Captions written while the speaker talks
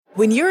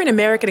When you're an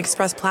American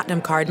Express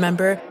Platinum card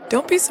member,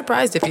 don't be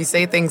surprised if you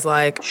say things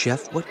like,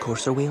 "Chef, what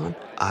course are we on?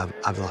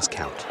 I've lost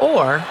count."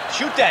 Or,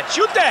 Shoot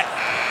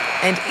that!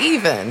 And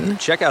even,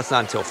 Checkout's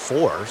not until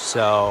 4,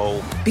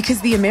 so...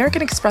 Because the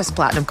American Express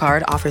Platinum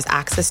Card offers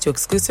access to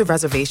exclusive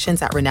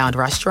reservations at renowned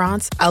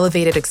restaurants,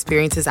 elevated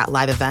experiences at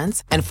live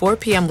events, and 4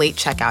 p.m. late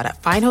checkout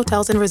at fine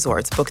hotels and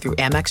resorts booked through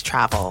Amex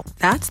Travel.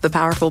 That's the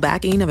powerful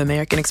backing of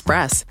American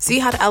Express. See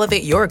how to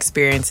elevate your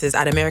experiences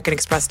at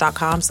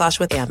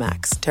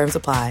americanexpress.com/withAmex. Terms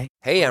apply.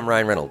 Hey, I'm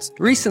Ryan Reynolds.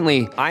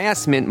 Recently, I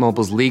asked Mint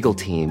Mobile's legal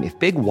team if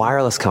big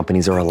wireless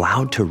companies are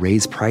allowed to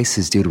raise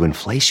prices due to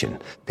inflation.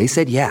 They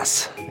said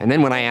yes. And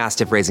then when I asked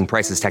if raising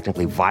prices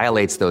technically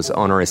violates those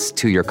onerous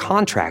 2-year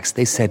contracts,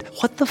 they said,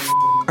 "What the f***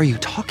 are you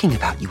talking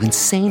about, you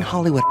insane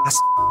Hollywood ass?"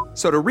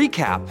 So to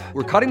recap,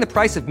 we're cutting the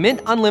price of Mint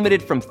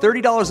Unlimited from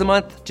 $30 a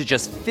month to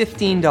just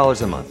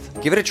 $15 a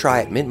month. Give it a try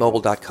at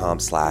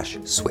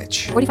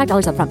mintmobile.com/switch.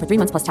 $45 up front for 3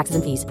 months plus taxes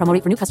and fees. Promo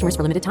rate for new customers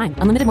for limited time.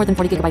 Unlimited more than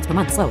 40 gigabytes per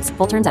month. Slows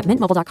full terms at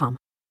mintmobile.com.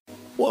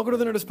 Welcome to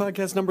the Nerdist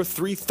Podcast number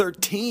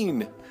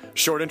 313.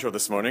 Short intro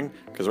this morning,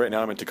 because right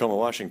now I'm in Tacoma,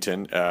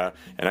 Washington, and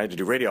I had to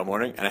do radio all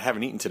morning, and I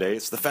haven't eaten today.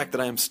 So the fact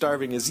that I am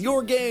starving is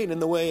your gain in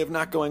the way of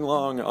not going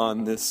long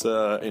on this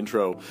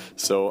intro.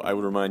 So I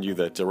would remind you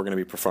that we're going to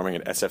be performing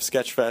at SF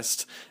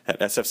Sketchfest at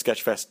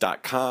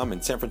sfsketchfest.com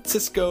in San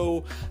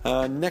Francisco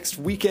next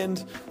weekend,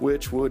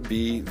 which would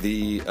be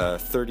the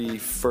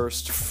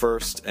 31st,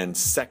 1st, and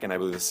 2nd. I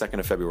believe the 2nd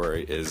of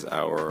February is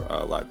our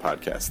live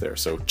podcast there.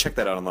 So check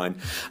that out online.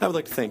 I would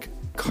like to thank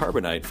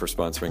Carbonite for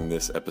sponsoring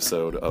this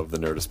episode of the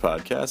Nerdist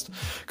Podcast.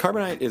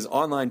 Carbonite is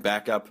online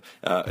backup.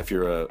 If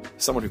you're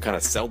someone who kind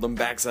of seldom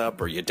backs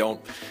up, or you're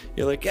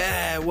like,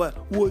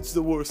 what's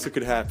the worst that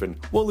could happen?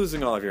 Well,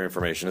 losing all of your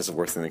information is the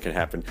worst thing that can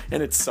happen,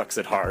 and it sucks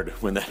it hard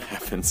when that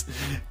happens,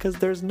 because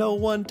there's no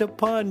one to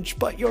punch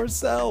but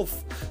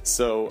yourself.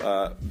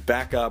 So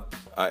backup,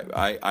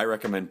 I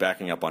recommend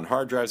backing up on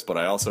hard drives, but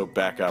I also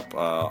back up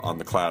on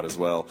the cloud as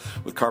well.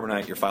 With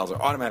Carbonite, your files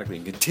are automatically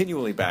and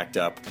continually backed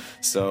up,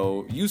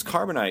 so use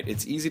Carbonite.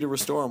 It's easy to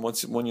restore them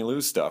when you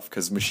lose stuff,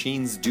 because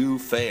machines do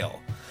fail.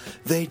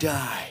 They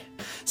die.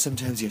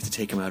 Sometimes you have to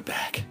take them out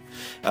back.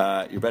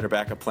 Your better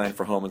backup plan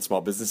for home and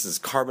small businesses,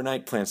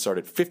 Carbonite. Plans start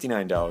at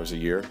 $59 a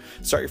year.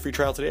 Start your free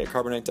trial today at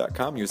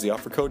Carbonite.com. Use the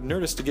offer code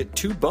NERDIST to get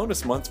 2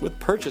 bonus months with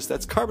purchase.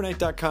 That's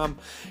Carbonite.com,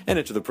 and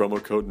enter the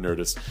promo code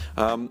NERDIST.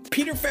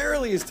 Peter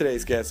Farrelly is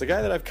today's guest, a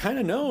guy that I've kind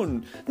of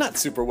known, not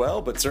super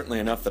well, but certainly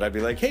enough that I'd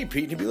be like, "Hey,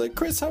 Pete," and he'd be like,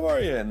 "Chris, how are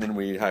you?" And then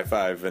we high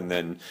five, and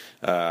then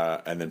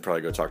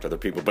probably go talk to other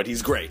people. But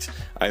he's great.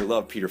 I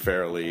love Peter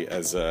Farrelly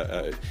as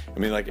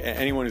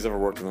anyone who's ever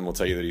worked with him will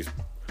tell you that he's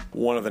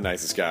one of the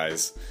nicest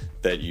guys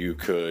that you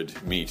could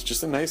meet.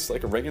 Just a nice, a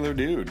regular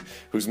dude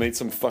who's made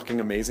some fucking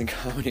amazing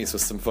comedies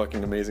with some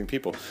fucking amazing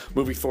people.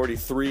 Movie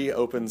 43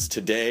 opens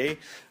today.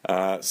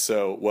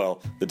 The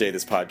day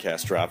this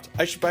podcast dropped.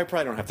 I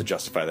probably don't have to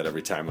justify that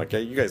every time.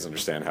 You guys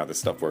understand how this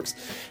stuff works.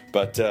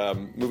 But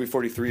Movie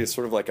 43 is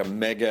sort of like a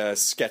mega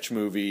sketch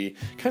movie,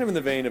 kind of in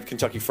the vein of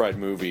Kentucky Fried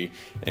Movie.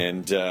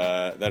 And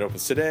that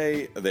opens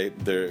today.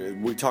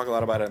 We talk a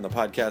lot about it in the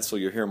podcast, so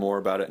you'll hear more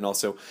about it. And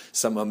also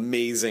some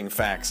amazing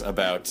facts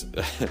about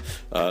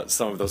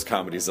some of those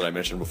comedies that I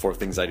mentioned before,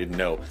 things I didn't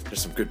know. There's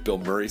some good Bill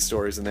Murray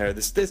stories in there.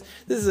 This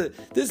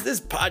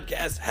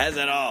podcast has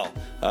it all.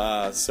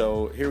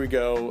 So here we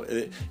go.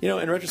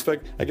 In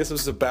retrospect, I guess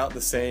this was about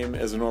the same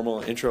as a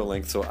normal intro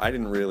length, so I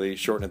didn't really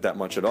shorten it that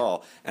much at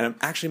all. And I'm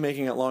actually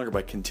making it longer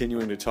by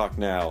continuing to talk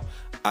now.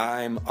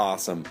 I'm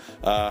awesome.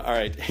 All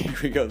right, here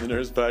we go. The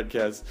Nerdist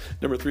Podcast,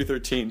 number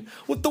 313,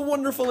 with the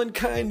wonderful and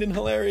kind and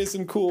hilarious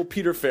and cool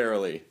Peter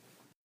Farrelly.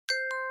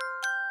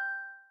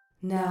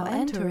 Now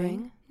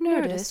entering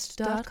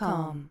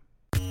Nerdist.com.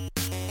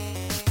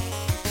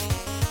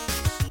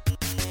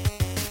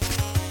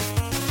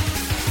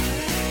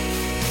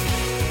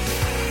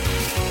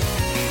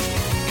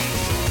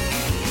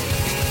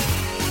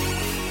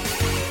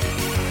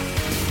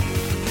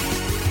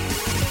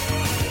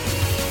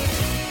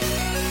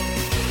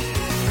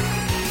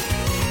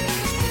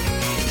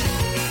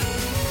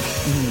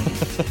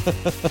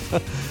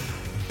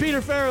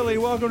 Peter Farrelly,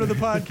 welcome to the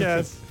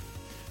podcast.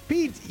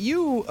 Pete,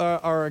 you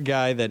are a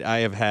guy that I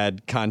have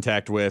had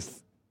contact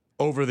with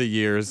over the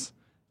years.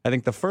 I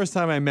think the first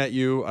time I met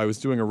you, I was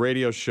doing a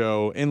radio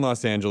show in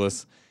Los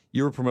Angeles.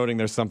 You were promoting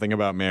There's Something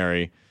About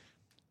Mary,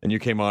 and you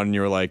came on and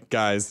you were like,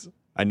 "Guys,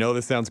 I know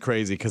this sounds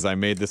crazy because I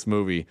made this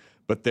movie,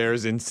 but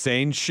there's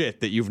insane shit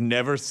that you've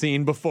never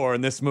seen before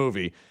in this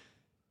movie.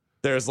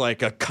 There's a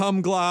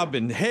cum glob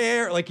and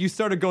hair." You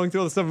started going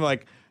through all this stuff. I'm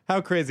like, how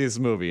crazy is this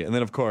movie? And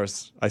then, of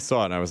course, I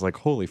saw it, and I was like,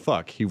 holy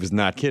fuck, he was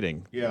not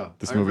kidding. Yeah,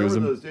 this movie was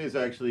those days,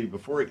 actually,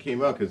 before it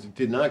came out, because it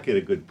did not get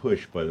a good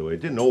push, by the way.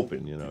 It didn't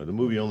open, The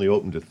movie only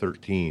opened to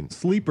 13.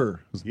 Sleeper.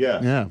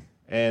 Yeah.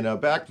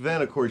 And back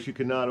then, of course, you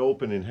could not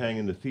open and hang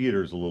in the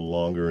theaters a little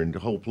longer and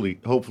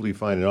hopefully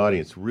find an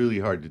audience. Really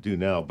hard to do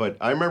now. But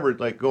I remember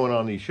like going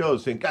on these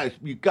shows saying, guys,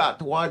 you got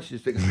to watch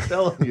this thing. I'm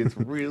telling you, it's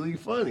really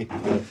funny.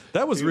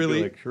 That was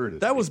really, like, sure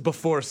that was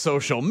before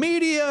social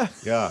media.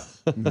 Yeah.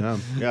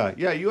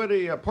 Yeah. You had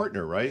a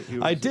partner, right?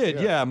 I did,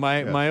 yeah.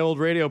 My old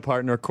radio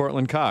partner,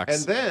 Cortland Cox.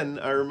 And then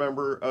I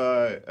remember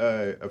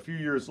a few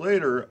years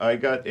later, I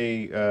got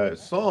a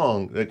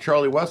song that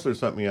Charlie Wessler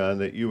sent me on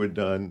that you had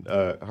done,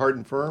 Hard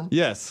and Firm.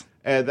 Yes.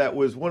 And that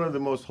was one of the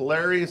most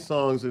hilarious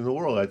songs in the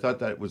world. I thought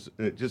that was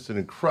just an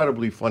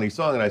incredibly funny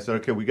song. And I said,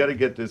 okay, we got to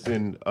get this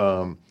in.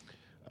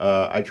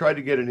 I tried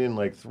to get it in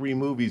like 3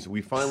 movies.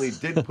 We finally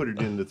did put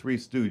it in The Three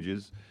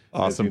Stooges.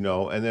 Awesome. As you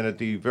know, and then at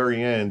the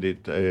very end,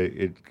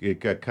 it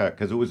got cut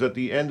because it was at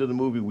the end of the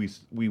movie.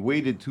 We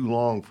waited too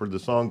long for the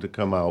song to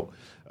come out.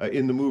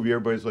 In the movie,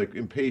 everybody's like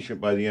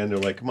impatient by the end. They're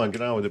like, "Come on,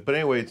 get on with it." But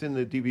anyway, it's in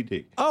the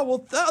DVD. Oh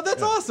well,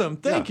 that's awesome.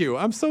 Thank you.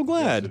 I'm so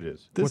glad. Yes, it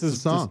is. This What's is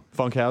the song?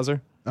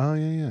 Funkhauser. Oh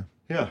yeah.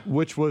 Yeah.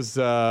 Which was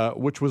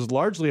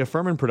largely a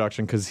Furman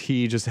production because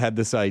he just had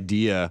this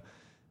idea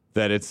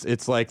that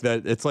it's like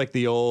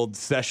the old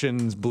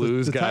Sessions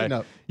blues the guy. tighten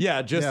up.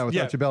 Yeah,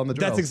 without your bell and the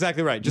That's drills.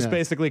 exactly right. Just Yeah.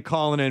 basically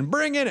calling in,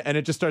 bring it, and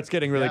it just starts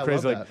getting really Yeah,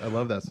 crazy. I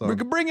love that song. We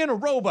could bring in a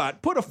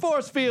robot, put a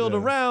force field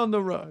around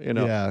the,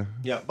 Yeah.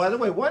 Yeah. By the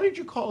way, why did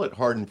you call it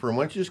Hard and Firm?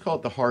 Why don't you just call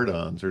it the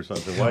Hard-Ons or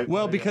something? Why?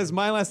 Well, because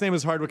my last name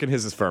is Hardwick and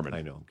his is Furman.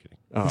 I know. I'm kidding.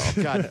 Oh,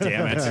 god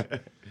damn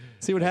it.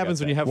 See what happens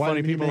when you have Why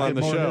funny didn't he people make on it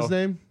the more show. His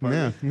name?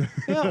 Yeah.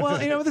 Yeah,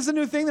 well, this is a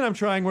new thing that I'm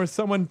trying where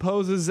someone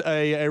poses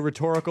a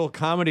rhetorical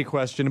comedy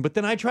question, but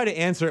then I try to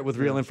answer it with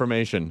real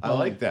information. I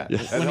like that. That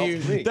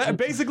helps me.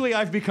 Basically,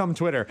 I've become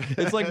Twitter.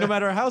 It's like no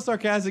matter how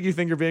sarcastic you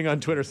think you're being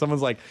on Twitter,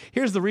 someone's like,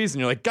 here's the reason.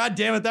 You're like, God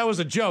damn it, that was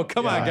a joke.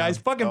 Come on, guys.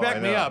 Fucking Oh, back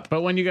I me know. up.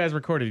 But when you guys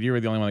recorded, you were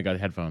the only one that got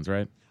headphones,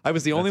 right? I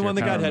was the only your one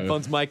that got power move.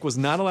 headphones. Mike was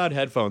not allowed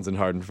headphones in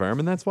Hard and Firm,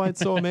 and that's why it's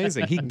so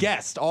amazing. He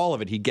guessed all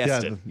of it. He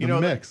guessed it. The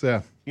mix.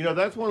 Yeah. You know,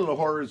 that's one of the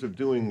horrors of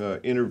doing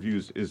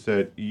interviews is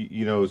that,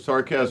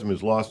 sarcasm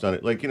is lost on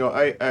it. Like,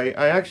 I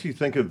actually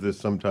think of this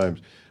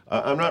sometimes.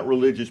 I'm not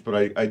religious,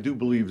 but I do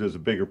believe there's a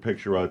bigger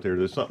picture out there.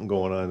 There's something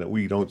going on that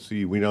we don't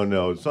see, we don't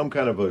know. Some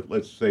kind of a,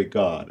 let's say,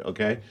 God,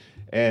 okay?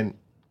 And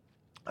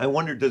I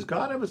wonder, does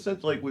God have a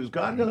sense, like, was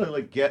God going to,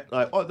 like, get,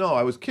 like, oh, no,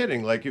 I was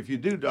kidding. Like, if you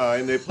do die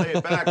and they play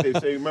it back, they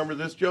say, remember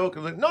this joke?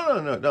 I'm like,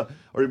 no.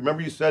 Or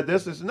remember you said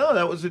this? I said, no,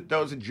 that was a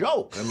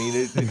joke. I mean,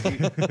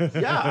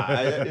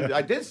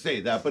 I did say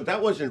that, but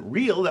that wasn't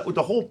real.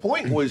 The whole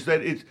point was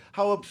that it's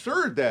how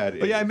absurd that is.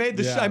 But yeah, I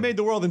made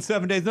the world in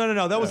 7 days.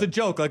 No, that was a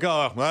joke. Like,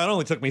 oh, well, it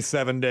only took me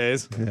 7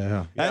 days.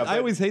 Yeah. I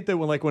always hate that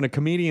when a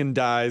comedian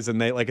dies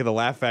and they, like at the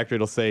Laugh Factory,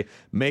 it'll say,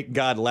 make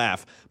God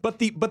laugh. But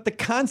the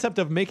concept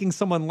of making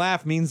someone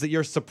laugh means that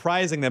you're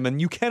surprising them, and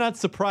you cannot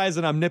surprise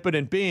an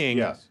omnipotent being.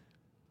 Yes.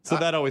 So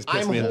that always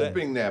puts me in I'm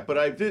hoping that, but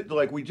I did,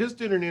 like, we just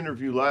did an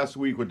interview last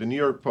week with the New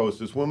York Post,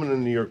 this woman in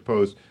the New York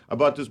Post,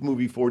 about this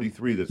movie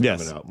 43 that's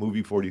coming out,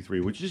 movie 43,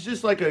 which is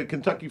just like a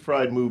Kentucky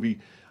Fried Movie,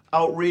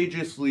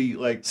 outrageously,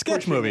 like...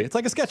 Sketch movie. It's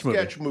like a sketch movie.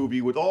 Sketch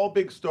movie with all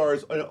big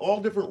stars,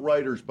 all different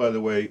writers, by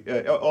the way,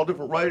 all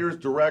different writers,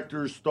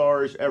 directors,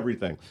 stars,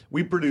 everything.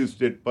 We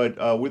produced it,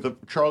 but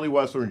with Charlie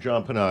Wessler and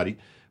John Pinotti,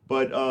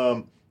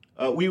 but...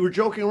 we were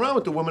joking around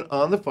with the woman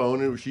on the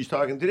phone, and she's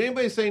talking. Did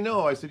anybody say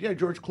no? I said, yeah,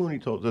 George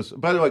Clooney told us.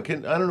 By the way, I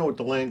don't know what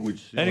the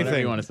language...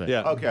 Anything you want to say.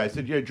 Yeah. Okay, I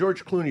said, yeah,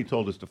 George Clooney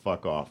told us to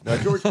fuck off. Now,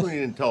 George Clooney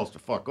didn't tell us to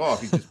fuck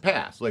off. He just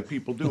passed, like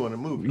people do in a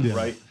movie,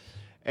 right?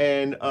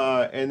 And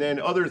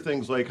then other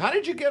things like, how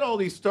did you get all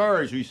these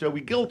stars? She said,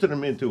 we guilted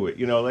them into it.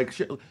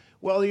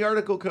 Well, the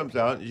article comes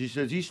out, and she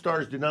says these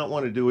stars did not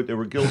want to do it. They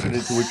were guilted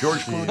into it. George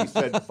Clooney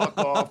said, fuck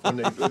off. When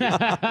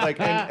they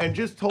and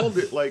just told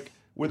it, like,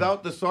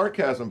 without the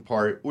sarcasm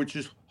part, which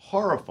is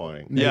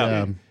horrifying.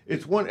 Yeah.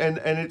 It's one and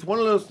it's one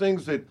of those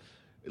things that,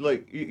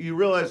 like, you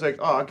realize, like,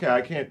 oh, okay,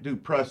 I can't do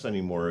press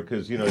anymore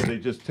because they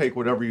just take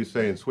whatever you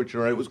say and switch it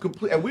around. It was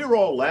complete, and we were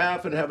all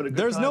laughing, having a good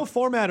There's time. no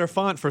format or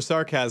font for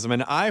sarcasm,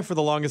 and I, for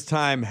the longest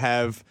time,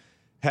 have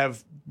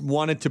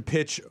wanted to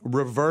pitch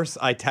reverse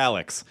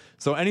italics.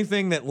 So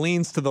anything that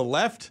leans to the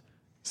left,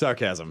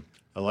 sarcasm.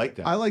 I like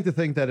that. I like to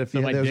think that if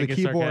So, like, there's a Dick is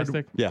keyboard,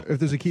 sarcastic? Yeah. if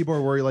there's a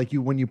keyboard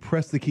where when you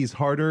press the keys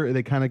harder,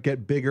 they kind of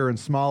get bigger and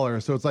smaller.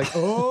 So it's like,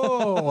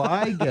 oh,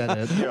 I get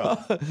it.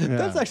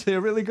 That's actually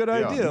a really good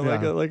idea.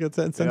 Yeah. Like a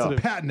sensitive.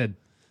 Patented.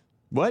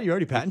 What? You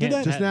already patented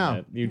that? Just now.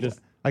 It. You just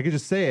I could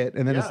just say it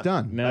and then Yeah. it's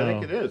done. no. I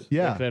think it is.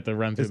 Yeah. They have to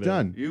run through. It's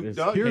done. There's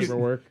Here's-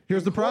 paperwork.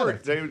 Here's the Of course,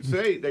 product. they would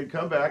say, they'd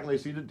come back and they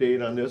see the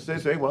date on this. They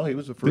say, well, he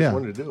was the first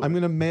one to do it. I'm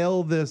going to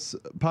mail this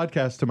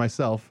podcast to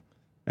myself,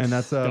 and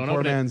that's Don't poor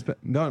open it. man's.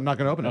 No, I'm not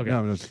going to open it. Okay. No,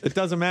 I'm just, It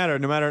doesn't matter.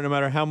 No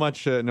matter how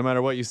much, no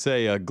matter what you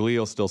say, Glee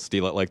will still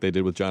steal it like they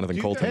did with Jonathan Do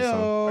you Colton's guys-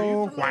 song. Are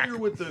you familiar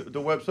with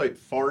the website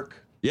FARC?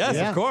 Yes,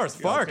 Yeah. of course.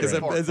 Fark okay.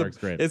 Fark's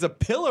great. is a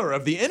pillar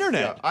of the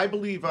internet. Yeah, I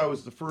believe I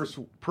was the first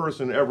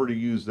person ever to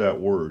use that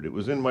word. It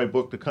was in my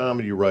book, The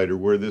Comedy Writer,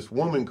 where this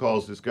woman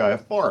calls this guy a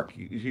fark.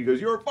 She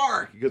goes, "You're a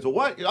fark." He goes, "A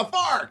what? A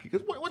fark." He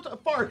goes, "What's a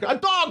fark?" "A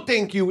dog,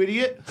 thank you,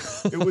 idiot."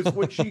 It was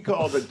what she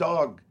called a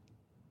dog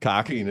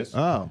Cock. penis.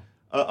 Oh.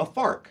 A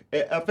FARC,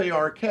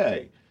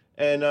 F-A-R-K.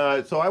 And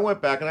so I went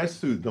back and I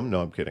sued them.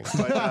 No, I'm kidding.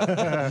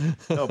 But,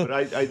 no, but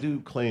I do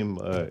claim,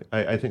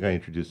 I think I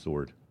introduced the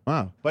word.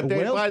 Wow. But A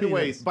they,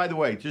 whale's by the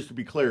way, just to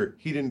be clear,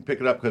 he didn't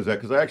pick it up because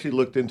I actually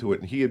looked into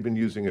it and he had been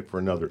using it for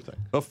another thing.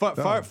 Well,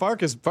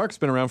 FARC's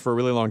been around for a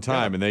really long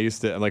time, and they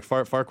used to like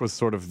FARC was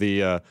sort of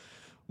the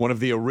one of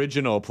the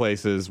original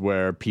places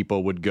where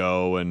people would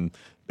go and.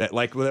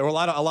 Like there were a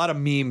lot of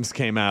memes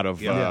came out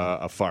of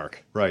FARC.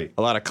 Right.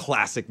 A lot of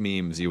classic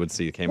memes you would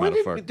see came out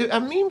of FARC. A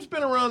meme's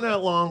been around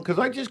that long? Because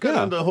I just got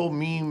on the whole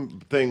meme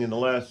thing in the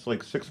last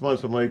 6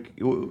 months. I'm like,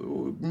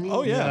 meme?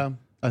 Oh yeah.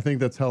 I think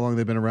that's how long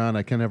they've been around.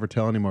 I can never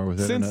tell anymore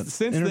with internet.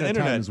 Since the time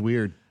internet is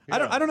weird.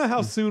 I don't know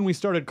how soon we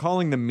started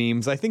calling them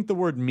memes. I think the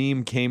word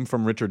meme came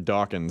from Richard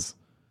Dawkins.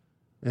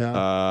 Yeah.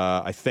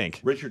 I think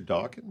Richard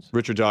Dawkins.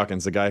 Richard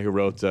Dawkins, the guy who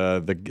wrote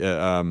the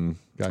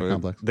God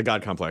Complex. The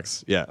God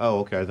Complex. Yeah. Oh,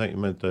 okay. I thought you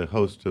meant the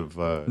host of.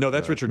 No,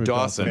 that's Richard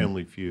Dawson.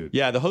 Family Feud.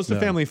 Yeah, the host of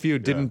Family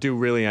Feud didn't do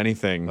really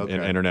anything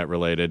internet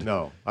related.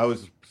 No, I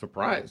was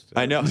surprised.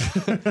 I know.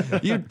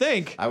 You'd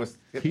think.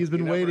 He's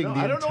been waiting the entire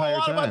time. I don't know a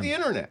lot about the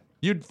internet.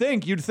 You'd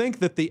think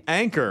that the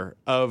anchor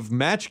of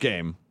Match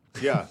Game.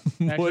 Yeah.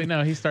 Actually,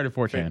 no, he started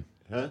 4chan.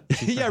 Huh?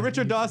 Yeah,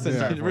 Richard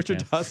Dawson.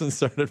 Richard Dawson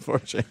started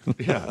 4chan.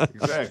 Yeah,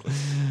 exactly.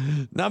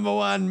 Number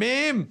one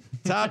meme.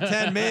 Top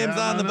 10 memes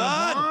on the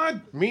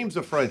board. Meme's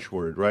a French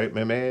word, right?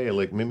 Meme,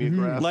 like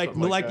mimeograph. Like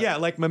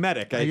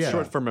mimetic. It's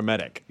short for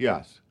mimetic.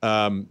 Yes.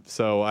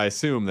 So I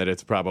assume that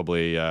it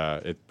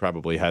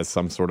probably has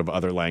some sort of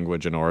other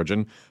language in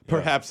origin,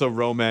 perhaps a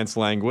Romance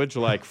language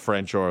like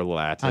French or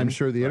Latin. I'm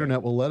sure the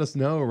internet will let us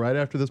know right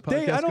after this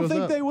podcast I don't goes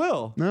think up. they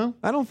will. No?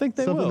 I don't think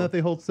they will. Something that they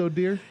hold so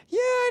dear? Yeah,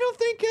 I don't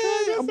think.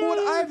 What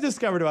I've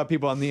discovered about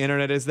people on the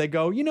internet is they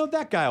go,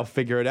 that guy will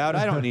figure it out.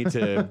 I don't need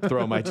to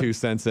throw my 2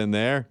 cents in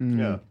there.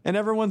 Yeah. And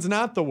everyone's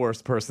not the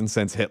worst person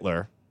since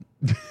Hitler.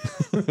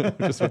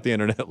 Just what the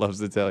internet loves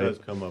to tell It you. does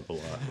come up a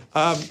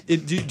lot.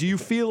 Do you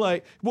feel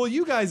like? Well,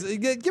 you guys,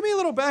 give me a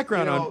little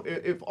background on.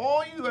 If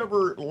all you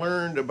ever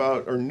learned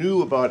about or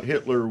knew about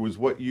Hitler was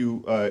what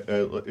you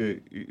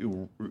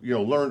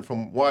learned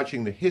from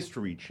watching the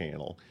History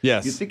Channel,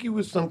 yes, you think he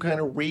was some kind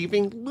of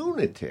raving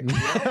lunatic.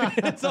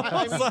 It's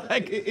almost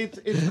like it's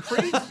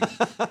crazy.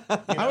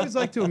 I always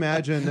like to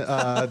imagine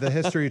the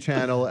History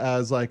Channel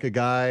as like a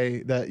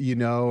guy that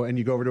and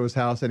you go over to his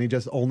house and he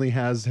just only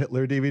has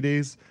Hitler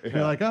DVDs. Yeah.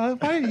 You're like,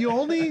 why, you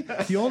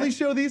only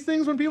show these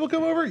things when people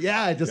come over?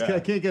 Yeah, I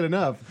can't get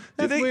enough.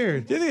 That's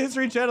weird. Do you think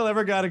History Channel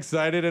ever got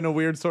excited in a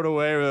weird sort of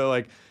way where they're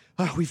like,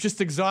 we've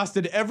just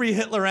exhausted every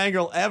Hitler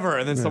angle ever,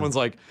 and then someone's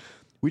like,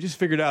 we just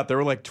figured out there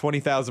were like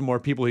 20,000 more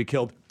people he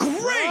killed. Great!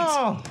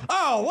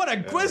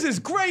 This is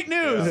great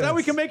news. Now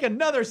we can make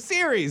another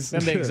series.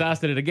 Then they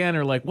exhausted it again,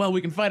 or like, well,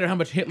 we can find out how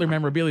much Hitler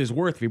memorabilia is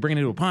worth if you bring it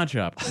into a pawn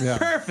shop. Yeah.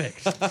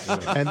 Perfect.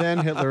 And then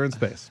Hitler in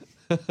space.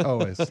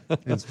 Always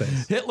in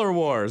space. Hitler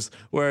Wars,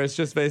 where it's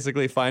just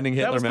basically finding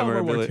Hitler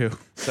memorabilia.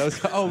 That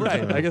was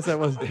right. I guess that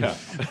was. Yeah.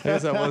 I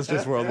guess that was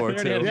just World War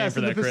II. Yes,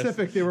 in the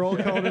Pacific, they were all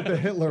calling it the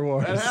Hitler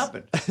Wars. That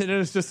happened. And it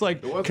was just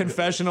like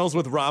confessionals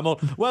with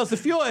Rommel. Well, the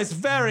Fuhrer is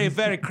very,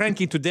 very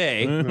cranky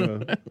today.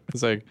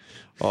 It's like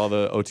all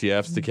the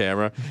OTFs to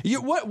camera.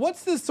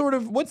 What's the sort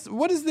of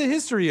what is the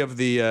history of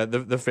the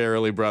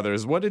Farrelly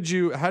brothers? How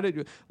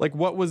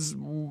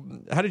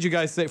did you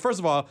guys say? First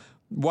of all,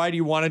 why do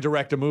you want to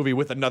direct a movie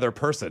with another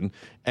person?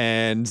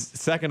 And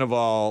second of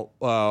all,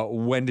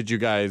 when did you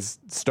guys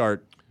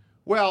start?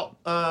 Well,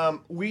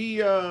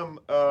 we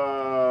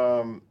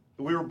were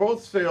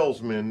both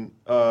salesmen,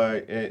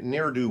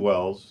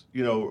 ne'er-do-wells,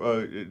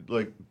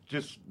 like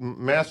just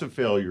massive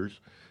failures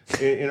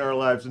in our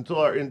lives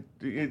until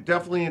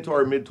definitely into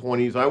our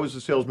mid-20s. I was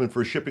a salesman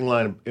for a shipping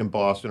line in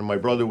Boston, and my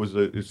brother was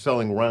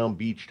selling round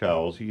beach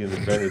towels. He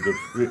invented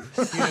he and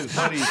his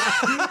buddies.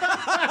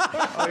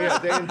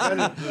 They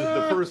invented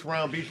the first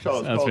round beach towel.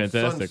 It's called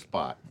fantastic.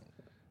 Sunspot.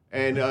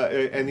 And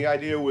the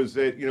idea was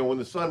that when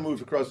the sun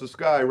moves across the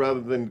sky,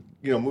 rather than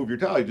move your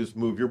towel, you just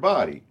move your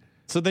body.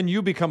 So then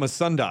you become a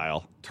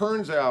sundial.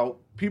 Turns out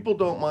people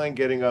don't mind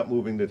getting up,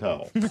 moving the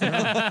towel. They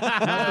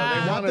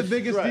want the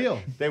biggest deal.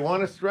 They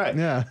want to stretch.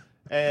 Yeah.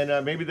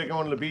 And maybe they're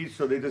going to the beach,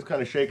 so they just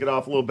kind of shake it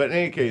off a little bit. In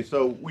any case,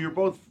 so we were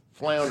both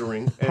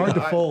floundering. Hard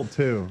to fold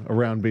too, a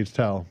round beach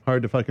towel.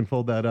 Hard to fucking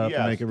fold that up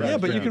and make it. Yeah,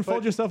 but you can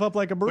fold yourself up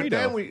like a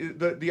burrito. But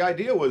then the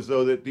idea was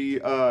though that the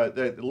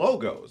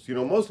logos,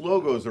 most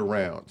logos are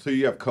round. So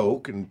you have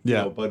Coke and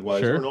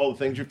Budweiser and all the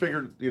things. You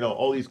figured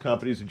all these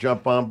companies would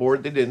jump on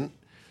board. They didn't.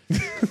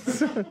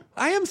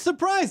 I am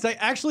surprised. I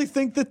actually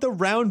think that the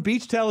round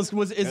beach towel is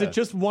it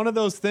just one of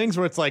those things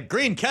where it's like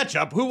green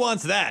ketchup? Who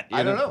wants that?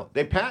 I don't know.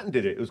 They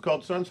patented it. It was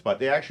called Sunspot.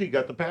 They actually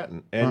got the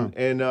patent. And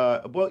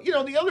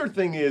the other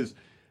thing is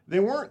they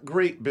weren't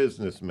great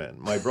businessmen.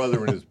 My brother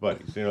and his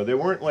buddies. They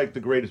weren't like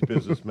the greatest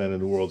businessmen in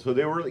the world. So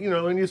they were,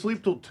 when you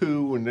sleep till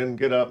 2 and then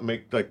get up and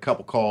make like a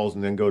couple calls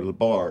and then go to the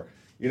bar,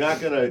 you're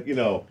not gonna,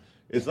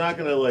 It's not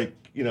going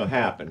to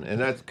happen, and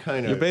that's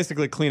kind You're of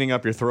basically cleaning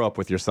up your throw up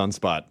with your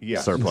sunspot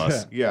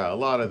surplus. Yeah, a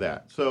lot of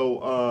that.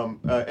 So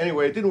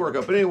anyway, it didn't work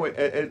out. But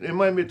anyway, in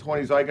my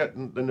mid-20s, I got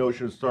the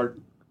notion to start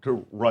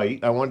to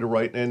write. I wanted to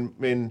write,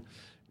 and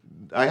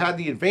I had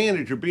the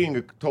advantage of being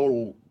a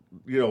total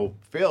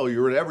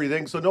failure and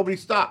everything, so nobody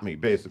stopped me,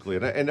 basically.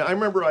 And I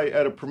remember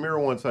at a premiere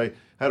once, I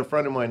had a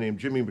friend of mine named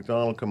Jimmy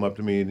McDonald come up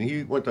to me, and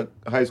he went to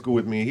high school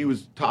with me. He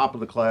was top of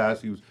the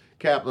class. He was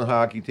captain of the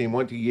hockey team,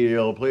 went to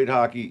Yale, played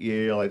hockey at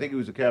Yale. I think he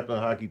was a captain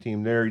of the hockey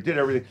team there. He did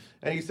everything.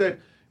 And he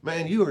said,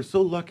 man, you are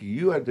so lucky.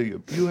 You had the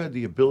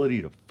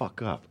ability to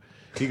fuck up.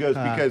 He goes,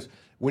 because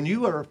when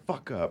you are a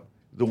fuck up,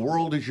 the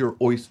world is your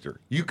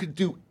oyster. You could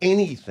do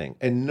anything,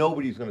 and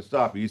nobody's going to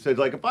stop you. He said,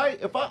 like,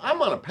 if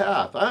I'm on a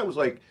path, I was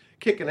like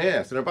kicking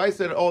ass. And if I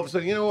said all of a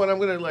sudden, you know what, I'm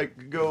going to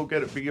go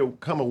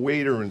become a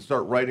waiter and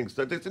start writing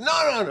stuff, they said,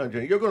 no,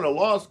 Jenny, you're going to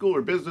law school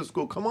or business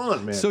school. Come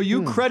on, man. So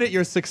you credit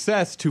your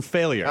success to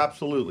failure.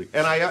 Absolutely.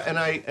 And I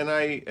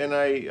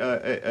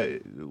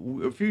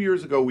a few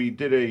years ago we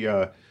did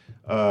a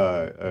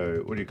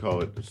what do you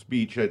call it? A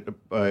speech at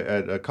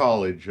a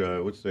college.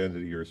 What's the end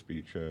of the year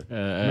speech?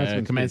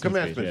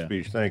 Commencement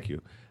speech. Thank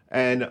you.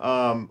 And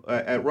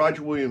at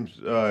Roger Williams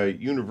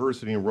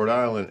University in Rhode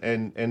Island,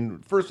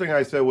 and first thing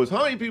I said was,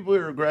 how many people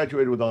here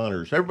graduated with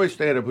honors? Everybody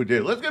stand up who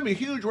did. Let's give me a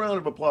huge round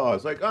of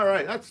applause. Like, all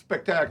right, that's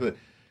spectacular.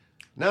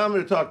 Now I'm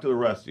going to talk to the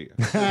rest of you,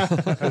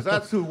 because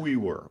that's who we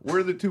were.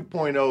 We're the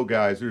 2.0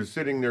 guys who are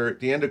sitting there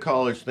at the end of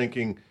college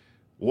thinking,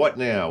 what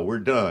now? We're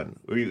done.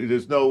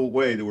 There's no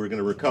way that we're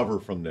going to recover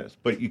from this.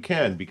 But you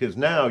can, because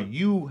now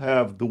you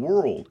have the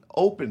world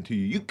open to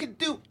you. You can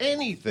do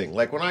anything.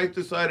 Like when I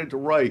decided to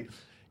write,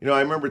 I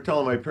remember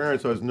telling my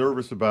parents I was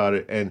nervous about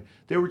it, and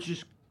they were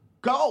just,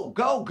 go,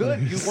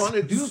 good. You want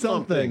to do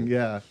something.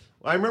 Yeah.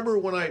 I remember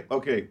when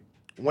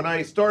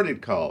I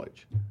started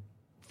college,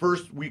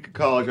 first week of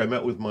college, I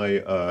met with my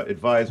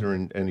advisor,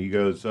 and he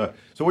goes, so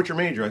what's your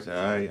major? I said,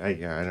 I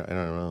don't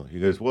know. He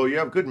goes, well, you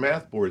have good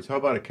math boards. How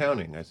about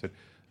accounting? I said,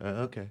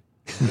 okay.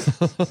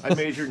 I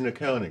majored in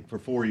accounting for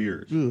 4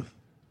 years.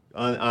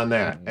 On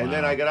that. Wow. And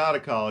then I got out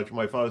of college, and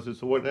my father said,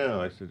 so what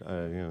now? I said,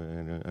 I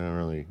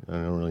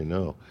don't really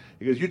know.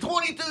 He goes, you're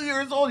 22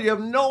 years old. You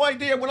have no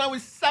idea. When I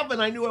was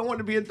 7, I knew I wanted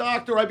to be a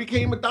doctor. I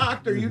became a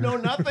doctor. You know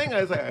nothing?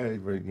 I was like,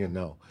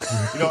 no.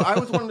 I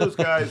was one of those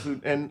guys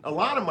who, and a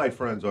lot of my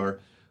friends are,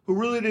 who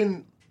really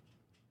didn't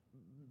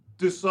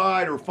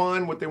decide or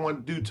find what they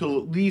want to do till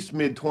at least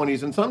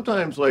mid-20s, and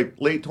sometimes like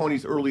late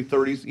 20s, early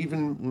 30s,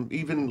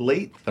 even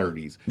late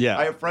 30s. Yeah.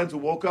 I have friends who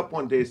woke up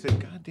one day and said,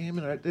 God damn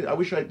it, I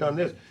wish I'd done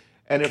this.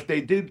 And if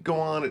they did go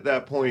on at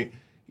that point,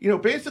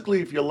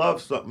 basically if you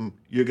love something,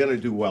 you're going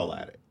to do well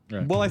at it.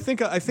 Right. Well, I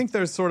think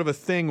there's sort of a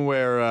thing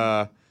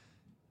where,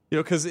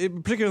 because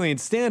particularly in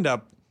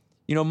stand-up,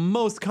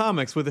 most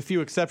comics, with a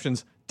few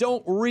exceptions,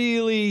 don't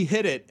really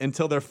hit it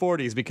until their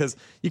 40s, because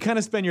you kind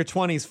of spend your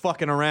 20s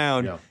fucking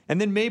around,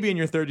 and then maybe in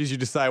your 30s you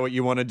decide what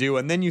you want to do,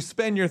 and then you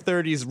spend your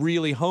 30s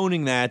really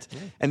honing that,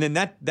 and then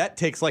that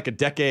takes like a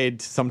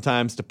decade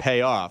sometimes to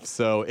pay off.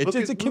 So it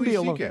can be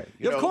a long.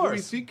 Of course,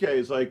 Louis C.K.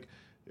 is like,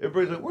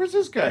 everybody's like, where's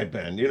this guy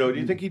been? Do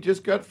you think he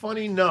just got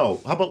funny? No.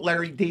 How about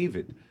Larry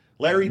David?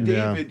 Larry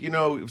David,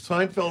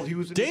 Seinfeld, he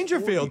was in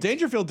Dangerfield.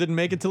 Dangerfield didn't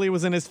make it till he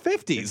was in his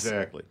 50s.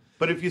 Exactly.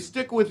 But if you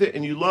stick with it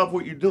and you love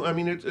what you're doing, I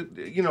mean,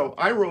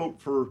 I wrote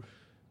for,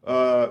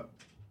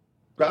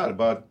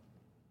 about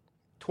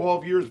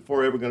 12 years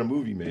before I ever got a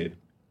movie made.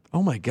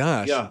 Oh, my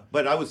gosh. Yeah,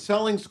 but I was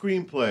selling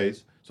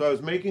screenplays, so I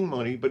was making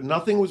money, but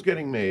nothing was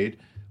getting made.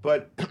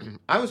 But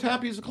I was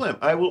happy as a clam.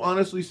 I will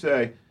honestly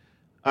say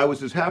I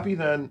was as happy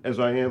then as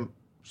I am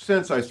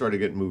since I started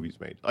getting movies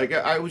made. Like,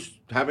 I was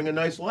having a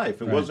nice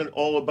life. It wasn't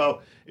all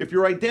about, if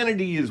your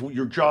identity is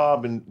your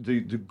job and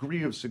the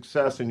degree of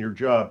success in your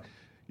job,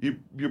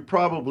 you're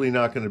probably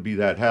not going to be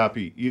that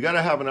happy. You got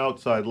to have an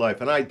outside life,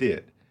 and I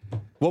did.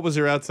 What was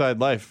your outside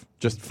life?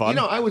 Just fun?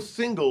 I was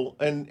single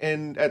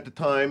and at the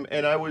time,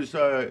 and I was,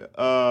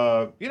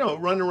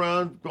 running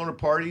around, going to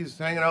parties,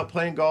 hanging out,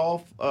 playing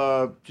golf,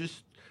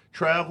 just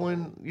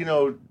traveling.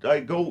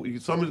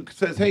 Someone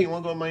says, hey, you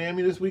want to go to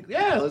Miami this week?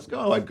 Yeah, let's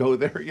go. I'd go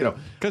there,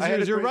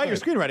 Because you're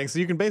screenwriting, so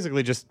you can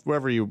basically just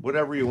whatever you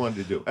wanted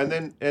to do. And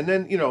then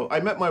I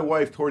met my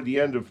wife toward the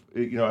end of,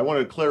 I want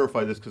to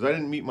clarify this because I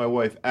didn't meet my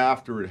wife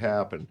after it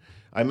happened.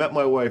 I met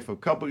my wife a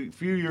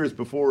few years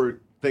before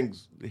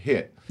things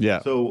hit.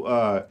 Yeah.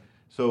 But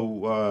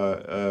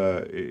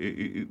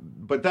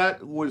that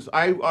was,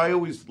 I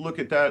always look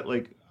at that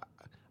like,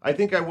 I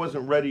think I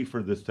wasn't ready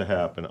for this to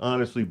happen,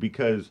 honestly,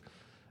 because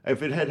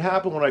if it had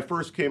happened when I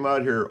first came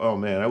out here, oh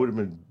man, I would have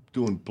been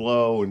doing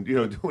blow and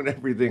doing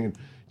everything and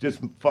just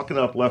fucking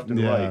up left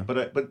and right.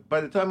 But by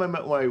the time I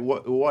met my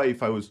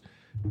wife, I was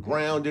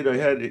grounded. I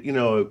had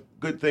a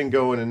good thing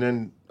going, and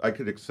then I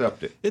could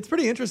accept it. It's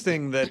pretty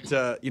interesting that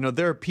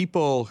there are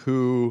people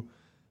who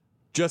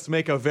just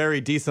make a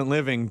very decent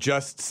living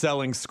just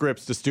selling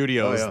scripts to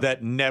studios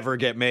that never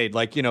get made.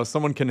 Like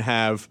someone can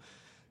have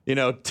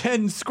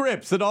 10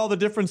 scripts at all the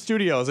different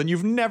studios, and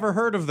you've never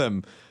heard of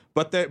them.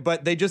 but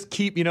they just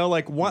keep,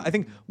 I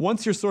think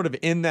once you're sort of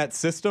in that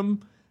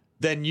system,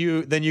 then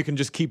you can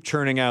just keep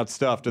churning out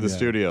stuff to the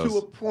studios. To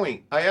a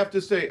point. I have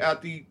to say,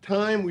 at the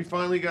time we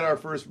finally got our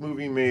first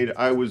movie made,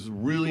 I was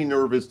really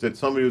nervous that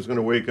somebody was going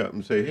to wake up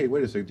and say, hey,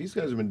 wait a second, these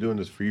guys have been doing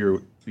this for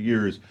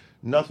years.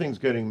 Nothing's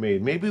getting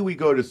made. Maybe we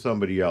go to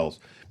somebody else.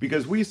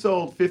 Because we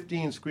sold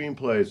 15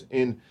 screenplays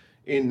in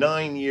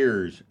 9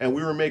 years, and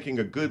we were making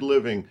a good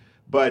living,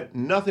 but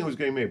nothing was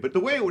getting made. But the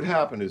way it would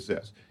happen is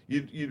this.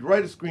 You'd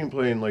write a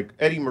screenplay, and like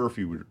Eddie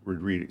Murphy would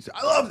read it. He'd say,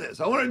 I love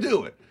this. I want to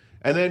do it.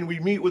 And then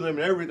we'd meet with him,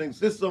 and everything's,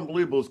 this is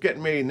unbelievable. It's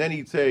getting made. And then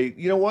he'd say,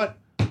 you know what?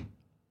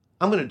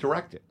 I'm going to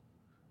direct it.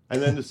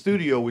 And then the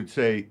studio would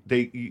say,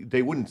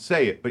 they wouldn't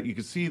say it, but you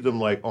could see them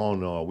like, oh,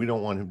 no, we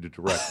don't want him to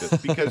direct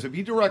this. Because if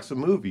he directs a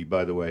movie,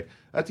 by the way,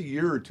 that's a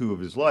year or two of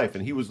his life.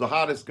 And he was the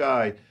hottest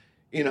guy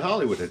in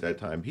Hollywood at that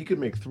time. He could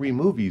make 3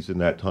 movies in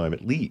that time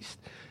at least.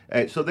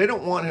 And so they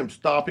don't want him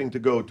stopping to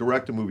go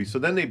direct a movie. So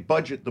then they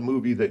budget the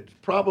movie that's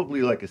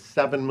probably like a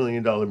 $7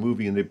 million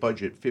movie, and they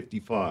budget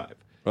 55.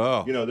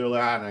 Oh. They're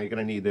like, no, you're going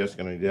to need this,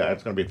 going to need that.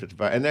 It's going to be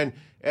 55. And then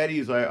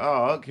Eddie's like,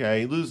 oh, okay.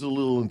 He loses a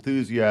little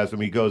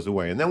enthusiasm. He goes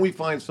away. And then we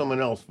find someone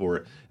else for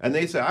it. And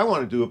they say, I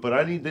want to do it, but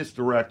I need this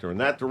director. And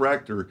that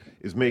director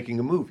is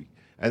making a movie.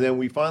 And then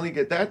we finally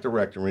get that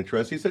director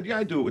interested. He said, yeah,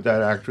 I do it with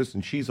that actress,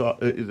 and she's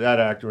that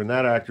actor, and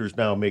that actor is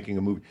now making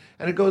a movie.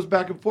 And it goes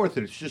back and forth.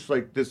 And it's just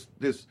like this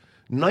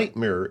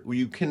nightmare where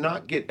you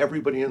cannot get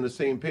everybody on the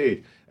same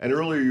page. And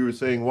earlier you were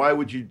saying, why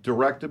would you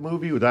direct a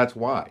movie? Well, that's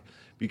why.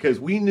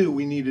 Because we knew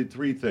we needed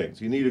 3 things.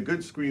 You need a good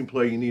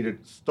screenplay, you need a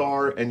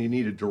star, and you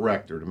need a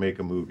director to make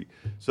a movie.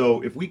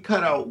 So if we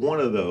cut out one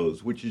of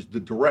those, which is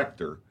the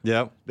director,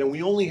 then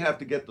we only have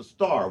to get the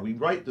star. We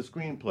write the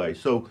screenplay.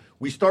 So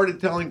we started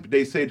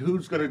they said,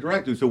 who's going to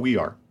direct it? So we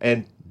are.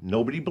 And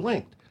nobody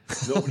blinked.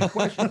 Nobody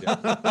questioned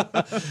it.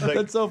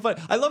 That's so fun.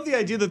 I love the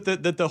idea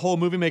that the whole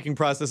movie making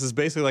process is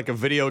basically like a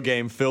video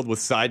game filled with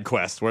side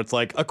quests, where it's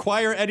like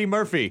acquire Eddie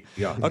Murphy,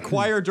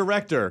 acquire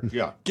director,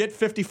 get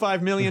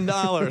 $55 million.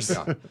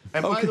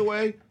 And by the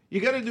way, you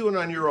got to do it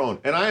on your own.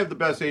 And I have the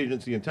best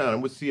agency in town.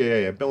 I'm with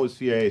CAA. I've been with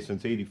CAA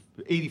since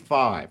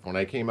 85 when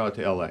I came out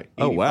to LA. 85.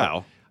 Oh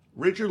wow.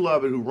 Richard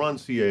Lovett, who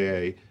runs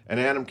CAA, and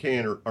Adam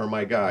Kane are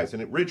my guys.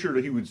 And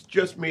Richard, he was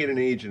just made an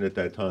agent at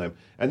that time.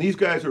 And these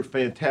guys are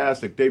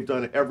fantastic. They've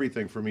done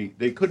everything for me.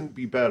 They couldn't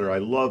be better. I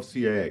love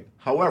CAA.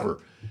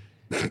 However,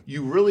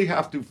 you really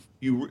have to,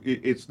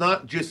 it's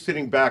not just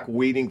sitting back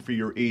waiting for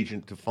your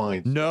agent to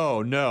find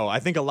stuff. No. I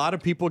think a lot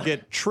of people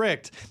get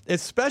tricked,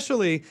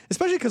 especially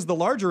because the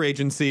larger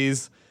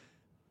agencies,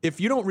 if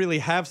you don't really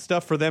have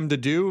stuff for them to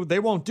do, they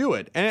won't do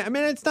it. And I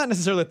mean, it's not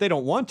necessarily that they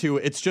don't want to.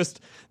 It's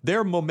just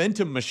they're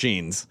momentum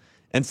machines.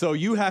 And so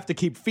you have to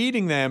keep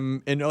feeding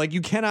them, and like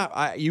you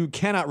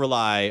cannot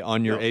rely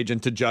on your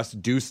agent to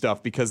just do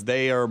stuff, because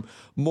they are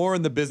more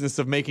in the business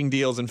of making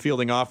deals and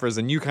fielding offers,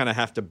 and you kind of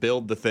have to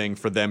build the thing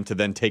for them to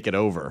then take it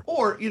over.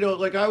 Or,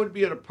 like I would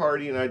be at a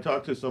party and I'd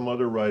talk to some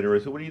other writer. I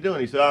said, what are you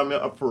doing? He said, I'm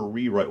up for a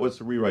rewrite. What's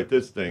the rewrite?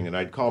 This thing. And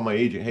I'd call my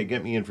agent, hey,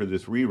 get me in for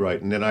this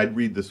rewrite. And then I'd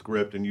read the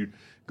script, and you'd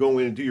go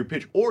in and do your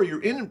pitch. Or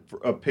you're in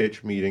a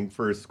pitch meeting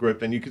for a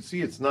script, and you can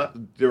see it's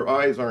not, their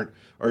eyes are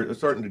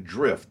starting to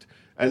drift.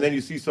 And then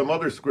you see some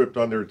other script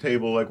on their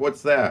table, like,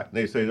 what's that? And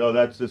they say, oh,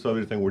 that's this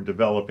other thing we're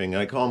developing.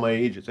 And I call my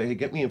agent, say, hey,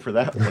 get me in for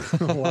that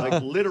one. Wow.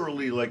 Like,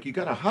 literally, like, you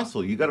got to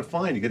hustle. You got to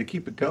find. You got to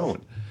keep it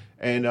going.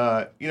 And,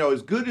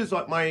 as good as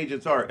my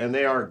agents are, and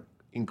they are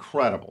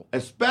incredible,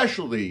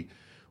 especially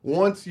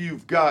once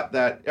you've got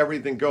that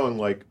everything going.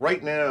 Like,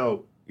 right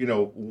now,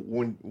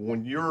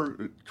 when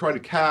you're trying to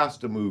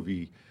cast a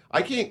movie,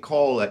 I can't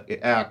call it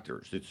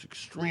actors. It's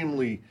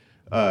extremely...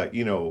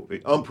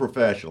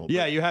 unprofessional.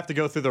 Yeah, you have to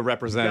go through the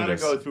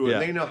representatives. You got to go through it.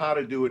 And they know how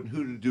to do it and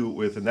who to do it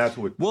with, and that's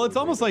what. Well, it's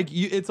almost like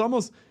it's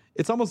almost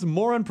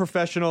more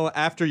unprofessional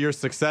after you're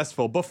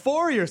successful.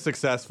 Before you're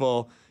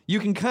successful, you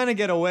can kind of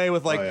get away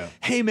with like,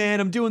 hey man,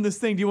 I'm doing this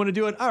thing. Do you want to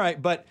do it? All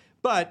right, but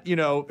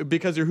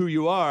because you're who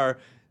you are.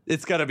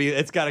 It's got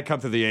to come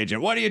through the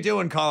agent. What are you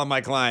doing calling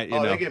my client?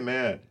 They get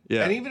mad.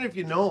 Yeah. And even if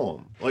you know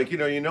him, like,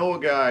 you know a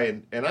guy,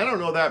 and I don't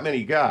know that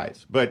many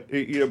guys, but,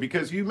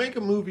 because you make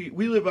a movie,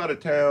 we live out of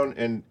town,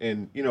 and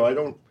I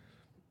don't,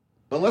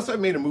 unless I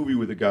made a movie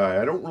with a guy,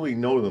 I don't really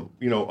know them,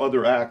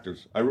 other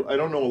actors. I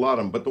don't know a lot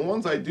of them, but the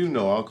ones I do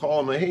know, I'll call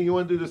them, like, hey, you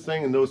want to do this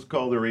thing? And those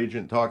call their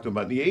agent and talk to them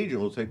about it. And the agent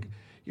will say,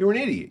 you're an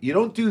idiot. You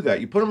don't do that.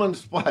 You put them on the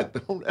spot.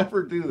 Don't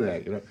ever do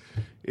that,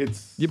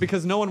 It's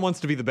because no one wants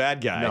to be the bad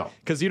guy. No.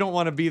 Because you don't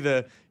want to be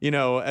the,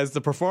 as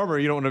the performer,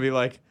 you don't want to be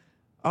like,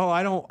 oh,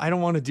 I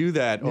don't want to do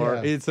that. Or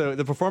it's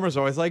the performer's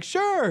always like,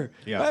 sure,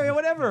 I mean,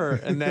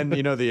 whatever. And then,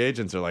 the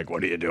agents are like,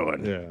 what are you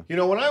doing? Yeah.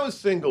 When I was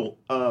single,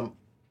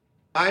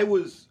 I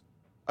was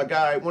a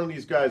guy, one of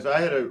these guys, I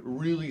had a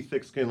really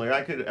thick skin. Like,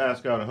 I could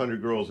ask out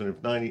 100 girls, and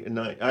if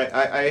 99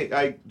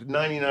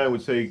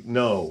 would say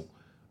no.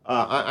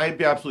 I'd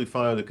be absolutely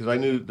fine with it, because I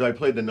knew that I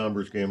played the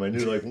numbers game. I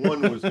knew like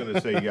one was going to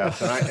say yes,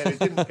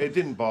 and it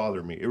didn't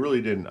bother me. It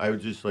really didn't. I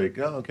was just like,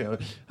 oh, okay.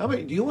 How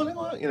about, do you want to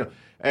go out?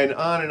 And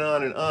on and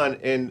on and on.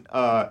 And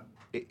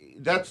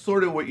that's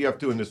sort of what you have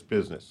to do in this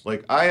business.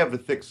 Like, I have a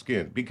thick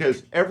skin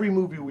because every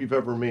movie we've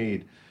ever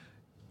made,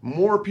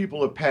 more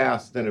people have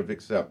passed than have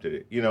accepted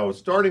it. You know,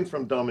 starting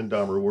from Dumb and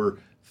Dumber, where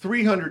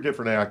 300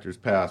 different actors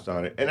passed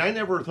on it. And I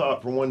never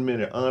thought for 1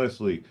 minute,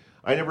 honestly,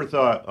 I never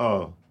thought,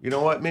 oh, you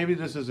know what, maybe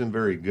this isn't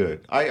very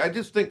good. I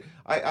just think,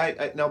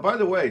 now, by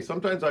the way,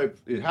 sometimes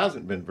it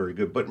hasn't been very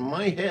good, but in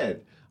my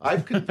head,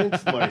 I've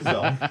convinced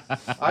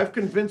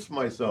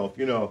myself,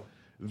 you know,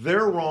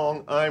 they're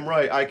wrong, I'm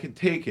right, I can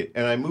take it,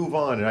 and I move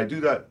on, and I do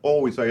that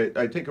always.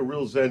 I take a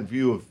real Zen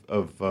view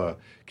of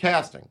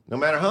casting. No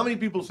matter how many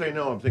people say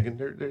no, I'm thinking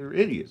they're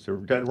idiots, they're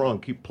dead wrong,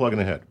 keep plugging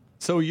ahead.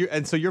 So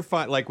you're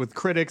fine, like with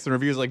critics and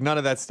reviews, like none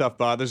of that stuff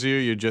bothers you.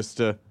 You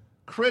just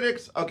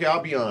critics. Okay,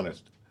 I'll be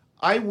honest.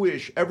 I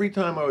wish every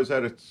time I was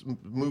at a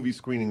movie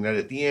screening that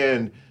at the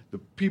end the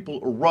people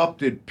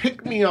erupted,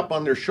 picked me up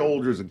on their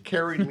shoulders, and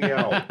carried me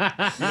out.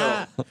 You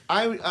know,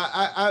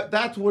 I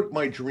that's what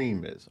my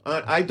dream is.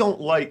 I don't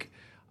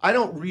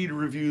read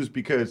reviews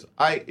because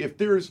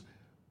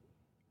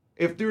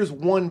if there's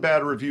one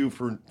bad review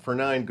for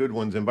 9 good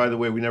ones, and by the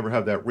way, we never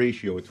have that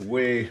ratio. It's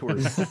way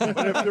worse.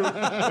 But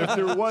if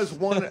there was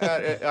one,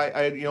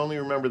 I only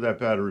remember that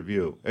bad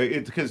review.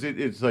 It's because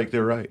it's like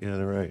they're right. Yeah,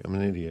 they're right. I'm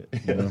an idiot.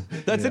 You know?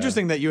 That's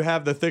interesting that you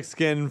have the thick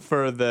skin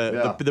for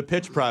the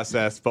pitch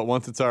process, but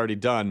once it's already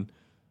done,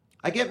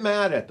 I get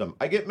mad at them.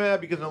 I get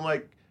mad because I'm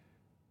like,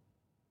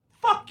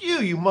 fuck you,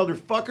 you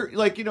motherfucker.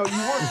 Like, you know, you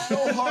work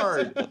so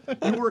hard.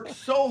 You work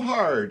so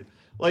hard.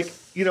 Like,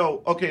 you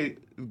know, okay,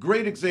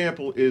 great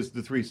example is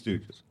The Three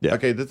Stooges. Yeah.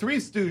 Okay, The Three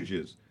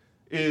Stooges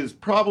is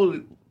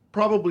probably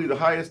the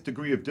highest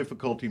degree of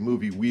difficulty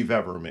movie we've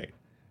ever made.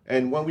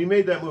 And when we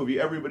made that movie,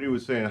 everybody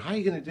was saying, how are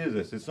you going to do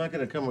this? It's not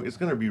going to come, it's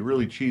going to be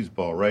really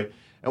cheeseball, right?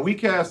 And we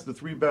cast the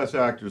 3 best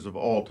actors of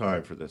all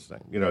time for this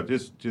thing. You know,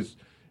 just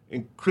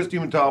Christy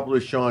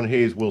Mitopoulos, Sean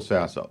Hayes, Will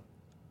Sasso.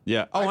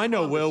 Yeah. Oh, I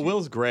know Will.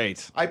 Will's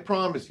great. I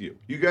promise you.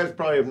 You guys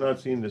probably have not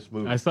seen this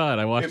movie. I saw it.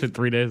 I watched it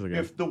 3 days ago.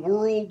 If the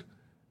world,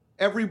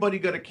 everybody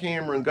got a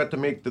camera and got to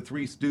make the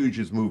Three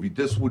Stooges movie,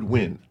 this would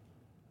win.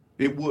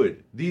 It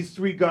would. These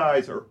 3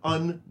 guys are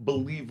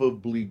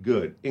unbelievably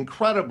good.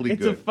 Incredibly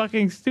good. It's a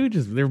fucking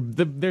Stooges. They're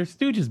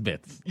Stooges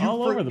bits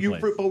all over the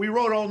place. But we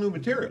wrote all new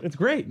material. It's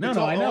great. No,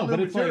 I know. But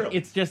it's like,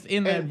 it's just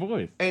in that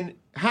voice. And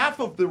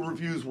half of the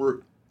reviews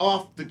were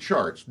off the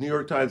charts. New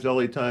York Times,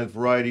 LA Times,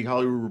 Variety,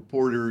 Hollywood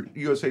Reporter,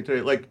 USA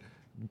Today, like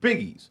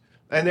biggies.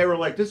 And they were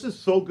like, this is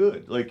so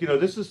good. Like, you know,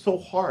 this is so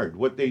hard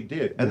what they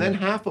did. And then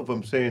half of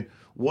them saying,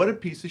 what a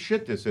piece of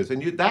shit this is.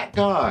 And that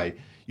guy,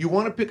 you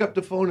want to pick up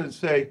the phone and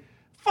say,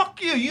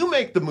 fuck you, you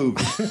make the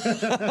movie.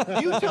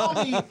 You tell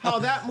me how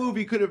that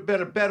movie could have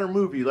been a better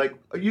movie. Like,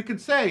 you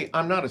could say,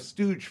 I'm not a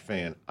Stooge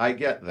fan. I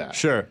get that.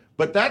 Sure.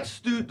 But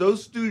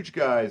those Stooge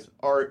guys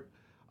are,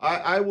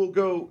 I will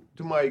go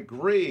to my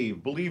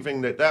grave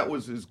believing that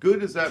was as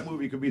good as that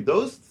movie could be.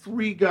 Those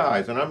 3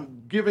 guys, and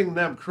I'm giving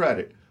them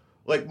credit,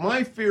 like,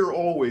 my fear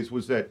always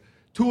was that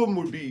 2 of them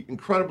would be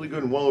incredibly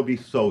good and 1 would be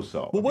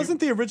so-so. Well, wasn't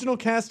the original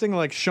casting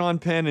like Sean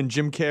Penn and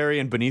Jim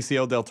Carrey and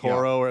Benicio del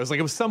Toro? Or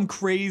it was some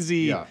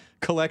crazy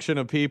collection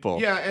of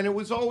people. Yeah, and it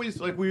was always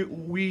like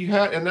we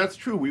had, and that's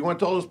true. We went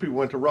to all those people. We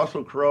went to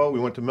Russell Crowe. We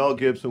went to Mel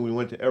Gibson. We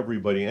went to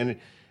everybody. And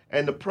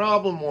the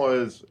problem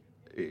was,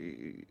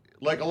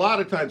 like a lot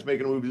of times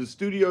making movies, the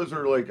studios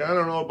are like, I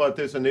don't know about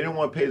this, and they didn't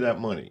want to pay that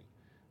money.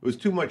 It was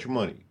too much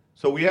money.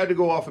 So we had to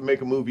go off and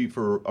make a movie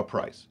for a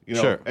price, you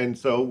know. Sure. And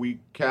so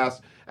we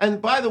cast.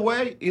 And by the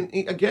way,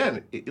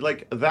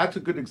 like that's a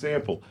good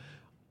example.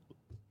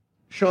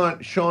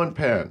 Sean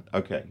Penn.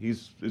 Okay,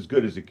 he's as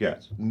good as it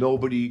gets.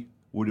 Nobody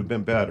would have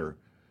been better.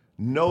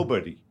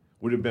 Nobody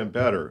would have been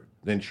better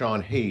than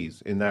Sean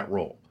Hayes in that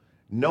role.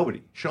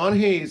 Nobody. Sean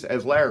Hayes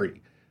as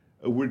Larry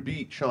would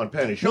beat Sean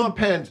Penn. And Sean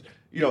Penn's,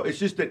 you know, it's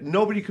just that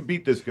nobody could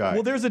beat this guy.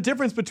 Well, there's a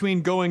difference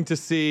between going to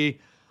see,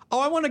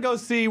 I want to go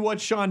see what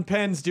Sean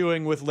Penn's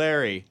doing with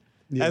Larry,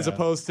 as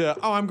opposed to,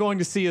 I'm going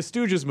to see a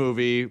Stooges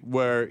movie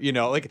where, you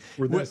know, like,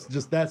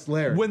 that's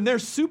Larry. When they're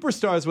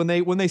superstars,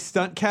 when they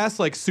stunt cast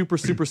like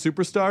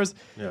superstars,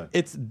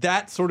 it's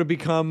that sort of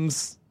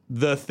becomes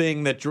the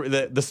thing that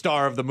the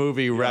star of the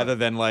movie, rather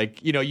than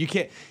like, you know, you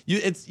can't,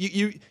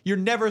 you're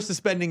never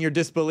suspending your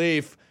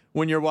disbelief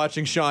when you're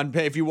watching Sean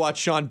Penn. If you watch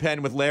Sean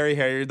Penn with Larry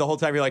hair, the whole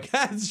time you're like,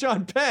 it's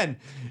Sean Penn.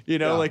 You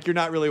know, like you're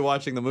not really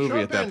watching the movie Sean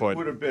at that Penn point.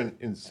 Would have been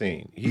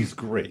insane. He's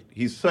great.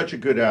 He's such a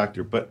good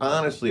actor. But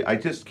honestly, I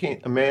just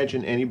can't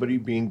imagine anybody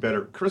being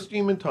better.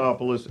 Christy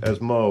Mitopoulos as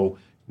Mo,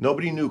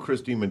 nobody knew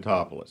Christy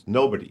Mitopoulos.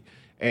 Nobody.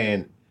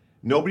 And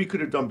nobody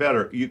could have done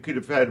better. You could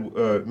have had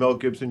Mel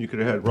Gibson. You could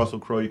have had Russell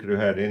Crowe. You could have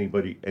had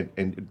anybody.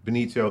 And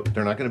Benicio.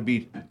 They're not going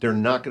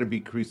to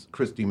beat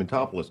Christy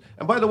Mitopoulos.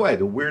 And by the way,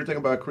 the weird thing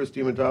about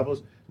Christy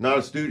Mitopoulos, not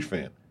a Stooge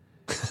fan.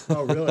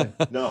 Oh, really?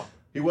 No.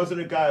 He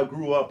wasn't a guy who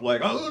grew up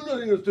like,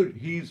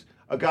 he's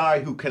a guy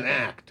who can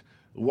act,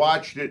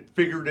 watched it,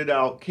 figured it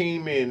out,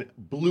 came in,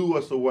 blew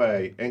us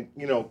away, and,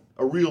 you know,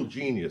 a real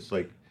genius,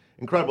 like,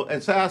 incredible.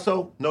 And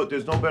Sasso, no,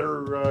 there's no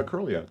better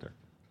Curly out there.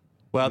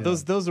 Wow,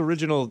 those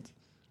original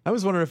I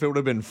was wondering if it would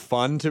have been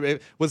fun to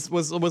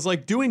was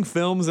like doing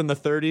films in the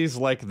 30s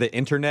like the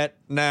internet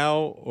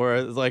now, where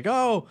it's like,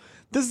 oh,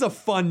 this is a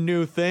fun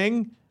new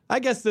thing. I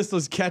guess this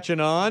was catching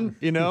on,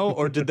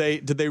 or did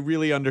they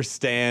really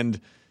understand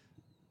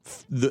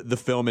the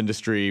film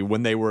industry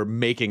when they were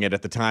making it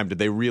at the time? Did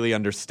they really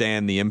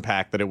understand the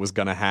impact that it was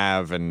going to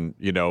have, and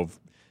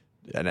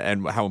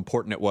and how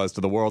important it was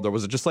to the world? Or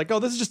was it just like, oh,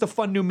 this is just a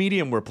fun new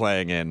medium we're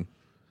playing in?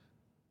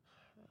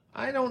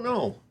 I don't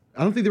know.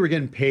 I don't think they were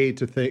getting paid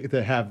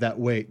to have that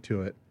weight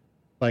to it.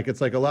 Like, it's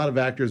like a lot of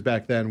actors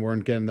back then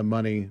weren't getting the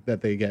money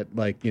that they get,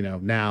 like,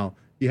 now.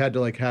 You had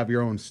to, like, have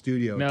your own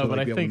studio. No, to, but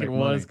like, I be able to think make it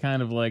was money.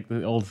 kind of like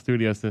the old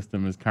studio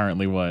system is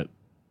currently what,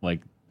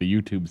 like, the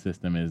YouTube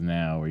system is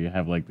now, where you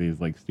have, like,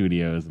 these, like,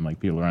 studios and, like,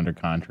 people are under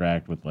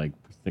contract with, like,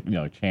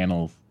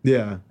 channels.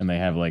 Yeah. And they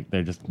have, like,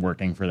 they're just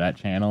working for that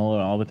channel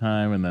all the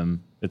time. And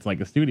then it's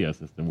like a studio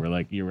system where,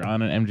 like, you're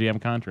on an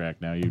MGM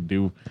contract now. You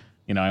do,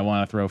 I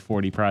want to throw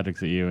 40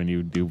 projects at you, and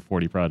you do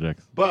 40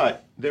 projects.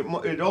 But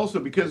it also,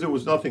 because there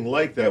was nothing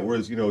like that,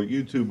 whereas,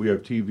 YouTube, we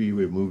have TV,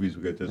 we have movies,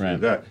 we got this, we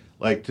have that.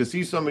 Like, to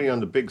see somebody on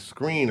the big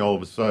screen all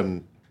of a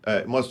sudden,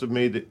 it must have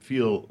made it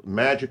feel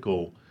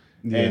magical.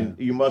 Yeah. And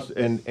you must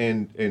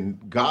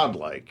and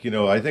godlike,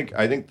 I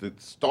think the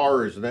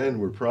stars then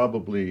were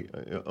probably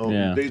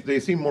they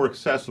seem more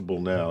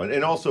accessible now,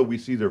 and also we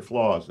see their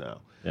flaws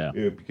now,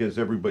 because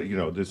everybody,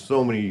 there's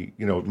so many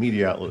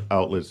media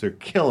outlets, they're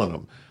killing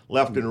them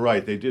left and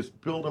right. They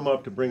just build them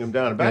up to bring them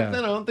down. And back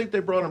then, I don't think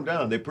they brought them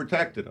down. They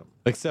protected them.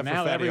 Except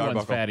now for Fatty everyone's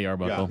Arbuckle. Fatty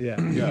Arbuckle.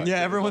 Yeah,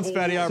 everyone's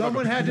Fatty Arbuckle.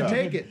 Someone had to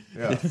take it.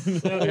 Yeah.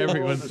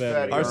 Everyone's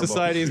Fatty Our Arbuckle.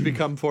 society has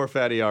become poor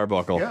Fatty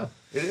Arbuckle. Yeah,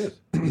 it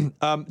is.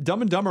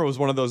 Dumb and Dumber was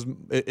one of those.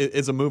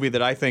 Is a movie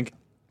that I think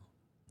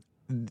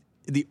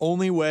the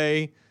only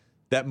way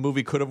that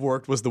movie could have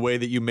worked was the way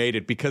that you made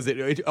it, because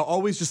it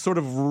always just sort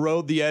of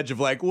rode the edge of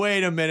like,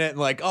 wait a minute, and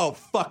like, oh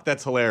fuck,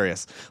 that's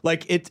hilarious.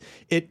 Like it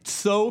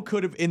so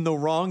could have, in the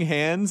wrong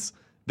hands,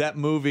 that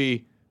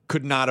movie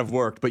could not have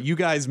worked. But you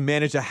guys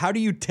managed to. How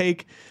do you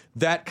take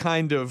that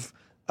kind of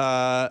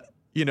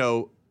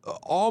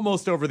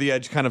almost over the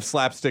edge kind of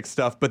slapstick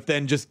stuff, but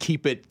then just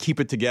keep it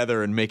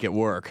together and make it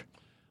work?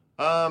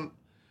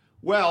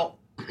 Well,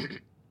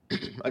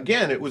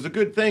 again, it was a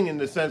good thing in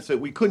the sense that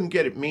we couldn't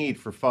get it made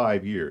for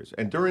 5 years.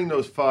 And during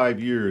those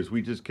 5 years,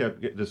 we just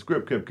the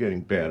script kept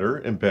getting better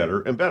and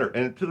better and better.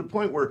 And to the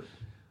point where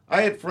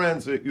I had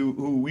friends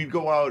who we'd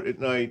go out at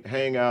night,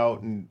 hang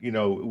out, and,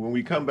 when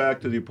we come back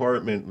to the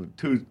apartment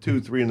 2,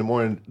 3 in the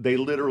morning, they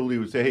literally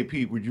would say, hey,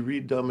 Pete, would you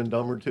read Dumb and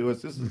Dumber to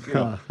us? This is,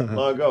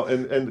 long ago.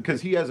 And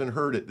because he hasn't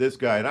heard it, this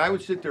guy. And I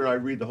would sit there and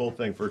I'd read the whole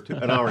thing for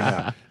an hour and a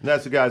half. And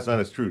that's the guy's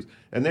honest truth.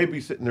 And they'd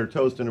be sitting there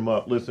toasting him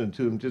up, listening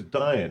to him, just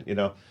dying,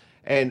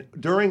 And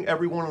during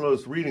every one of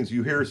those readings,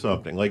 you hear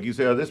something. Like you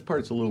say, oh, this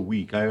part's a little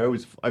weak.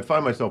 I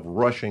find myself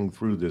rushing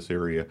through this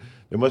area.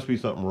 There must be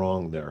something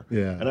wrong there.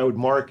 Yeah. And I would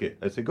mark it.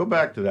 I'd say, go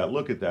back to that.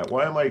 Look at that.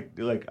 Why am I,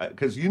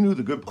 because you knew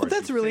the good parts. Well,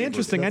 that's really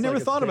interesting. I never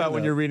thought about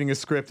when you're reading a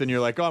script and you're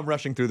like, oh, I'm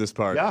rushing through this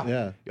part.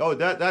 Yeah. Oh,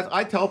 that's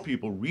I tell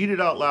people, read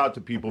it out loud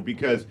to people,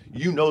 because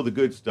you know the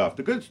good stuff.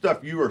 The good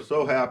stuff, you are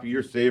so happy,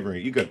 you're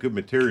savoring it. You got good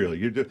material.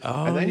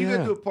 And then you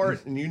get to a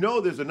part, and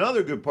there's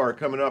another good part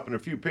coming up in a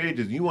few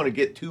pages, and you want to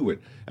get to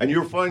it. And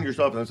you're finding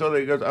yourself, and so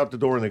they go out the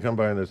door and they come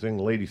by and they sing,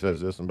 the lady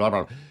says this, and blah,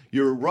 blah, blah.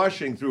 You're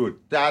rushing through it.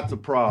 That's a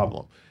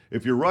problem.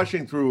 If you're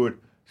rushing through it,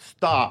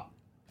 stop,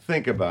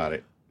 think about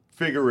it,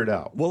 figure it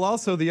out. Well,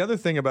 also the other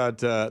thing about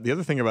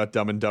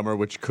Dumb and Dumber,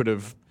 which could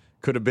have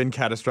been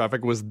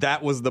catastrophic, was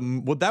that was the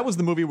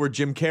movie where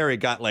Jim Carrey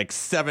got like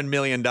 $7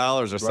 million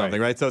or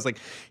something, right? So it's like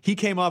he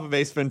came off of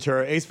Ace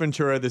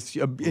Ventura, this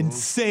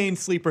insane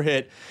sleeper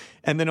hit.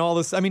 And then all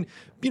this, I mean,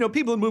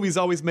 people in movies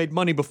always made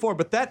money before,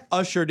 but that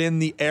ushered in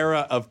the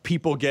era of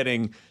people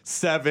getting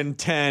 7,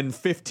 10,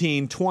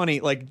 15, 20.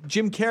 Like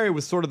Jim Carrey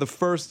was sort of the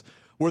first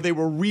where they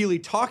were really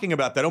talking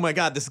about that. Oh my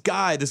God, this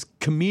guy, this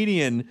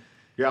comedian.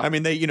 Yeah. I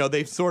mean,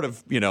 they sort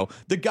of,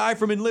 the guy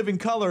from In Living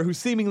Color who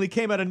seemingly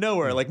came out of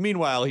nowhere. Like,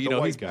 meanwhile,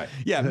 white guy.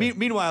 Yeah.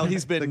 Meanwhile,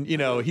 he's been, he's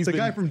the been,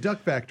 guy from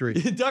Duck Factory.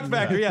 Duck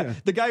Factory, yeah.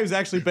 The guy who's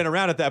actually been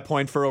around at that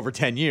point for over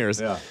 10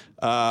 years. Yeah.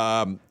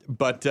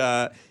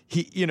 But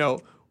he,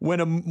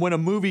 when a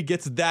movie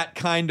gets that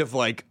kind of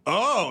like,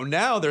 oh,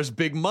 now there's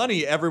big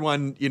money,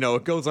 everyone,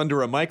 it goes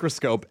under a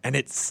microscope, and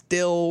it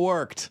still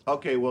worked.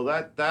 Okay, well,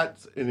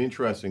 that's an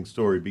interesting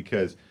story,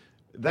 because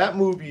that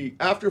movie,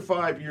 after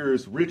 5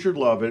 years, Richard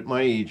Lovett,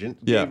 my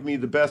agent, gave me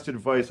the best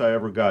advice I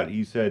ever got.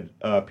 He said,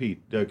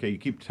 Pete, okay,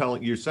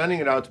 you're sending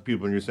it out to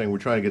people, and you're saying, we're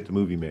trying to get the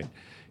movie made.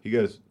 He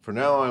goes, from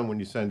now on, when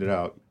you send it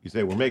out, you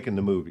say, we're making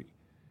the movie.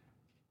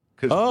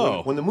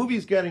 Because when the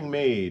movie's getting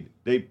made,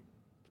 they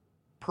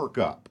perk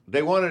up. They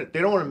don't want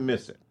to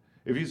miss it.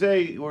 If you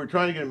say we're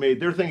trying to get it made,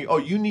 they're thinking, oh,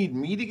 you need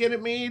me to get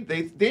it made?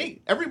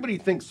 Everybody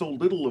thinks so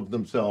little of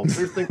themselves.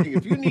 They're thinking,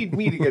 if you need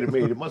me to get it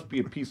made, it must be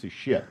a piece of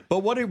shit. But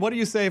what do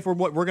you say if we're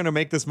going to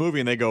make this movie?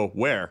 And they go,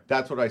 where?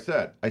 That's what I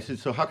said. I said,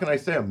 so how can I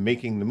say I'm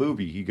making the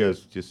movie? He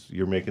goes,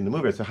 you're making the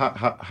movie. I said,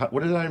 how,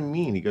 what does that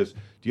mean? He goes,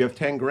 do you have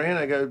 10 grand?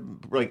 I got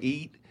like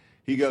 8.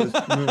 He goes,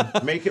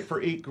 make it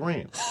for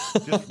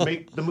 $8,000. Just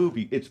make the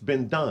movie. It's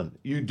been done.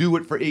 You do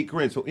it for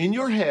 $8,000. So in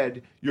your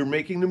head, you're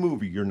making the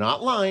movie. You're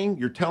not lying.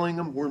 You're telling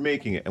them we're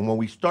making it. And when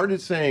we started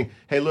saying,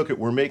 hey, look,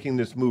 we're making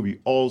this movie,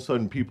 all of a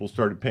sudden people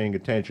started paying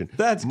attention.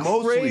 That's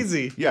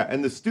crazy. Yeah,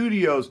 and the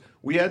studios,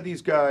 we had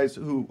these guys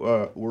who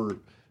were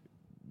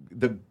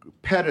the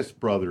Pettis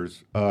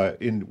brothers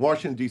in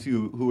Washington, D.C.,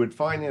 who had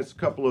financed a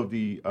couple of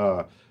the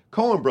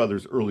Coen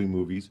brothers' early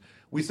movies.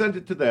 We sent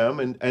it to them,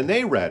 and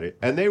they read it,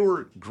 and they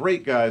were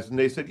great guys, and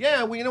they said,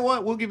 yeah, well, you know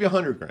what, we'll give you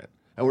 $100,000.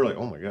 And we're like,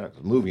 oh my God, it's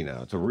a movie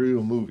now. It's a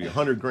real movie,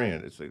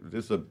 $100,000.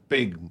 It's a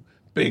big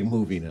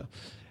movie now.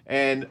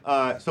 And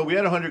so we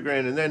had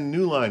 $100,000, and then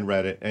New Line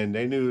read it, and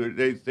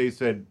they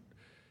said,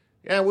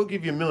 yeah, we'll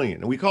give you $1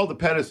 million. And we called the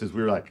Pettises.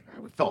 We were like,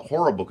 we felt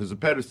horrible because the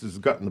Pettises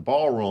gotten the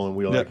ball rolling.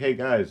 We were like, hey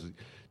guys,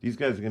 these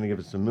guys are going to give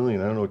us $1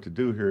 million. I don't know what to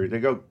do here. They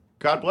go,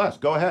 God bless,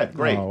 go ahead,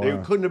 great. Oh, wow. They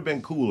couldn't have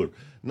been cooler,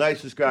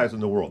 nicest guys in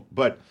the world.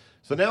 But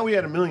so now we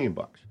had $1 million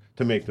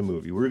to make the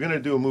movie. We were going to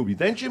do a movie.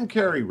 Then Jim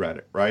Carrey read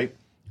it, right?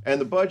 And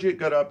the budget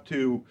got up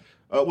to,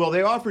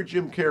 they offered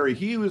Jim Carrey.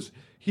 He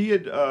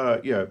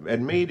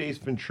had made Ace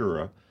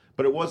Ventura,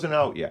 but it wasn't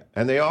out yet.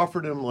 And they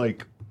offered him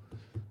like,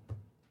 I'm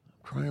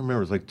trying to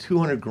remember, it was like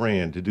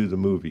 $200,000 to do the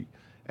movie.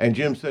 And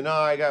Jim said, no,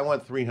 I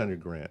want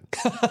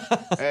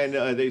 $300,000. And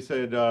they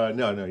said,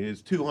 no,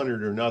 it's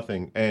 $200 or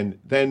nothing. And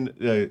then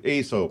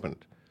Ace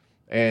opened,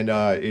 and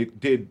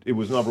it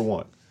was number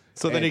one.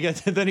 So then he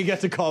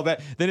gets to call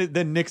back.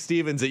 Then Nick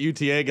Stevens at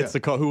UTA gets to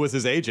call, who was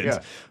his agent,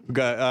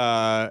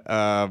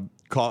 gets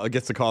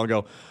to call and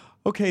go,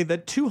 okay,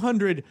 that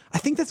 200, I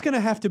think that's going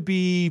to have to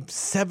be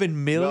 $7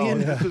 million.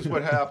 No, this is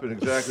what happened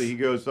exactly. He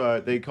goes,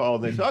 they call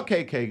and they say,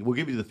 okay, we'll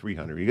give you the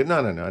 300. He goes,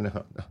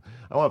 no,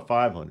 I want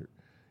 500.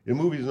 The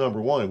movie's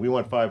number one. We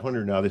want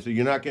 500 now. They say,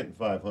 you're not getting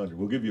 500.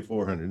 We'll give you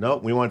 400. No,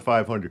 we want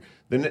 500.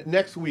 Then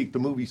next week, the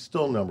movie's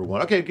still number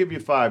one. Okay, give you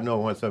 5. No, I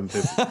want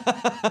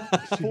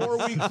 750. 4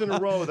 weeks in a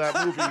row, that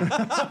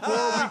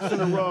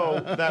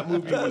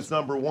movie was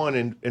number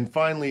one. And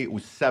finally, it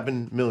was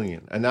 $7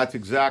 million. And that's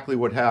exactly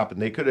what happened.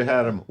 They could have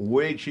had him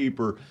way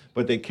cheaper,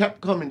 but they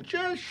kept coming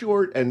just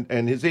short.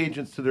 And his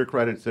agents, to their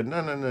credit, said,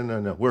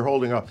 no, we're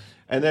holding up.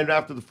 And then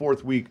after the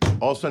 4th week,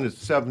 all of a sudden it's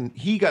 7.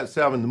 He got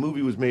 7. The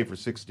movie was made for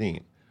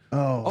 16.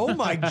 Oh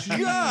my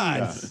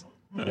God!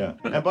 Yeah.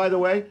 And by the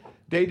way,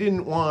 they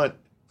didn't want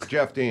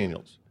Jeff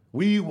Daniels.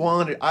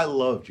 I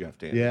love Jeff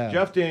Daniels. Yeah.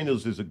 Jeff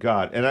Daniels is a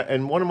god.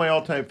 And one of my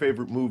all-time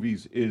favorite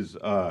movies is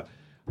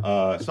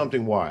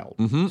Something Wild.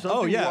 Mm-hmm.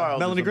 Something Wild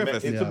Melanie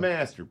Griffith. It's a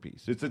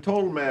masterpiece. It's a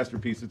total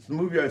masterpiece. It's the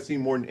movie I've seen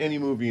more than any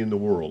movie in the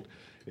world.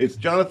 It's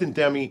Jonathan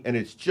Demme, and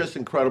it's just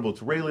incredible.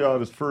 It's Ray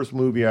Liotta's first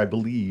movie, I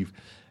believe.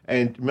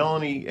 And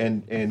Melanie,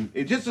 and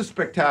it's just a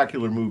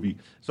spectacular movie.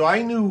 So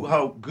I knew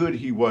how good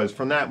he was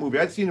from that movie.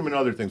 I'd seen him in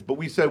other things, but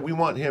we said, we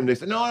want him. They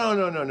said,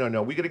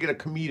 no. We got to get a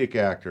comedic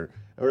actor.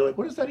 And we're like,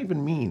 what does that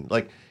even mean?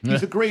 Like,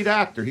 he's a great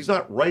actor. He's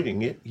not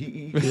writing it.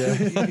 He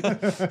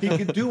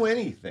could do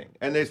anything.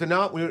 And they said,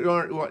 no, we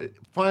don't.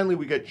 Finally,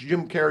 we got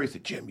Jim Carrey. He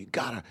said, Jim, you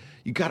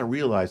gotta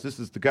realize this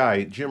is the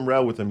guy. Jim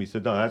read with him. He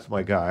said, no, that's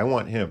my guy. I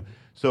want him.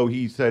 So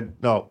he said,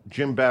 no.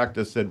 Jim backed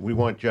us, said, we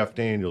want Jeff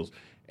Daniels.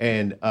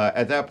 And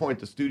at that point,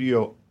 the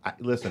studio,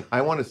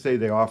 I want to say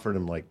they offered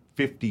him like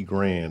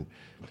 $50,000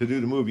 to do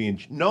the movie,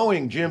 and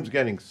knowing Jim's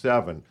getting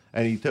 7,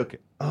 and he took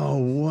it. Oh,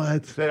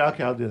 what? Said,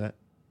 okay, I'll do that.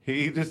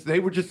 They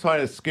were just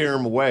trying to scare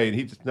him away, and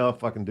he just, no,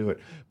 fucking do it.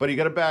 But he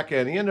got a back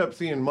end. He ended up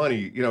seeing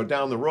money,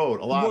 down the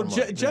road, a lot of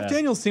money. Jeff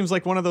Daniels seems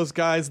like one of those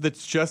guys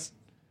that's just.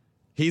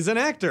 He's an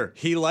actor.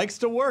 He likes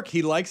to work.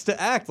 He likes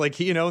to act. Like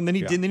and then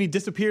he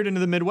disappeared into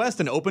the Midwest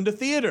and opened a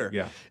theater.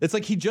 Yeah, it's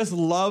like he just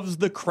loves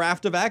the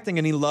craft of acting,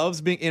 and he loves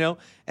being,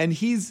 and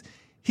he's.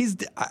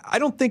 I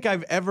don't think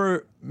I've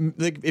ever,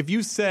 like, if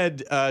you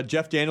said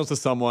Jeff Daniels to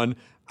someone,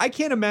 I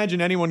can't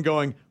imagine anyone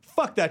going,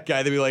 "Fuck that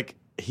guy." They'd be like,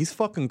 "He's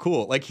fucking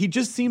cool." Like, he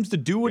just seems to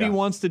do what he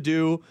wants to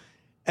do.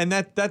 And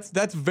that's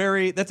a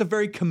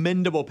very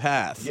commendable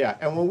path. Yeah,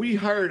 and when we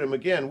hired him,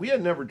 again, we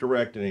had never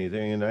directed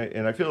anything,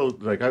 and I feel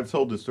like I've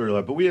told this story a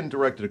lot, but we hadn't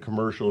directed a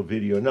commercial, a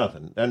video,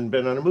 nothing. Hadn't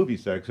been on a movie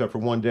set, except for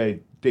one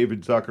day,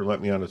 David Zucker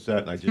let me on a set,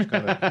 and I just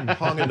kind of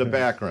hung in the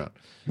background.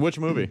 Which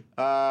movie? It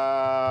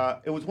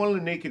was one of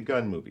the Naked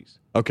Gun movies.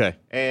 Okay.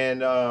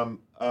 And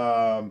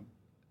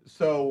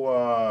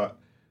so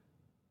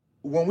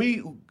when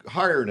we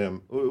hired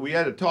him, we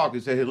had to talk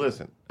and say, hey,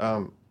 listen,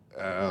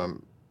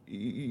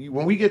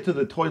 when we get to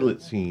the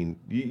toilet scene,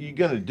 you're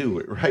going to do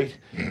it, right?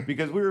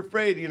 Because we were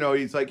afraid,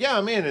 he's like, yeah,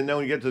 I'm in. And then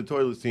when we get to the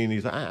toilet scene,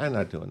 he's like, I'm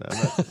not doing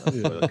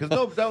that.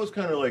 Because that was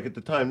kind of like, at the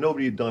time,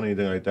 nobody had done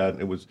anything like that.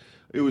 And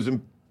it was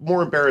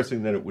more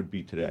embarrassing than it would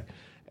be today.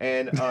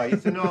 And he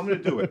said, no, I'm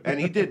going to do it. And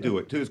he did do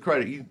it. To his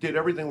credit, he did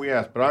everything we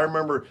asked. But I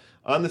remember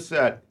on the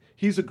set,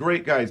 he's a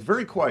great guy. He's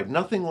very quiet,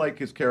 nothing like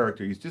his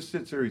character. He just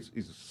sits there.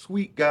 He's a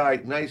sweet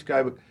guy, nice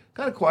guy, but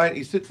kind of quiet.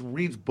 He sits and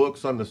reads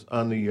books on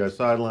the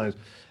sidelines.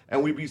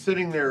 And we'd be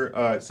sitting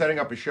there setting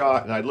up a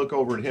shot, and I'd look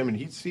over at him, and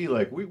he'd see,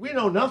 like, we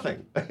know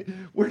nothing.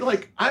 We're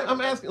like, I'm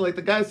asking, like,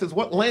 the guy says,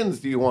 what lens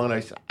do you want? I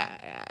said,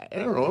 I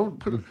don't know,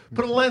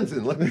 put a lens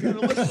in. Let me see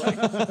what it looks like.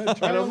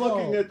 And I'm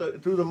looking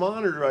through the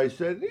monitor. I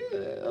said, yeah,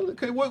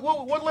 okay,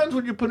 what lens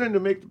would you put in to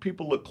make the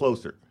people look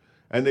closer?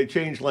 And they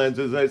changed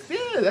lenses. And I said,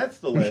 yeah, that's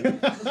the lens.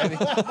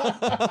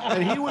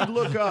 And he would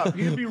look up.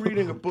 He'd be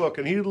reading a book,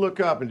 and he'd look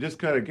up and just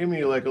kind of give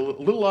me like a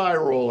little eye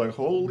roll, like,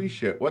 holy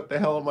shit, what the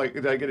hell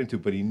did I get into?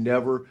 But he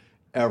never,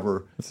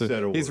 ever said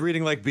a word. He's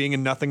reading like Being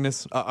in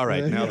Nothingness. All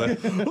right, now that...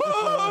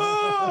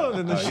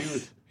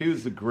 He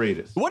was the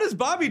greatest. What is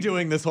Bobby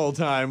doing this whole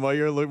time while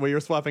you're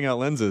swapping out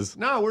lenses?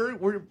 No,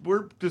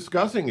 we're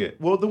discussing it.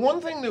 Well, the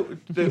one thing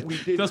that we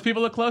did. Those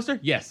people look closer?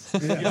 Yes.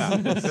 Yeah.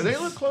 Do they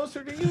look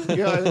closer to you?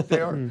 Yeah, I think they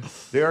are.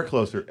 They are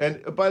closer.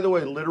 And by the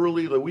way,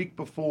 literally the week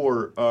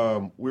before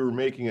we were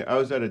making it, I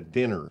was at a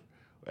dinner,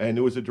 and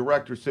there was a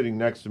director sitting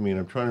next to me, and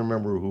I'm trying to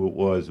remember who it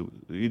was.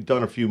 He'd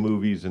done a few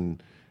movies,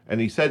 and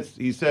he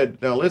said,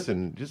 now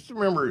listen, just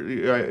remember,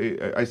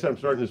 I said I'm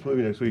starting this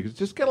movie next week.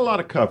 Just get a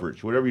lot of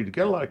coverage, whatever you do,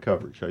 get a lot of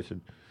coverage. I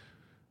said,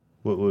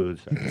 what was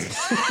that?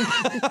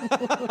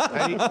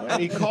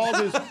 and he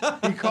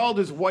called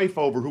his wife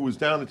over, who was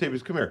down the table. He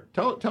said, come here,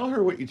 tell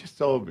her what you just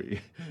told me.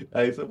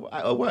 I said,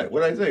 what?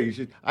 What did I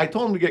say? I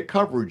told him to get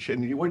coverage.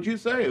 And what did you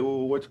say?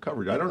 Well, what's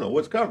coverage? I don't know.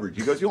 What's coverage?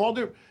 He goes, you all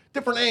do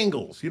different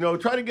angles.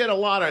 Try to get a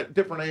lot of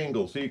different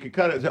angles so you can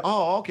cut it. Say,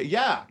 oh, okay,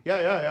 yeah.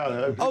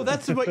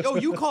 Oh,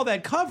 you call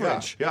that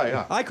coverage?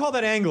 Yeah. I call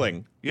that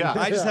angling. Yeah,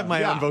 I just have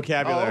my own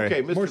vocabulary. Oh,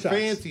 okay, Mr.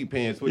 Fancy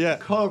Pants with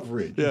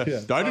coverage.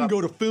 Yeah. I didn't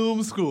go to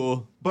film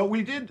school. But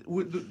we did.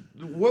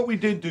 What we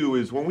did do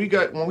is when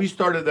we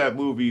started that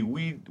movie,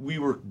 we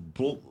were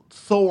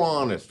so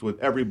honest with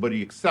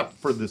everybody except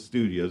for the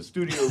studio. The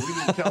studio, we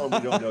didn't tell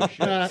them we don't know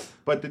shit.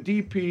 But the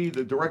DP,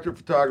 the director of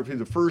photography,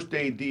 the first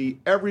AD,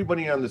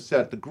 everybody on the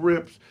set, the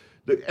grips,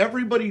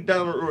 everybody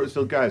down the road.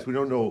 So guys, we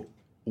don't know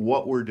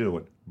what we're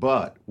doing,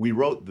 but we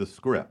wrote the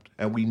script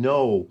and we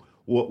know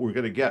what we're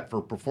going to get for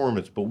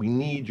performance, but we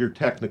need your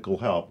technical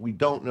help. We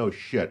don't know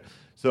shit.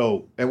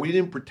 So, and we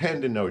didn't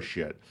pretend to know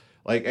shit.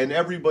 And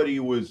everybody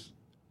was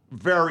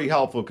very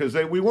helpful because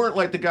we weren't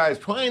like the guys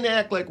trying to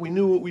act like we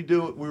knew what we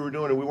were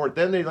doing, and we weren't.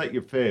 Then they let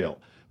you fail.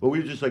 But we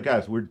were just like,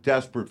 guys, we're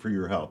desperate for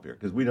your help here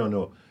because we don't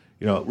know,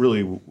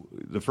 really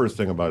the first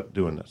thing about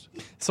doing this.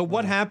 So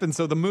what happened?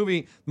 So the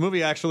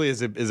movie actually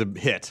is a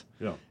hit.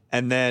 Yeah.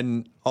 And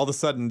then all of a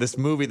sudden, this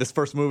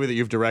first movie that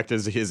you've directed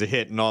is a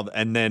hit,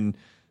 and then.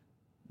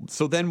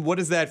 So then what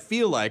does that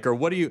feel like?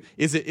 Or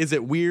is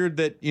it weird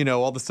that,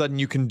 all of a sudden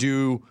you can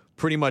do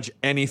pretty much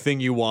anything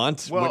you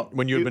want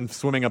when you had been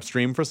swimming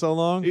upstream for so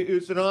long?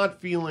 It's an odd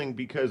feeling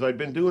because I'd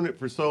been doing it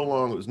for so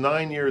long. It was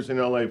 9 years in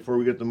LA before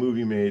we got the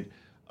movie made.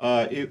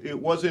 It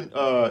wasn't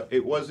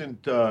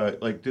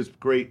like this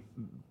great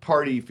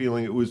party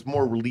feeling. It was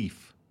more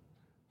relief.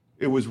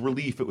 It was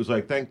relief. It was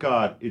like, thank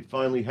God it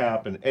finally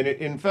happened. And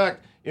in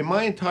fact, in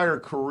my entire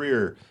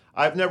career,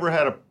 I've never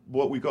had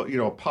what we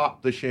call,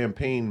 pop the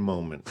champagne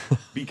moment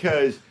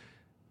because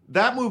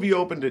that movie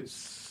opened at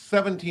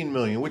 17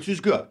 million, which is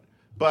good,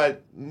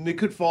 but it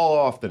could fall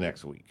off the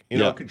next week.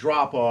 It could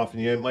drop off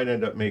and you might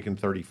end up making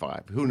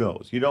 35. Who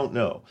knows? You don't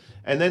know.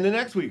 And then the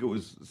next week it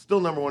was still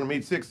number one, it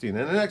made 16.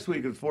 And the next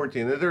week it was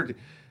 14. And 13.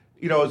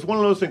 It's one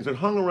of those things that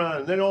hung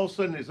around and then all of a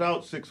sudden it's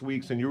out 6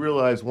 weeks and you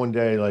realize one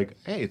day, like,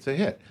 hey, it's a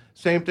hit.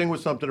 Same thing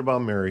with Something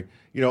About Mary.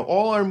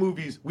 All our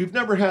movies, we've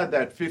never had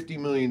that $50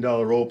 million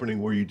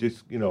opening where you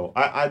just,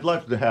 I'd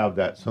love to have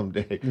that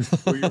someday,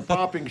 where you're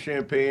popping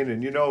champagne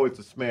and it's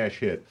a smash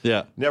hit.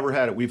 Yeah. Never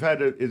had it. We've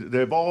had it.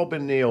 They've all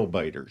been nail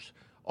biters.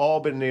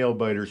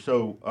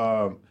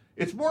 So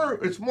it's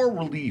more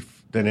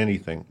relief than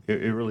anything.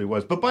 It really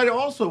was. But it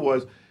also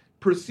was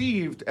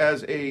perceived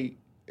as a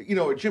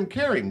Jim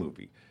Carrey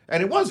movie.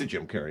 And it was a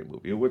Jim Carrey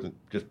movie. It wasn't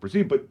just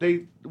perceived, but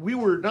we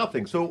were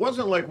nothing. So it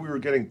wasn't like we were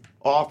getting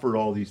offered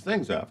all these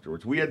things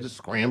afterwards. We had to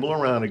scramble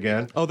around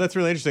again. Oh, that's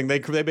really interesting. They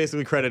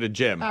basically credited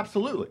Jim.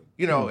 Absolutely.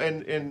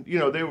 And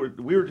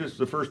we were just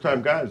the first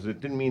time guys. It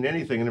didn't mean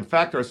anything. And in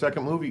fact, our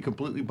second movie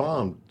completely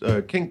bombed.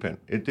 Kingpin.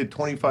 It did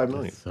 25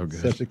 million. That's so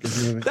good. Such a good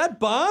movie. That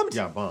bombed?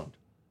 Yeah, bombed.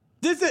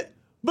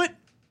 But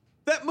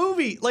that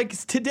movie,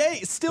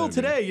 today,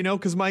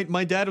 because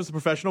my dad was a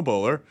professional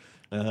bowler.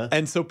 Uh-huh.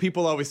 And so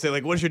people always say,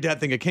 what does your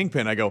dad think of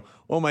Kingpin? I go,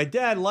 well, my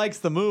dad likes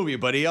the movie,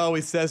 but he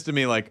always says to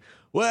me,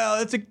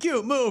 well, it's a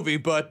cute movie,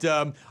 but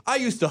I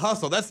used to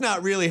hustle. That's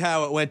not really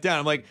how it went down.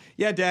 I'm like,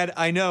 yeah, Dad,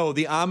 I know.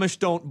 The Amish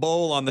don't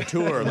bowl on the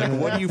tour.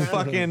 What are you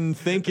fucking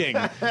thinking?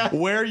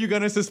 Where are you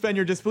going to suspend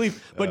your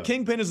disbelief? But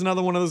Kingpin is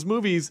another one of those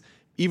movies,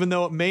 even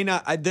though it may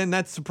not, then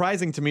that's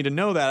surprising to me to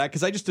know that,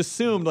 because I just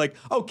assumed,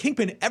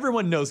 Kingpin,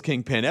 everyone knows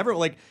Kingpin.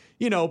 Everyone,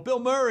 Bill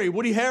Murray,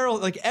 Woody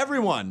Harrelson,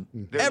 everyone.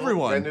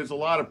 Everyone. And there's a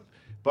lot of...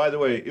 By the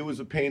way, it was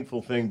a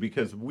painful thing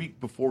because a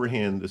week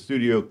beforehand, the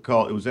studio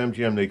called, it was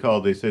MGM,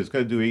 they said, it's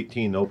going to do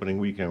 18 opening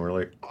weekend. We're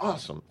like,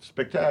 awesome,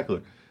 spectacular.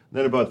 And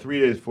then about 3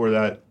 days before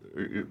that,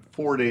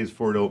 4 days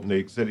before it opened,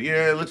 they said,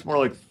 yeah, it looks more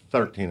like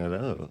 13. I thought,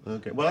 oh,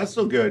 okay. Well, that's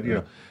still good,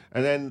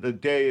 And then the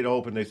day it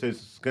opened, they said,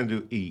 it's going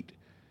to do 8.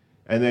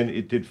 And then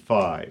it did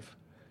 5.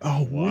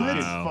 Oh, wow. It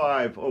did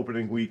 5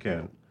 opening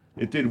weekend.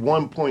 It did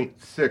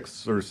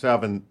 1.6 or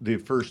 7 the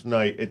first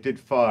night. It did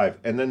 5.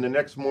 And then the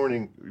next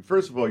morning,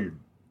 first of all, you're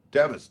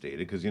devastated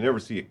because you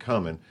never see it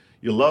coming.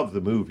 You love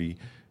the movie.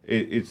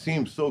 It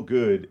seems so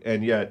good,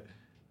 and yet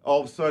all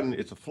of a sudden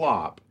it's a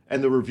flop.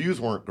 And the reviews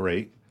weren't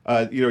great.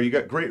 You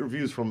got great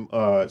reviews from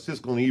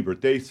Siskel and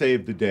Ebert. They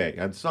saved the day.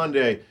 On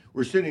Sunday,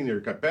 we're sitting there,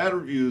 got bad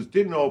reviews,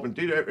 didn't open,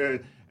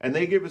 and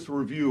they gave us a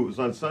review. It was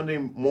on Sunday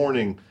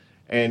morning,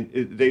 and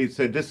they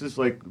said, this is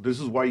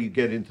why you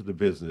get into the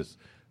business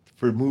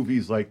for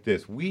movies like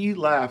this. We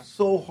laughed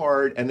so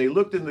hard, and they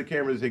looked into the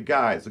camera and said,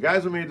 guys, the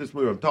guys who made this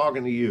movie, I'm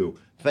talking to you.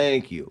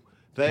 Thank you.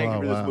 Thank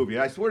you for this movie.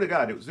 I swear to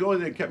God, it was the only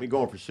thing that kept me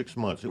going for 6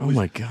 months. It was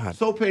my God.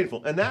 so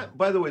painful. And that,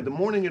 by the way, the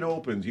morning it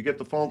opens, you get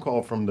the phone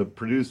call from the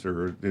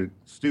producer or the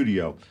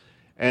studio.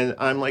 And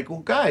I'm like, well,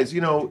 guys,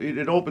 it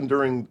opened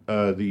during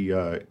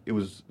it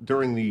was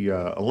during the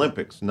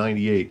Olympics,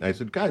 98. And I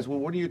said, guys, well,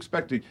 what do you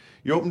expect?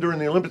 You open during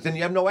the Olympics and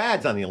you have no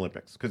ads on the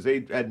Olympics because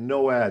they had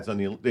no ads on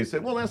the. They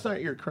said, well, that's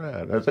not your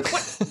crowd. I was like,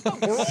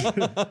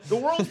 what? The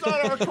world's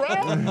not our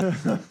crowd?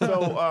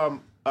 So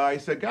I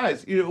said,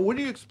 guys, what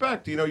do you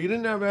expect? You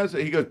didn't have ads.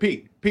 He goes,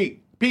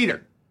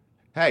 Peter,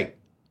 hey,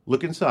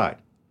 look inside.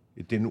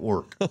 It didn't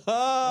work.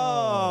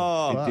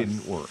 Oh, it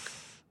didn't work.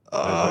 I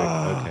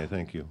was like, okay,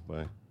 thank you.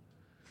 Bye.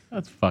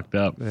 That's fucked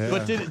up. Yeah.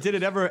 But did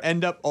it ever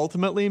end up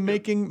ultimately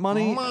making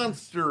money?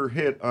 Monster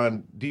hit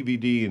on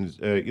DVD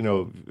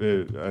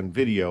and on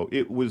video.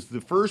 It was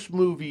the first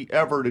movie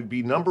ever to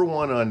be number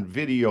 1 on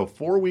video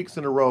 4 weeks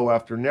in a row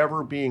after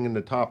never being in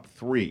the top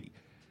 3.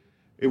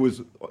 It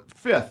was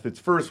 5th, its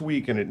first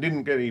week, and it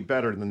didn't get any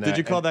better than that. Did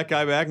you call that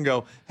guy back and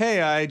go,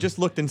 hey, I just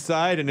looked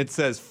inside and it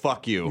says,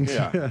 fuck you?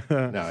 Yeah.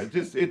 No,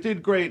 it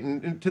did great.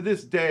 And to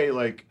this day,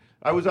 like,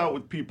 I was out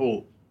with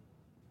people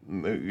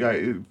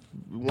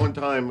one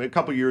time, a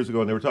couple years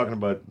ago, and they were talking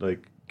about,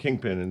 like,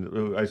 Kingpin.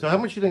 And I said, how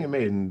much do you think it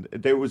made? And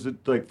there was,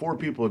 like, 4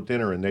 people at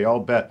dinner, and they all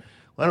bet,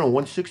 I don't know,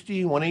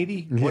 160,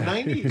 180,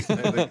 190?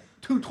 Like,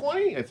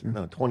 220? I said,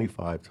 no,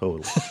 25 total.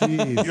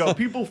 Jeez.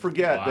 People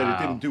forget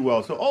that it didn't do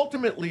well. So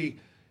ultimately,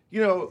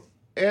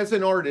 as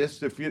an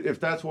artist, if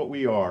that's what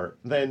we are,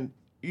 then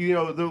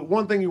the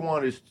one thing you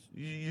want is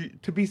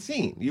to be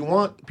seen. You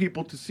want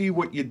people to see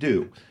what you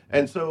do,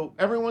 and so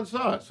everyone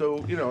saw it.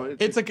 So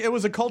it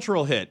was a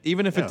cultural hit,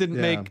 even if it didn't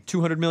make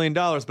 $200 million.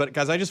 But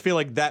guys, I just feel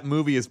like that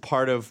movie is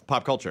part of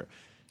pop culture.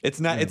 It's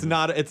not. It's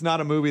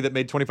not a movie that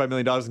made $25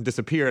 million and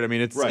disappeared. I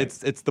mean,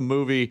 it's the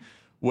movie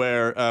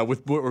where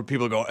where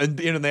people go and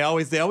they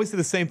always say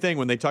the same thing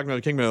when they talk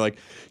about Kingpin. They're like,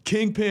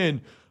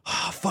 Kingpin,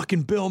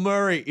 fucking Bill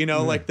Murray.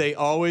 Like they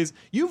always.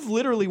 You've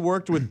literally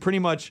worked with pretty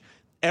much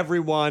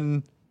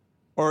everyone,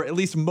 or at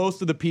least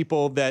most of the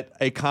people that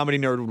a comedy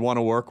nerd would want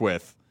to work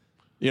with.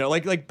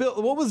 Like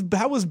Bill.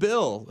 How was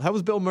Bill? How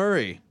was Bill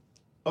Murray?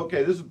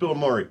 Okay, this is Bill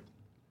Murray.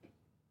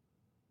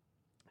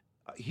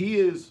 He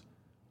is.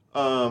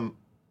 When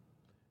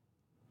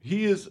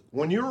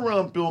you're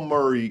around Bill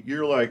Murray,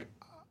 you're like,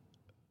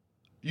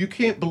 you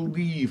can't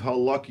believe how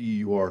lucky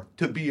you are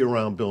to be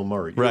around Bill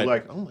Murray. You're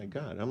like, oh my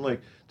God. I'm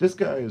like, this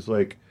guy is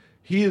like,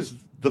 he is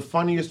the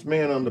funniest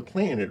man on the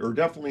planet, or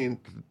definitely in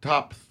the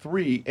top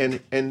 3.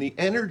 And the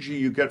energy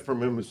you get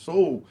from him is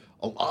so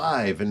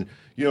alive and,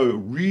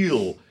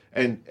 real.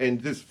 And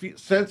this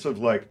sense of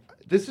like,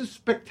 this is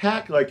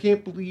spectacular. I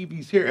can't believe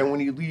he's here. And when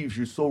he leaves,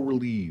 you're so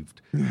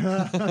relieved. and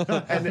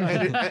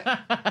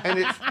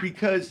it's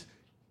because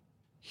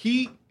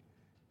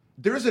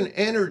there's an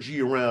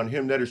energy around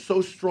him that is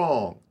so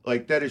strong,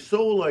 like that is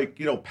so like,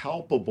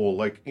 palpable,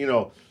 like,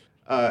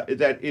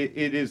 that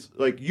it is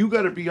like you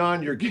got to be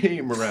on your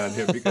game around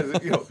him because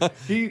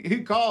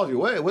he calls you.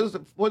 Wait, what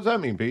does that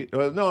mean, Pete?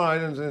 No, I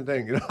didn't say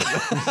anything. No,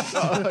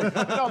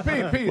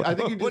 Pete. I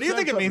think you. What do you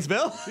think it means,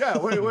 Bill? Yeah.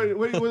 What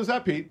is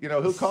that, Pete?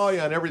 He'll call you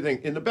on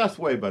everything in the best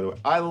way. By the way,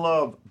 I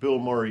love Bill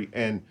Murray,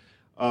 and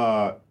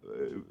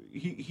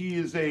he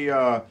is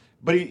a.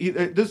 But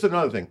this is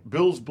another thing.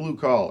 Bill's blue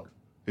collar.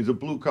 He's a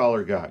blue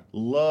collar guy.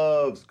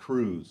 Loves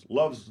crews.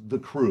 Loves the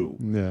crew.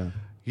 Yeah.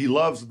 He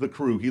loves the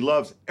crew. He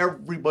loves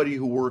everybody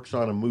who works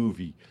on a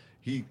movie.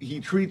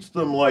 He treats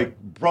them like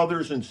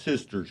brothers and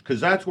sisters because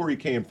that's where he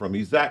came from.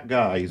 He's that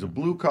guy. He's a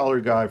blue-collar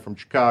guy from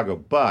Chicago,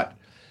 but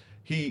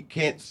he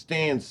can't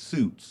stand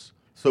suits.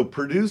 So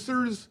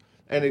producers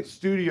and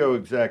studio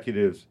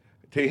executives,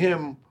 to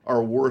him,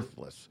 are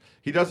worthless.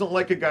 He doesn't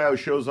like a guy who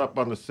shows up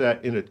on the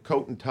set in a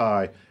coat and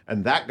tie,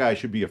 and that guy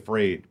should be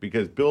afraid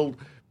because Bill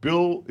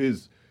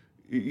is...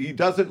 He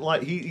doesn't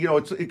like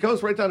it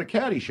goes right down to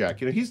Caddyshack.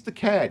 He's the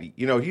caddy.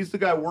 He's the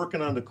guy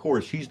working on the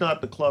course. He's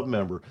not the club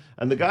member.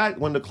 And the guy,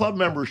 when the club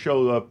members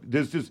show up,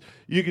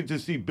 you can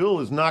just see Bill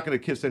is not going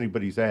to kiss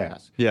anybody's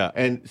ass. Yeah.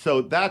 And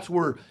so that's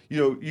where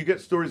you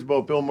get stories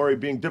about Bill Murray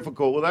being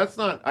difficult. Well, that's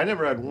not. I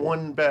never had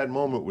one bad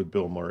moment with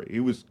Bill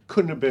Murray.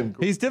 Couldn't have been.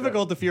 He's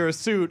difficult if you're a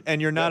suit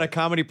and you're not a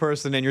comedy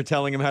person and you're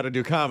telling him how to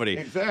do comedy.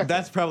 Exactly.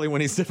 That's probably when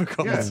he's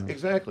difficult. Yes,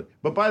 exactly.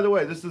 But by the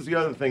way, this is the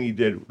other thing he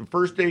did. The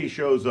first day he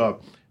shows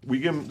up, we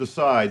give him the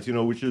sides,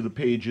 which are the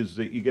pages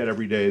that you get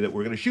every day that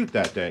we're going to shoot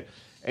that day.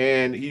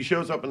 And he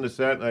shows up on the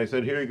set, and I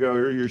said, here you go,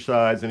 here are your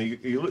sides. And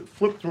he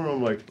flipped through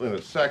them like in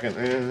a second.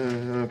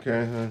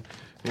 Okay.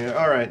 Yeah,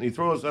 all right. And he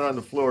throws it on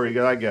the floor. He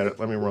goes, I get it.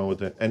 Let me run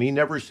with it. And he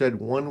never said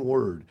one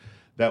word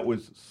that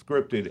was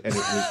scripted, and it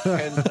was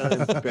 10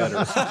 times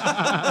better.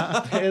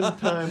 10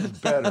 times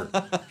better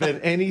than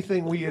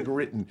anything we had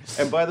written.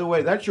 And by the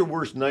way, that's your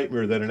worst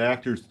nightmare, that an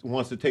actor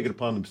wants to take it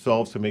upon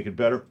themselves to make it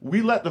better.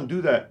 We let them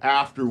do that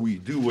after we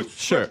do what's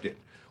scripted.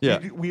 Yeah.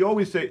 We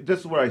always say,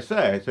 this is what I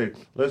say. I say,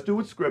 let's do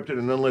what's scripted,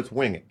 and then let's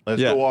wing it.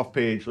 Let's go off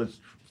page. Let's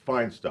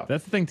find stuff.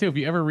 That's the thing, too. If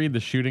you ever read the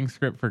shooting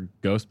script for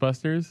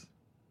Ghostbusters,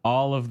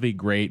 all of the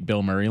great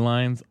Bill Murray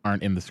lines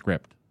aren't in the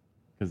script.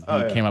 Because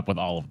he came up with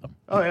all of them.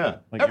 Oh, yeah.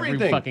 Like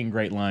everything. Every fucking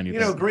great line you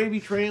think. Gravy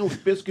train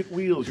with biscuit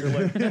wheels. You're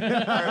like, where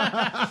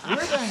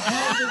the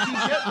hell did he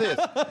get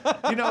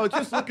this?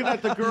 Just looking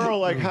at the girl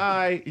like,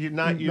 hi,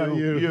 not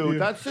you.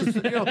 That's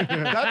just,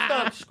 that's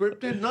not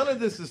scripted. None of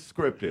this is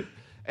scripted.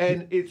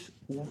 And it's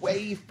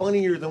way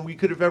funnier than we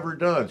could have ever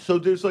done. So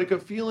there's like a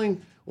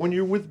feeling when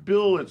you're with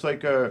Bill, it's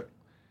like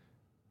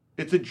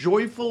it's a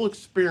joyful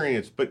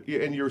experience,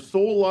 and you're so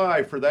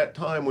alive for that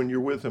time when you're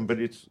with him, but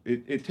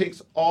it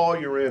takes all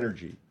your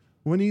energy.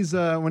 When he's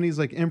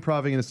like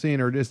improvising in a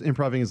scene or just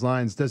improvising his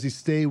lines, does he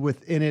stay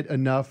within it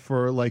enough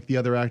for like the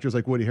other actors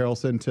like Woody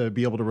Harrelson to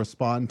be able to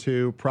respond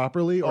to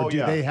properly, or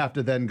do they have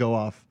to then go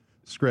off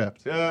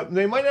script?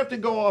 They might have to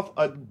go off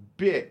a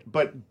bit,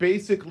 but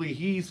basically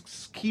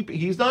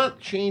he's not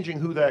changing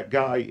who that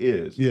guy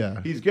is. Yeah,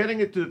 he's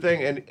getting it to the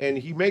thing, and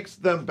he makes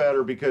them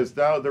better because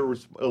now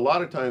a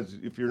lot of times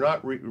if you're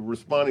not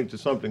responding to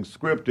something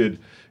scripted,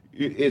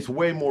 it's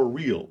way more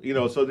real.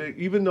 So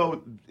even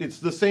though it's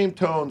the same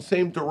tone,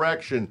 same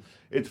direction,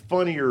 it's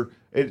funnier.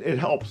 It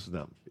helps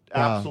them. It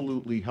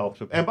absolutely helps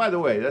them. And by the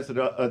way, that's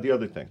the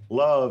other thing.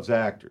 Loves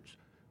actors.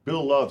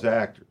 Bill loves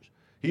actors.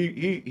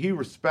 He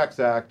respects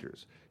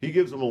actors. He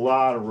gives them a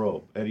lot of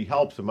rope, and he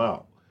helps them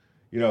out.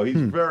 He's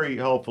very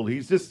helpful. He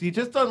just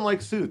doesn't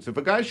like suits. If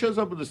a guy shows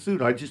up with a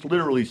suit, I just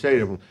literally say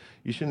to him,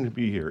 "You shouldn't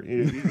be here."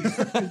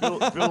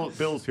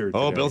 Bill's here today.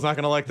 Oh, Bill's not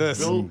going to like this.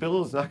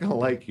 Bill is not going to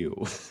like you.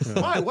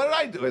 Why? What did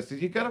I do? I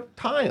said, you got a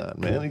tie on,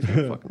 man. He's going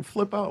to fucking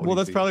flip out. Well,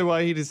 that's probably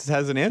why he just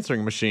has an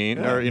answering machine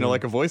or,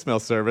 like a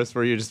voicemail service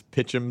where you just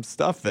pitch him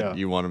stuff that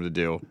you want him to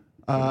do.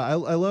 I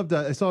loved.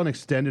 I saw an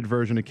extended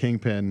version of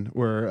Kingpin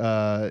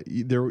where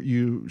there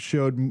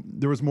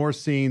was more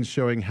scenes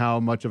showing how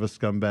much of a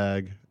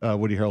scumbag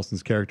Woody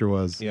Harrelson's character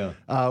was. Yeah.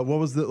 What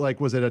was the like?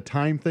 Was it a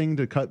time thing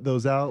to cut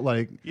those out?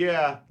 Like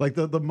like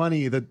the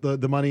money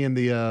the money in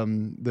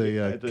the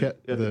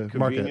convenience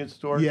market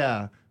store.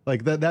 Yeah.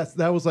 Like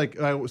that was like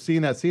I was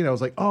seeing that scene. I was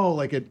like, oh,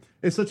 like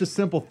it's such a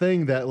simple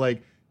thing that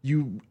like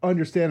you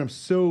understand him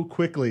so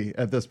quickly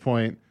at this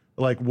point.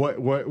 Like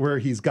where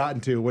he's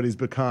gotten to, what he's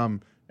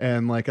become.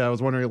 And like I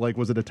was wondering, like,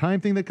 was it a time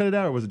thing that cut it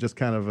out, or was it just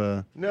kind of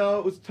a? No,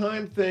 it was a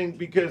time thing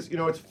because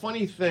it's a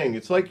funny thing.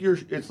 It's like your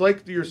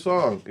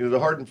song, the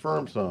Hard and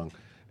Firm song.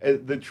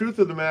 And the truth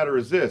of the matter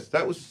is this: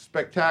 that was a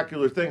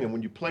spectacular thing. And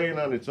when you play it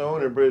on its own,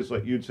 everybody's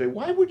like, you'd say,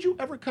 why would you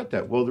ever cut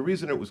that? Well, the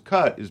reason it was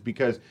cut is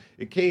because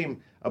it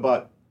came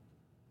about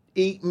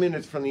 8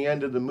 minutes from the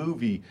end of the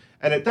movie.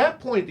 And at that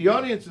point, the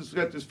audience has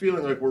got this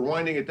feeling like we're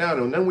winding it down.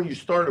 And then when you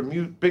start a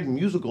big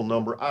musical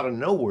number out of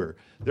nowhere,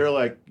 they're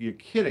like, you're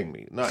kidding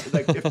me. Not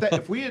like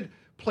if we had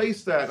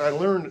placed that, and I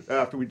learned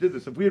after we did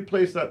this, if we had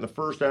placed that in the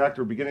first act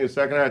or beginning of the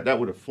second act, that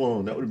would have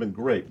flown. That would have been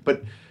great.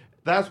 But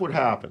that's what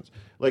happens.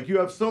 Like you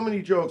have so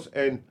many jokes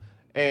and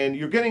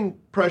you're getting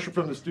pressure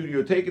from the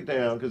studio, take it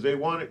down because they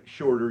want it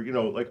shorter.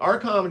 Like our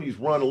comedies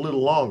run a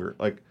little longer.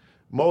 Like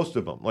most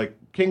of them, like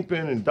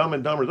Kingpin and Dumb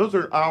and Dumber, those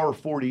are hour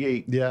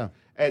 48. Yeah.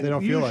 And they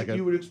don't feel like it.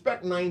 You would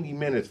expect 90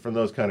 minutes from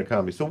those kind of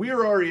comedies. So we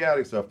were already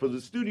adding stuff, but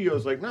the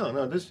studio's like,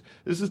 no, this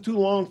is too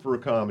long for a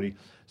comedy.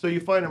 So you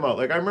find them out.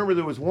 Like I remember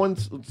there was one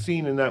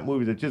scene in that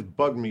movie that just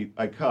bugged me.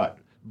 I cut.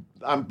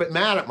 I'm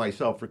mad at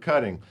myself for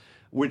cutting,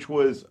 which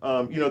was,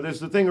 there's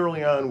the thing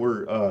early on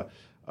where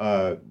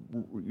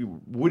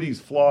Woody's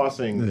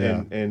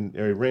flossing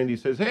and Randy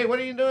says, "Hey, what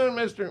are you doing,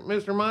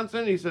 Mr.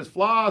 Munson?" He says,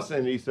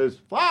 "Flossing." He says,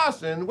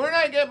 "Flossing? Where'd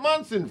I get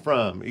Munson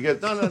from?" He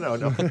goes,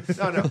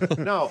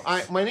 No.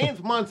 My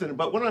name's Munson,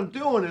 but what I'm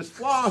doing is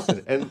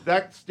flossing, and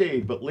that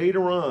stayed. But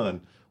later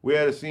on, we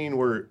had a scene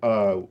where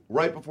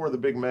right before the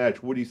big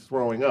match, Woody's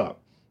throwing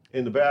up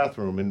in the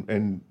bathroom,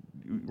 and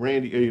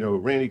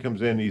Randy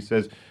comes in and he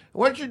says,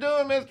 "What you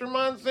doing, Mr.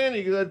 Munson?"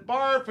 He goes,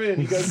 "Barfing."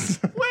 He goes,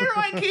 "Where do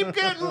I keep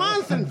getting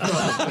Munson from?"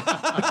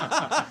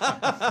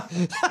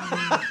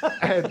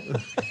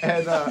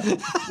 and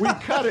we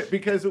cut it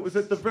because it was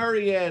at the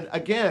very end.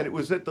 Again, it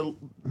was at the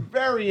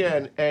very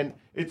end, and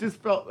it just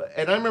felt.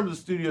 And I remember the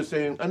studio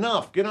saying,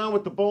 "Enough, get on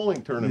with the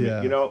bowling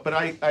tournament," But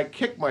I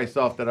kicked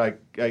myself that I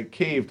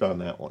caved on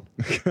that one.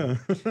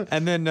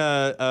 And then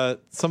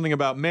something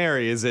about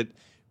Mary. Is it?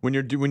 When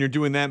you're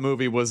doing that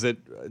movie, was it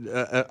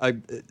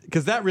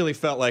because that really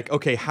felt like,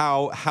 okay,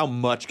 how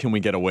much can we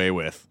get away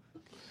with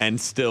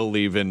and still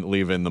leave in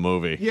the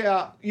movie?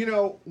 Yeah,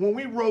 when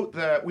we wrote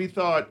that, we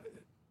thought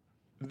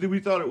we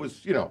thought it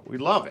was, we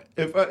love it.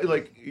 If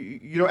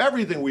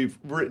everything we've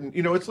written,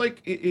 it's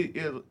like,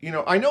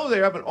 I know they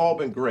haven't all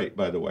been great,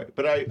 by the way,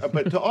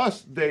 but to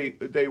us,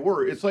 they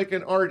were. It's like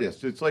an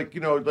artist. It's like,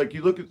 like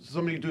you look at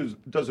somebody who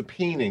does a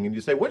painting and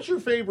you say, what's your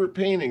favorite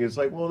painting? It's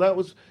like, well, that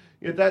was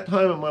at that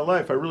time in my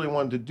life, I really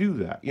wanted to do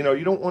that. You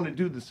don't want to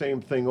do the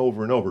same thing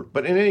over and over.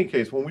 But in any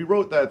case, when we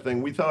wrote that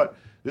thing, we thought,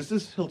 this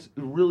is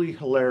really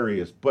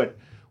hilarious, but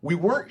we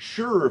weren't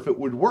sure if it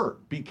would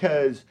work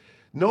because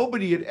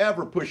nobody had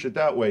ever pushed it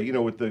that way,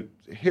 with the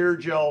hair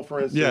gel,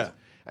 for instance. Yeah.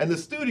 And the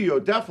studio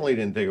definitely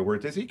didn't think it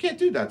worked. They said, you can't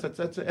do that.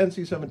 That's an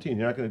NC-17.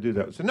 You're not going to do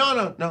that. So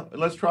no,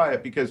 let's try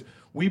it because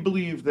we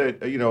believe that,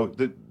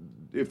 that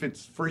if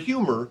it's for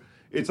humor,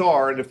 it's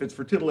R, and if it's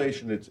for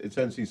titillation, it's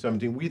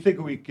NC-17. We think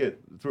we get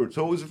through it.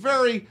 So it was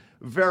very,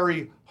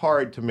 very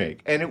hard to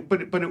make. And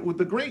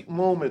the great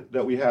moment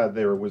that we had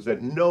there was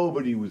that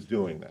nobody was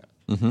doing that.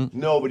 Mm-hmm.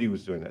 Nobody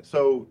was doing that.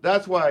 So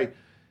that's why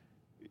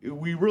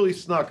we really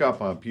snuck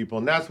up on people,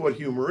 and that's what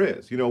humor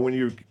is. When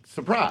you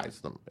surprise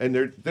them, and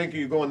they're thinking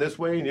you're going this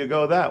way, and you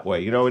go that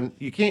way. And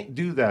you can't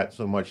do that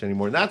so much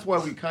anymore. And that's why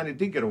we kind of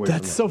did get away from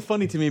that. That's so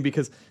funny to me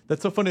because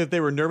that's so funny that they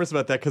were nervous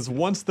about that because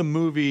once the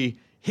movie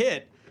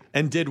hit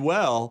and did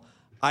well,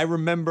 I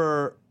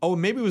remember. Oh,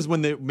 maybe it was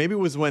when the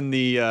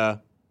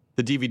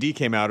DVD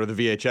came out or the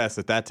VHS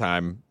at that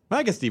time.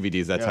 I guess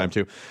DVDs that time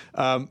too.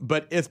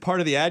 But as part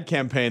of the ad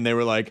campaign, they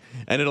were like,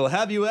 and it'll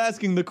have you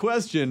asking the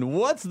question,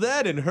 what's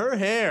that in her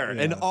hair?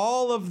 Yeah. And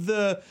all of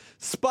the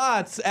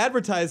spots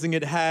advertising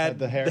it had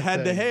the hair.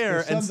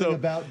 There's and something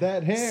about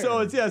that hair. So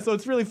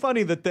it's really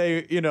funny that they,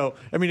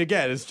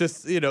 again, it's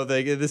just,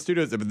 the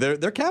studios,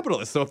 they're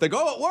capitalists. So if they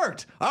go, oh, it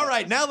worked. All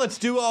right, now let's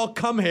do all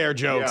cum hair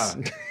jokes.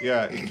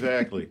 Yeah,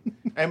 exactly.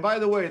 And by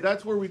the way,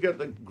 that's where we get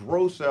the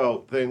gross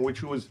out thing,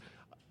 which was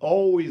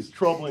always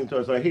troubling to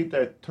us. I hate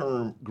that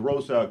term,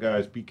 gross out,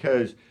 guys,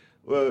 because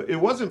it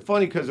wasn't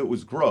funny because it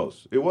was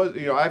gross. It was,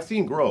 I've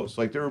seen gross.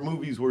 Like there are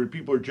movies where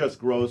people are just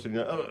gross, and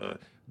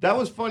that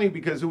was funny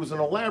because it was an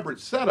elaborate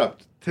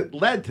setup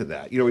led to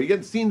that. You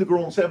hadn't seen the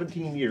girl in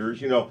 17 years.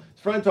 His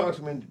friend talks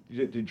him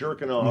into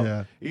jerking off.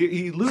 Yeah.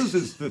 He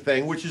loses the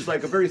thing, which is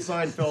like a very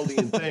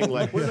Seinfeldian thing.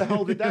 Like, where the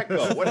hell did that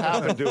go? What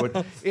happened to it?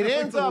 It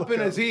ends up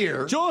in his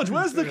ear. George,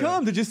 where's the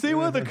cum? Did you see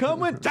where the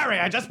cum went? Jerry,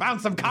 I just found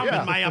some cum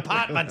in my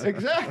apartment.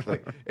 Exactly.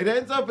 It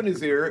ends up in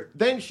his ear.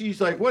 Then she's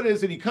like, what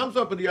is it? He comes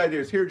up with the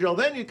idea, it's hair gel.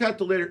 Then you cut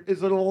to later.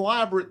 It's an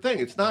elaborate thing.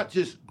 It's not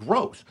just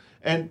gross.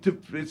 And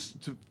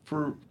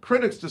for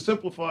critics to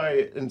simplify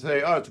it and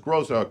say, oh, it's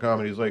gross out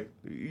comedy, is like,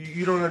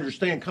 you don't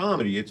understand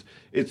comedy.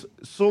 It's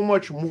so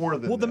much more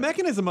than the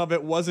mechanism of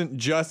it wasn't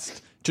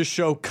just to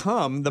show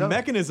cum. The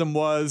mechanism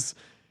was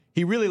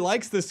he really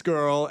likes this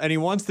girl and he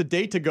wants the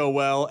date to go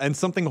well and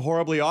something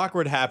horribly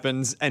awkward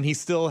happens and he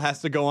still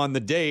has to go on the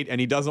date and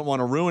he doesn't want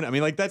to ruin it. I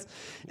mean, like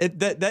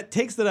that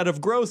takes it out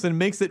of gross and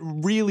makes it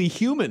really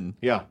human.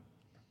 Yeah.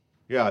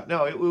 Yeah.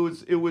 No, it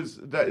was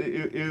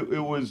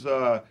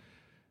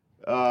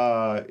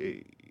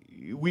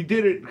we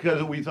did it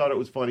because we thought it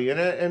was funny,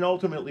 and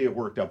ultimately it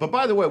worked out. But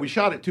by the way, we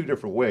shot it two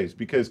different ways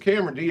because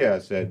Cameron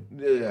Diaz said,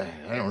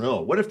 I don't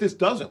know, what if this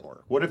doesn't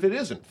work? What if it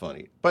isn't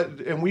funny?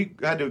 And we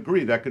had to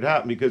agree that could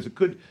happen because it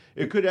could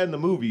end the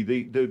movie.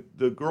 The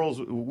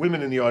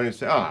women in the audience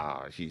say,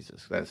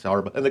 Jesus, that's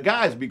horrible. And the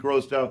guys be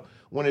grossed out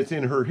when it's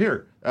in her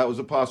hair. That was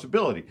a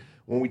possibility.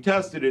 When we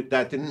tested it,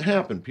 that didn't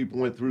happen. People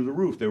went through the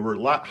roof. They were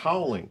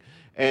howling.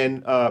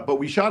 And but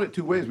we shot it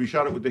two ways. We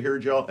shot it with the hair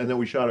gel, and then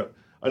we shot it.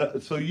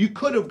 So you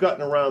could have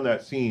gotten around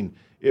that scene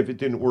if it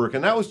didn't work.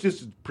 And that was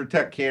just to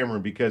protect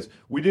Cameron because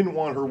we didn't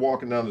want her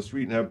walking down the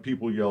street and have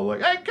people yell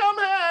like, hey, come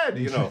ahead!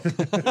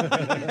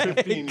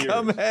 15 years.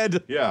 Come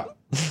ahead. Yeah.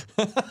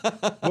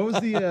 What was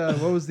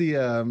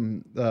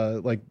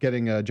the like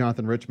getting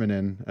Jonathan Richman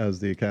in as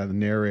the kind of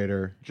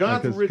narrator?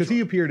 Jonathan Richman, because he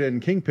appeared in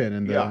Kingpin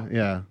and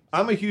yeah.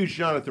 I'm a huge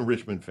Jonathan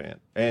Richman fan,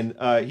 and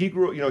he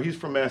grew. He's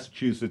from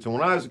Massachusetts, and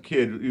when I was a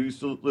kid, we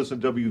used to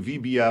listen to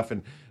WVBF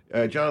and.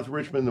 Jonathan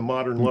Richman, The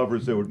Modern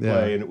Lovers, they would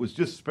play, and it was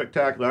just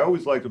spectacular. I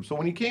always liked him. So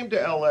when he came to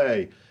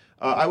L.A.,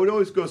 I would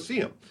always go see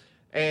him.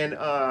 And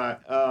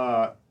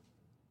I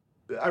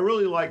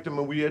really liked him,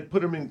 and we had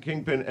put him in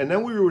Kingpin. And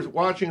then we were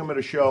watching him at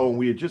a show, and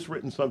we had just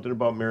written something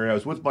about Mary. I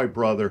was with my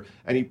brother,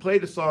 and he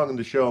played a song in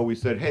the show. And we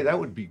said, hey, that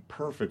would be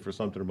perfect for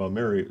something about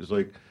Mary. It was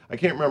like, I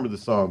can't remember the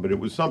song, but it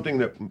was something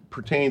that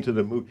pertained to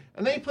the movie.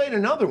 And they played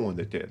another one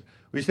that did.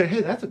 We said,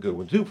 hey, that's a good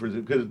one, too, for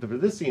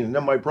this scene. And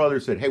then my brother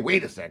said, hey,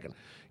 wait a second.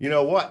 You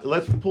know what?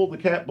 Let's pull the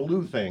Cat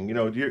Ballou thing. Do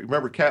you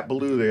remember Cat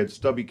Ballou? They had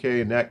Stubby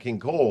Kaye and Nat King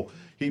Cole.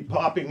 He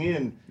popping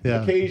in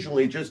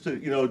occasionally just to,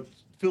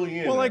 fill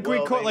you in. Well, like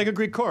a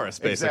Greek chorus,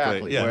 basically.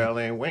 Exactly. Yeah. Well,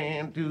 they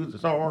went to the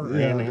store.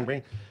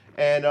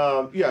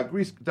 And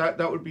Greece,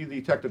 that would be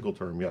the technical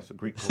term, yes, a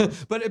Greek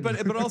chorus.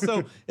 but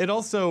also,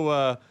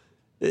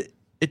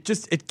 it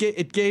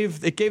gave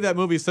that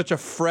movie such a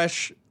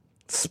fresh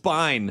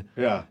spine.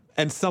 Yeah.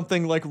 And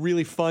something like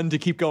really fun to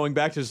keep going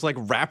back to, just like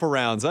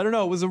wraparounds. I don't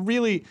know. It was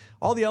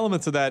all the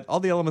elements of that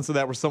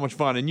were so much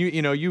fun. And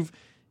you've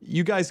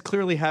you guys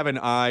clearly have an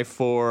eye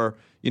for,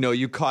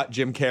 you caught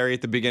Jim Carrey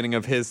at the beginning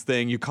of his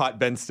thing. You caught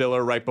Ben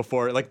Stiller right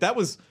before. Like, that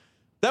was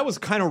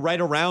kind of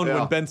right around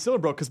when Ben Stiller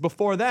broke, because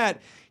before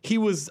that, he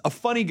was a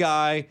funny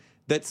guy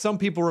that some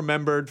people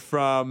remembered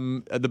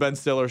from the Ben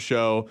Stiller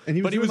show. And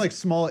he was doing like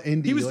small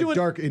indie, he was doing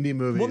dark indie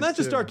movies. Well, not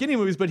just dark indie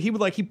movies, but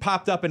he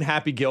popped up in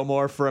Happy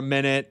Gilmore for a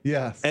minute.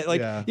 Yes. And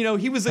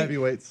he was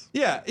heavyweights.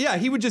 Yeah.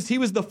 He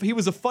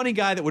was a funny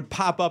guy that would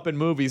pop up in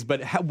movies,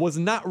 but was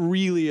not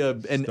really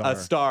a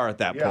star at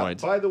that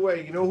point. By the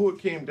way, you know who it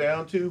came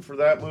down to for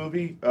that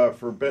movie?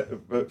 For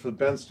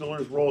Ben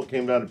Stiller's role, it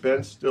came down to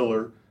Ben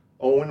Stiller,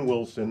 Owen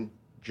Wilson,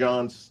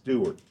 Jon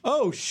Stewart.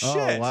 Oh, shit.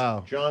 Oh,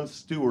 wow. Jon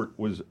Stewart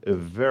was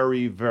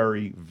very,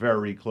 very,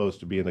 very close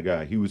to being the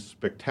guy. He was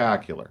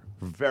spectacular.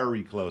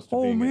 Very close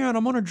to being man,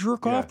 I'm going to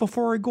jerk off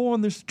before I go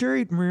on this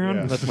date, man.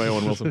 Yeah. That's my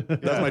Owen Wilson.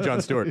 That's my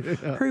Jon Stewart.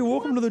 Hey,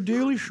 welcome to the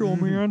Daily Show,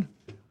 man.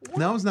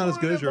 That was not as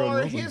good as your Owen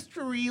Wilson.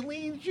 History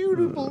leads you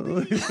to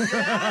believe jerking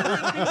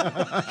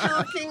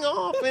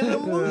off in a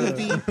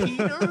movie,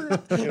 Peter.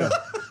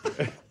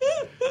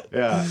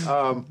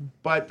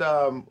 But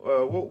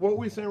what were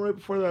we saying right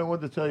before that? I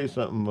wanted to tell you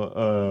something.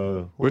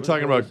 We're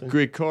talking about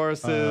Greek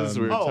choruses.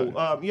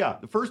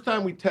 The first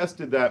time we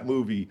tested that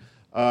movie,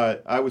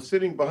 I was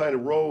sitting behind a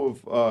row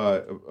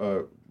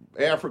of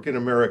African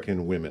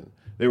American women.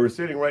 They were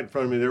sitting right in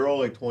front of me. They were all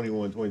like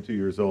 21, 22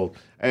 years old.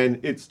 And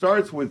it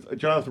starts with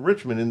Jonathan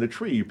Richman in the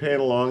tree. You pan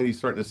along, and he's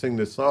starting to sing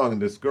this song.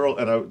 And this girl,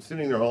 and I was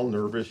sitting there all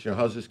nervous.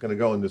 How's this going to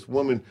go? And this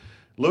woman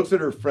looks at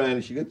her friend,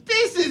 and she goes,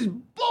 "This is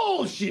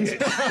bullshit."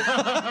 Swear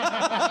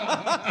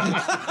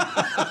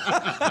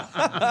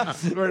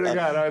to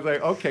God. I was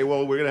like, okay,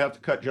 well, we're going to have to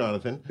cut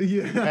Jonathan.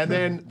 Yeah. And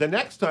then the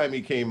next time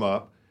he came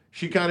up,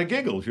 she kind of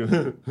giggled.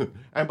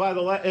 And by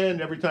the end,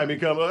 every time he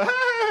comes up,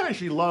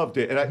 she loved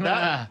it. And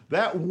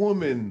that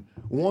woman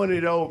won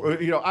it over.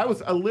 I was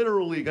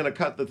literally going to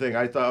cut the thing.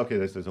 I thought, okay,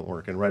 this isn't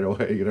working right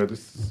away.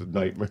 This is a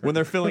nightmare. When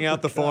they're filling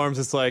out the forms,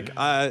 it's like,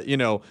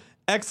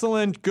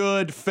 excellent,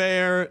 good,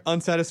 fair,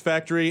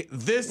 unsatisfactory.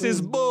 This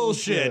is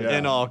bullshit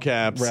in all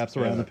caps. Wraps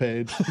around the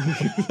page.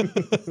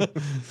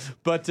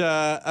 But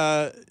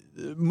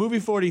movie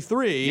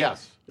 43.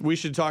 Yes. We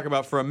should talk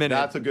about for a minute.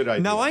 That's a good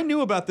idea. Now, I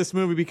knew about this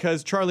movie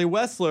because Charlie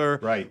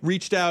Wessler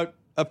reached out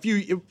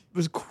it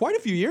was quite a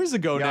few years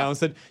ago now, and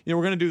said, we're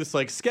going to do this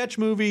like sketch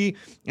movie,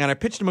 and I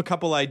pitched him a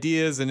couple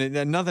ideas,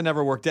 and nothing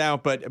ever worked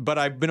out, but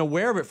I've been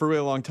aware of it for a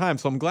really long time,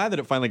 so I'm glad that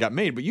it finally got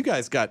made. But you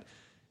guys got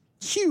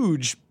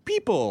huge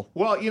people.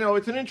 Well,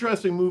 it's an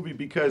interesting movie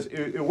because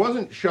it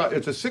wasn't shot.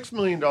 It's a $6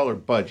 million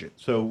budget,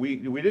 so we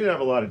didn't have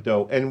a lot of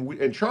dough,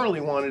 and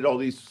Charlie wanted all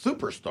these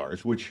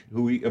superstars,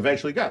 who he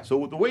eventually got.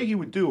 So the way he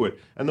would do it,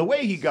 and the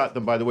way he got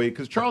them, by the way,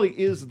 because Charlie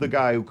is the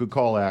guy who could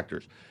call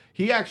actors.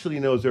 He actually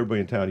knows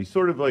everybody in town. He's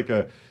sort of like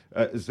a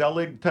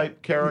Zelig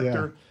type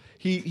character. Yeah.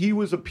 He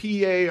was a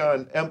PA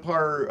on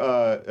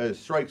Empire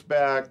Strikes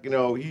Back.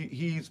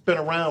 He's been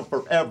around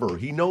forever.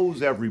 He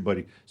knows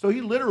everybody. So he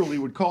literally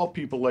would call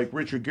people like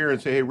Richard Gere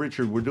and say, "Hey,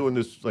 Richard, we're doing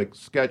this like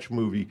sketch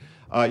movie.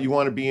 You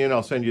want to be in?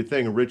 I'll send you a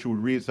thing." And Richard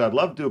would read it. So I'd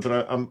love to do it,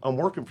 but I'm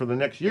working for the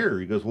next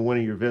year. He goes, "Well, when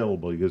are you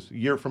available?" He goes, "A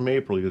year from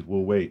April." He goes,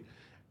 "We'll wait,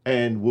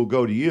 and we'll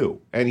go to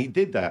you." And he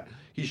did that.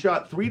 He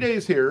shot 3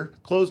 days here,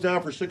 closed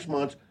down for 6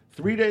 months.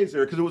 3 days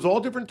there, because it was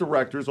all different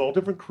directors, all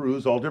different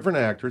crews, all different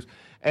actors,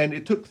 and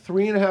it took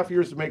 3.5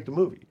 years to make the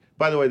movie.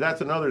 By the way, that's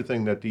another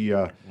thing that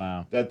the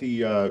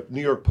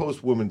New York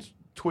Post woman's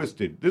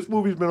twisted. This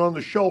movie's been on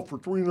the shelf for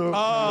 3.5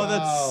 Oh,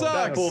 that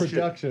sucks. Bullshit.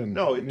 Production.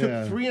 No, it took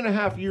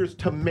 3.5 years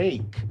to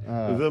make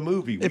the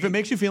movie. If it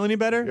makes you feel any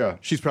better,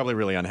 she's probably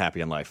really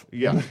unhappy in life.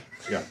 Yeah.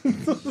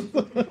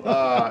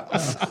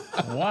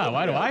 Wow,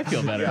 why do I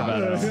feel better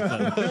about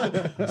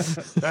it?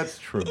 That's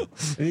true.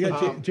 And you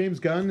got James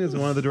Gunn is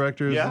one of the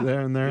directors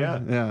there and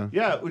there.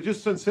 Yeah, it was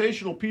just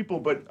sensational people,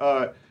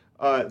 but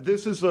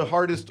this is the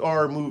hardest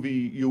R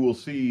movie you will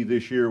see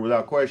this year,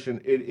 without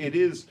question. It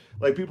is,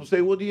 like, people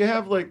say, well, do you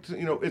have, like,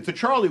 it's a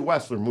Charlie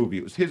Wessler movie.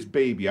 It was his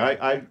baby.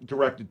 I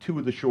directed 2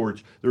 of the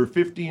shorts. There were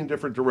 15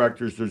 different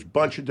directors. There's a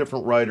bunch of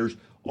different writers,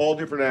 all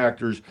different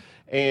actors.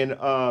 And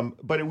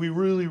but we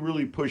really,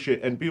 really push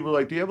it. And people are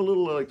like, do you have a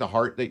little, like, the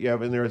heart that you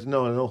have in there? It's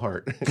no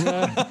heart.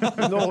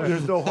 No,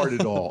 there's no heart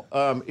at all.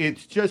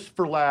 It's just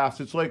for laughs.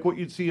 It's like what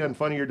you'd see on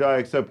Funny or Die,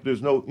 except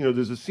there's no,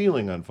 there's a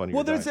ceiling on Funny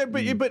or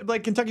Die. But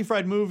like Kentucky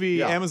Fried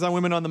Movie, Amazon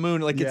Women on the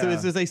Moon, like it's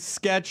a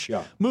sketch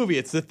movie.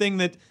 It's the thing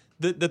that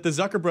the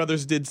Zucker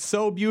brothers did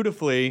so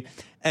beautifully.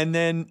 And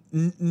then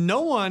no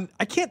one,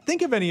 I can't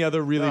think of any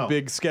other really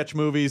big sketch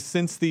movies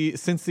since the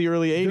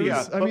early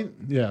 80s. Sorry,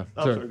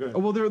 go ahead.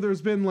 Well,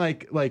 there's been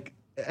like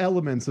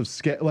elements of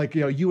sketch, like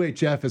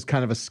UHF is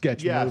kind of a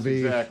sketch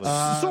movie, exactly.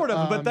 Sort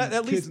of, but that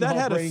at least that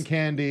had Brain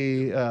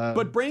Candy.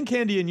 But Brain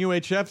Candy and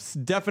UHF's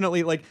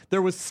definitely, like,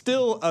 there was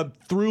still a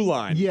through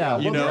line. Yeah,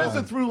 there is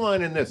a through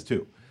line in this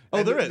too. Oh,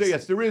 And there is?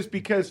 Yes, there is,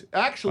 because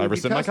actually... I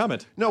rescind my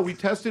comment. No, we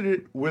tested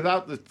it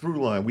without the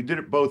through line. We did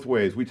it both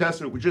ways. We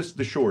tested it with just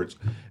the shorts,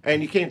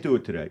 and you can't do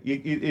it today.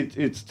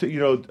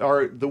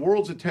 The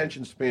world's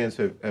attention spans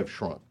have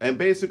shrunk. And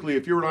basically,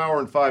 if you're an hour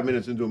and 5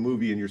 minutes into a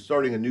movie and you're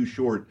starting a new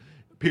short,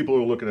 people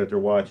are looking at their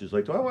watches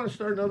like, do I want to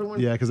start another one?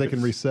 Yeah, because they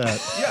can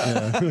reset.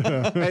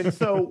 Yeah. And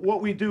so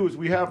what we do is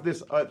we have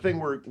this thing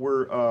where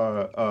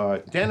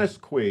Dennis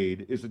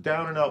Quaid is a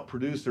down-and-out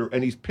producer,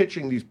 and he's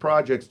pitching these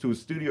projects to a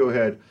studio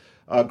head,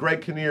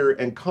 Greg Kinnear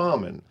and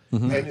Common.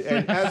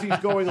 And as he's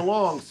going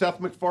along, Seth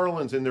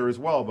MacFarlane's in there as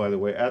well, by the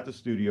way, at the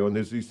studio. And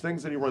there's these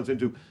things that he runs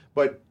into.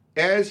 But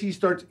as he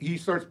starts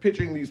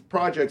pitching these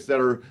projects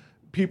that are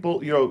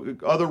people,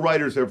 other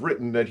writers have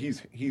written that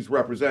he's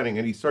representing,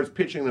 and he starts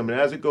pitching them. And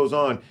as it goes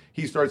on,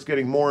 he starts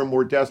getting more and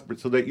more desperate,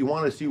 so that you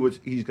want to see what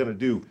he's going to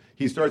do.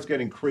 He starts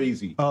getting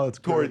crazy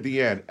toward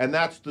the end, and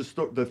that's the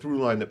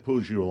through line that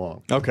pulls you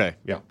along. Okay.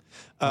 Yeah.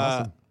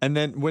 Awesome. And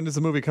then when does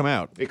the movie come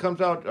out? It comes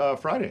out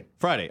Friday.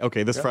 Friday.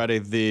 Okay, this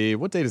Friday.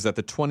 What date is that?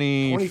 The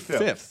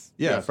 25th.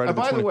 Yeah, yes. Friday.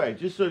 By the way,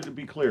 just so to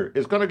be clear,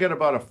 it's going to get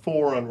about a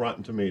 4 on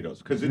Rotten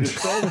Tomatoes, because it is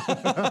so.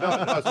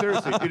 no,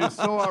 seriously, it is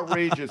so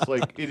outrageous.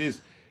 Like, it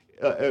is.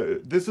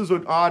 This is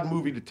an odd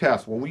movie to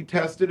test. When we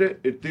tested it,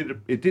 it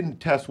didn't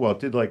test well. It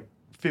did like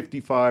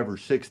 55 or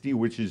 60,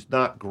 which is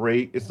not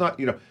great. It's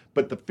not,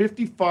 but the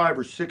 55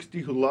 or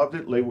 60 who loved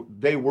it,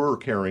 they were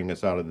carrying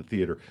us out of the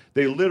theater.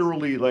 They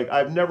literally,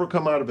 I've never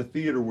come out of a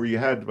theater where you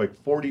had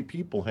 40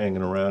 people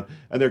hanging around,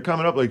 and they're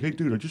coming up like, hey,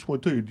 dude, I just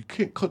want to tell you, you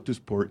can't cut this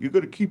part. You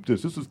got to keep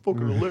this. This is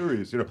fucking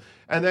hilarious,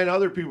 And then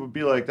other people would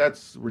be like,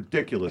 that's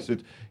ridiculous.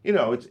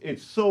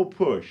 It's so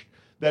pushed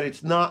that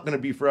it's not going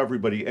to be for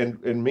everybody,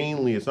 and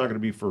mainly it's not going to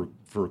be for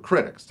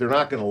critics. They're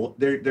not going to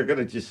they're going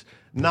to just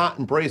not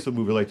embrace a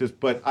movie like this.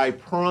 But I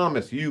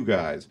promise you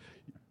guys,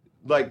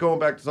 going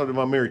back to something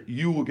about Mary,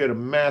 you will get a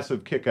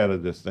massive kick out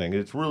of this thing.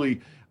 It's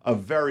really a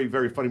very,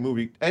 very funny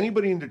movie.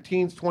 Anybody in their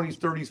teens, 20s,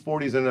 30s,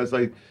 40s, and as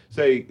I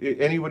say,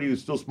 anybody who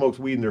still smokes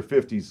weed in their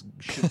 50s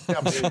should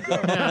definitely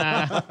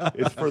go.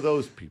 It's for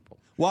those people.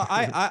 Well,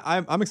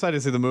 I'm excited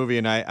to see the movie,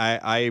 and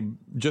I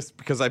just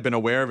because I've been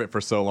aware of it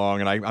for so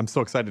long, and I'm so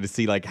excited to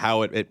see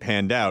how it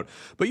panned out.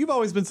 But you've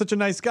always been such a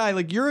nice guy.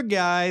 You're a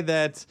guy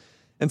that,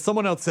 and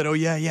someone else said, oh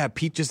yeah,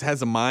 Pete just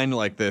has a mind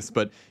like this.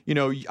 But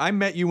I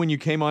met you when you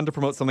came on to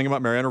promote something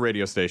about Mary on a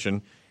radio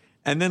station,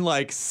 and then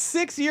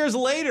 6 years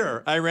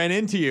later, I ran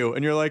into you,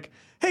 and you're like,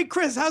 hey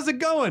Chris, how's it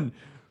going?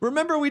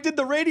 Remember we did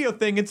the radio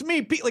thing? It's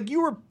me, Pete.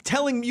 You were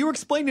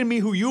explaining to me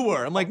who you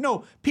were. I'm like,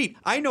 no, Pete,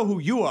 I know who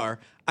you are.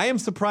 I am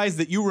surprised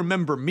that you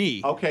remember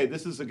me. Okay,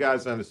 this is the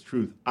guy's honest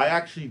truth. I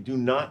actually do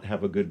not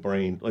have a good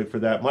brain for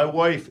that. My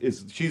wife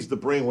she's the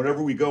brain.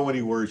 Whenever we go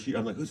anywhere,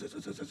 I'm like, who's this?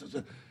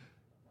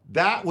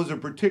 That was a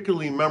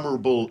particularly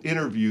memorable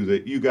interview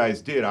that you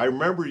guys did. I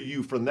remember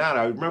you from that.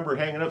 I remember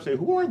hanging up saying,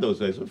 who are those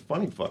guys? Those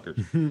funny fuckers.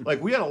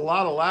 We had a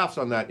lot of laughs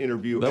on that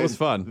interview. That was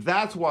fun.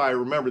 That's why I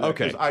remember that.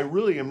 Okay. Because I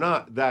really am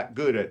not that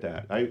good at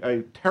that.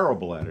 I'm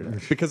terrible at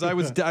it. Because I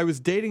was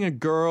dating a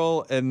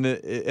girl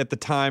at the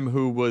time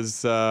who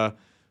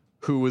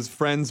was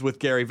friends with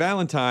Gary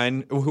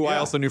Valentine, who I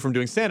also knew from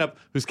doing stand-up,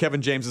 who's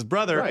Kevin James's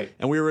brother. Right.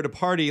 And we were at a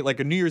party,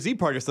 a New Year's Eve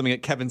party or something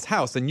at Kevin's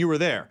house, and you were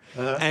there.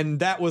 And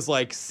that was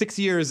 5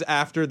 years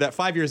after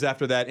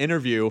that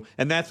interview,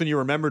 and that's when you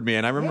remembered me.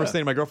 And I remember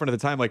saying to my girlfriend at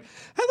the time, how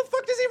the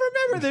fuck does he remember?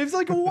 There's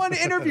one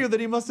interview that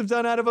he must have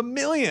done out of a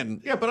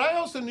million. Yeah, but I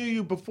also knew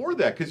you before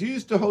that, because you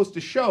used to host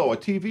a show, a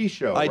TV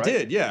show, I right?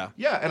 did, yeah.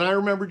 Yeah, and I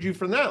remembered you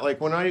from that.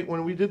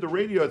 When we did the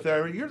radio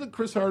thing, you're the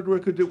Chris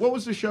Hardwick who did. What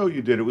was the show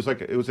you did? It was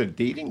it was a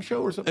dating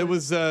show or something? It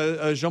was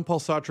Jean-Paul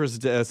Sartre's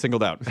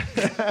Singled Out.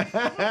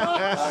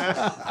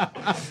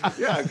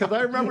 Yeah, because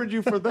I remembered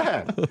you for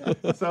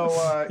that.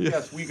 So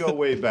yes, we go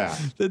way back.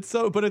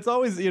 But it's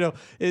always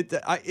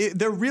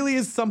there really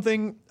is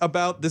something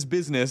about this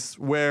business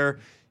where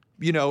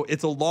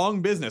it's a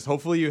long business.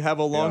 Hopefully, you have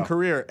a long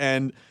career,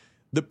 and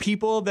the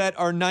people that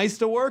are nice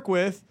to work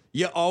with,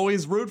 you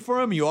always root for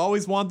them. You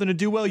always want them to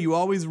do well. You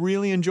always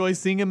really enjoy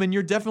seeing them, and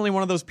you're definitely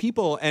one of those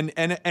people. And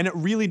it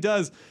really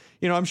does.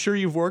 I'm sure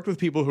you've worked with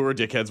people who are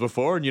dickheads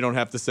before, and you don't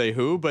have to say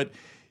who, but,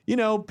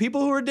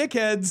 people who are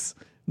dickheads,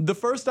 the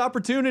first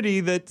opportunity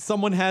that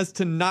someone has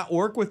to not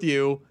work with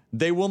you,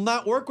 they will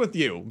not work with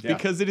you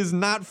because it is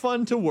not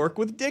fun to work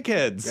with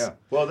dickheads. Yeah.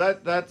 Well,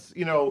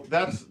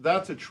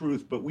 that's a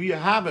truth, but we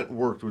haven't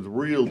worked with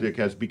real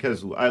dickheads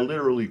because I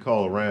literally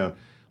call around.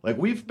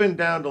 We've been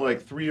down to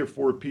 3 or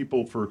 4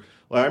 people for.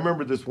 I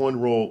remember this one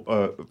role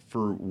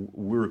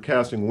we were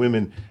casting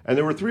women, and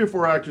there were 3 or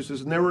 4 actresses,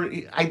 and they were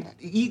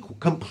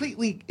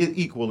completely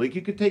equal.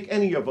 You could take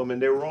any of them,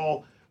 and they were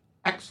all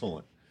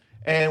excellent.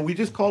 And we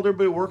just called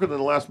everybody working on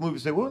the last movie,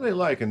 said, what do they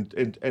like?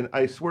 And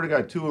I swear to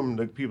God, 2 of them,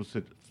 the people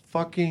said,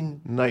 fucking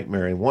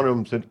Nightmare, and one of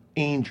them said,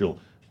 Angel,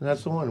 and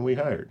that's the one we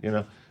hired.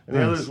 And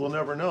the others will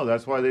never know.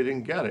 That's why they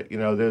didn't get it.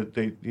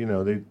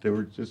 They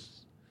were just.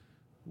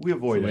 We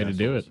avoid way to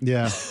do it.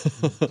 Yeah.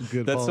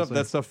 Good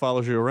that stuff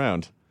follows you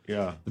around.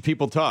 Yeah. The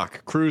people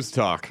talk. Crews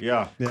talk.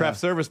 Yeah. Craft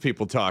service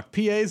people talk.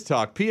 PAs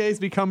talk. PAs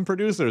become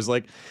producers.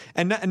 Like,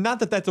 and not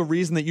that that's a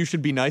reason that you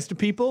should be nice to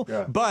people,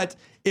 but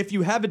if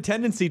you have a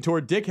tendency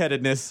toward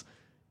dickheadedness,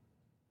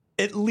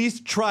 at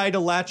least try to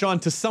latch on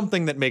to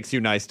something that makes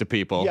you nice to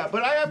people. Yeah,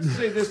 but I have to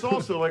say this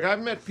also. Like,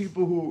 I've met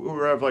people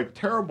who have like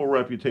terrible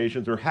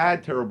reputations or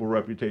had terrible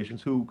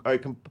reputations who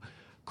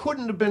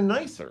couldn't have been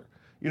nicer.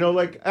 You know,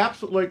 like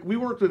absolutely. Like we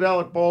worked with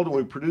Alec Baldwin.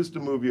 We produced a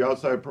movie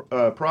Outside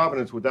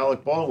Providence with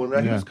Alec Baldwin.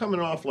 And he was coming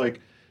off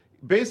like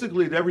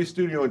basically every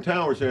studio in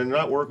town were saying, "I'm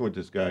not working with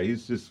this guy.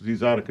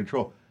 He's out of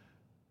control."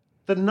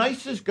 The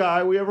nicest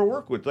guy we ever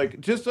worked with. Like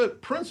just a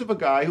prince of a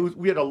guy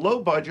we had a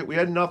low budget. We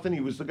had nothing. He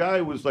was the guy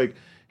who was like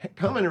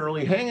coming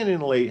early, hanging in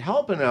late,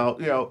 helping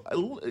out. You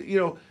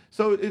know.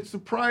 So it's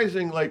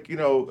surprising. Like a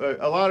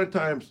lot of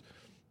times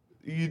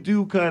you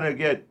do kind of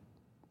get.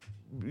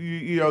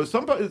 You have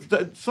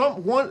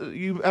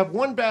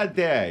one bad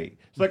day.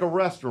 It's like a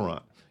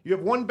restaurant. You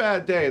have one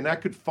bad day, and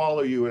that could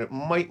follow you, and it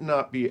might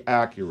not be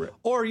accurate.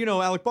 Or,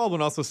 Alec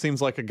Baldwin also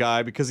seems like a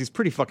guy, because he's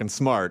pretty fucking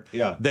smart,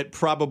 that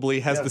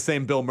probably has the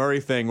same Bill Murray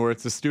thing where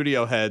it's the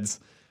studio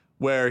heads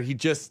where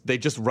they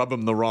just rub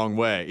him the wrong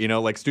way.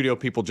 Like studio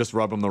people just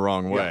rub him the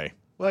wrong way.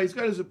 Well, he's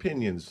got his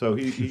opinions, so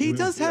he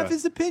does have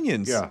his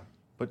opinions. Yeah.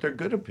 But they're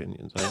good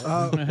opinions.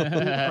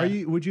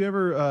 Would you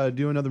ever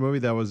do another movie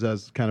that was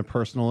as kind of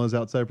personal as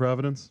Outside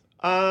Providence?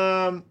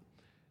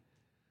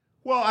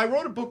 Well, I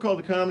wrote a book called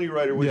The Comedy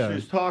Writer, which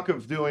is talk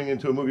of doing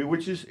into a movie,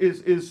 which is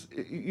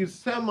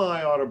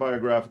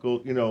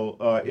semi-autobiographical.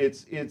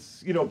 It's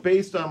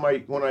based on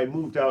when I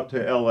moved out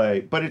to L.A.,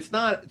 but it's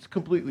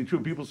completely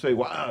true. People say,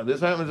 "Wow, this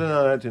happens."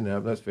 No, that didn't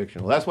happen. That's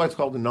fictional. That's why it's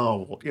called a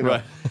novel.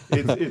 Right.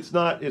 it's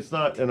not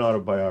an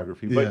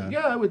autobiography. But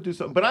I would do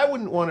something. But I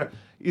wouldn't want to.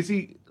 You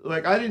see,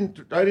 like I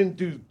didn't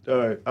do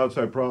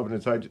Outside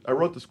Providence. I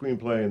wrote the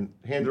screenplay and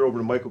handed it over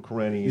to Michael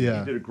Careni. And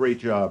he did a great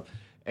job.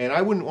 And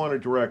I wouldn't want to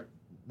direct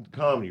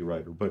Comedy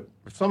Writer, but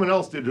if someone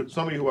else did it,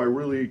 somebody who I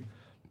really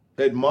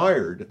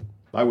admired,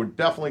 I would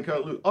definitely cut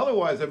it loose.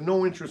 Otherwise, I have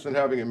no interest in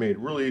having it made.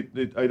 Really,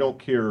 I don't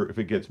care if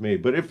it gets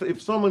made. But if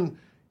someone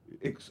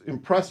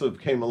impressive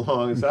came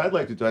along and said, "I'd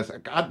like to do," I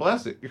said, "God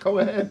bless it. Go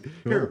ahead.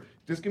 Here,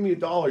 just give me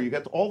 $1. You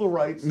got all the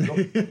rights."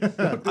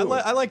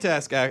 I like to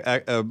ask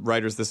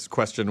writers this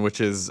question,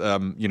 which is,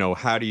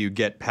 how do you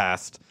get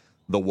past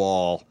the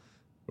wall?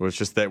 It's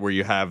just that where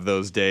you have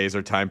those days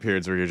or time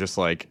periods where you're just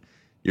like,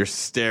 you're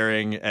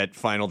staring at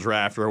final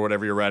draft or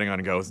whatever you're writing on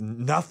and goes,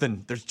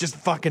 nothing. There's just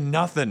fucking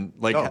nothing.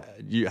 Like,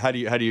 how do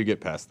you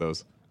get past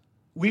those?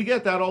 We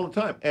get that all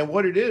the time. And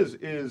what it is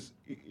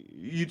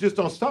you just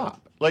don't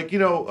stop. Like,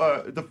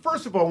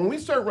 first of all, when we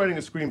start writing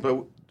a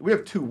screenplay, we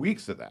have 2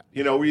 weeks of that.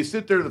 Where you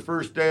sit there the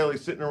first day, like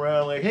sitting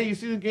around like, "Hey, you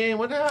see the game?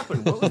 What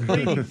happened? What was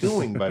Brady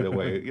doing, by the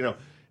way?"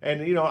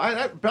 And,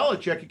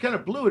 Belichick, he kind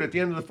of blew it at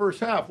the end of the first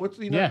half. What's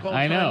he not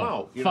calling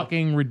timeout?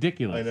 Fucking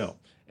ridiculous. I know.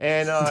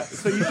 And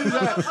so you do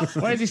that.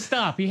 Why does he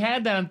stop? He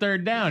had that on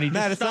third down.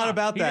 Matt, it's not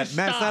about that.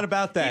 Matt, it's not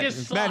about that.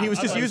 Matt, he was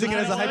just using it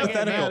as a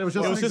hypothetical. It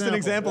was just an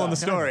example in the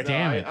story.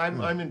 Damn it.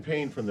 I'm in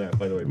pain from that,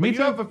 by the way. But you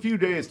have a few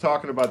days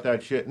talking about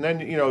that shit, and then,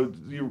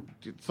 you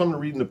some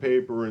reading the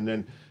paper, and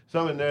then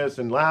some in this,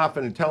 and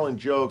laughing and telling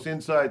jokes,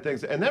 inside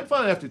things. And then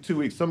finally, after 2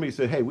 weeks, somebody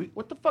said, "Hey,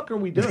 what the fuck are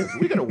we doing?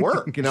 We got to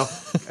work,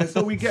 And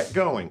so we get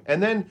going.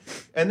 And then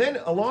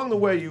along the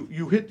way,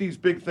 you hit these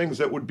big things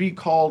that would be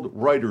called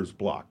writer's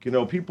block.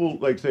 People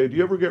like say, "Do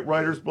you ever get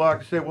writer's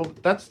block?" I say, "Well,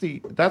 that's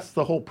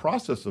the whole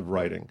process of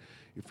writing."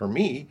 For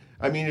me,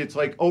 I mean, it's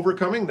like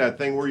overcoming that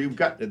thing where you've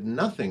got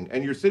nothing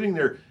and you're sitting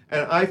there.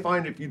 And I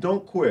find if you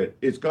don't quit,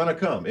 it's gonna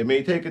come. It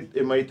may take a day,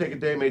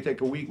 it may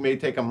take a week, may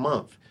take a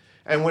month.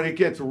 And when it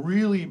gets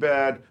really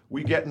bad,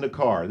 we get in the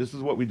car. This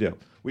is what we do.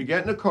 We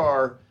get in the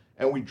car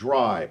and we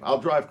drive. I'll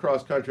drive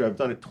cross country. I've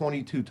done it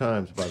 22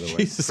 times, by the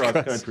way,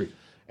 cross country.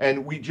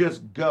 And we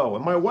just go.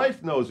 And my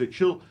wife knows it.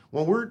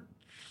 When we're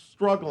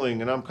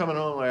struggling and I'm coming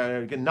home,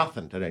 I get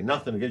nothing today,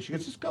 nothing again. She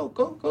goes, "Just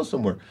go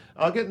somewhere."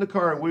 I'll get in the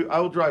car and I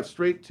will drive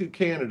straight to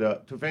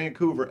Canada, to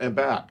Vancouver and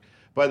back.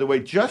 By the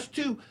way,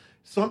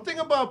 something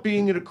about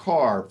being in a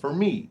car for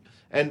me.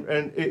 And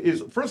it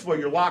is, first of all,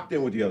 you're locked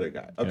in with the other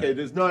guy. Okay, yeah.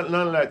 There's none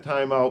of that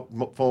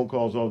timeout, phone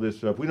calls, all this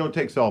stuff. We don't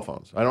take cell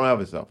phones. I don't have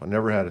a cell phone.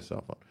 Never had a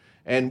cell phone.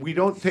 And we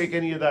don't take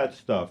any of that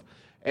stuff.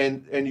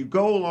 And you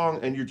go along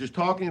and you're just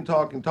talking.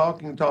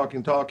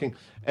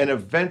 And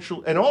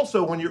eventually, and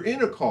also when you're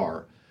in a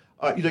car,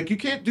 you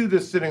can't do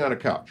this sitting on a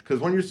couch. Because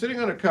when you're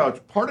sitting on a couch,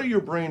 part of your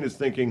brain is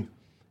thinking,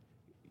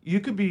 you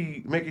could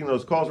be making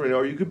those calls right now,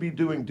 or you could be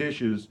doing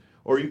dishes,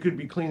 or you could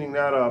be cleaning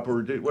that up,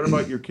 or what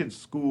about your kid's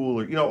school,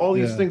 or all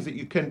these things that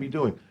you can be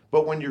doing.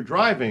 But when you're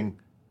driving,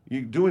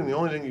 you're doing the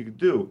only thing you can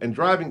do, and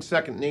driving's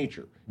second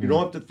nature. You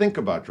don't have to think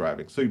about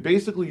driving. So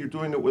you're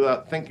doing it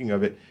without thinking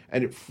of it,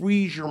 and it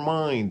frees your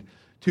mind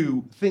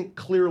to think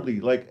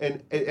clearly.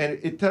 And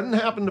it doesn't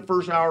happen the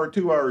first hour or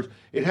 2 hours.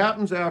 It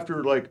happens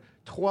after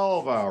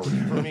 12 hours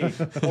for me,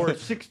 or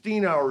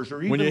 16 hours, or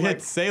even when you like,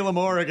 hit Salem,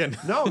 Oregon.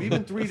 no,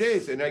 even 3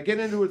 days. And I get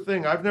into a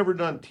thing. I've never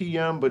done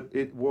TM,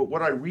 but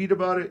what I read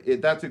about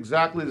it, that's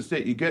exactly the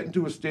state. You get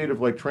into a state of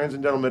like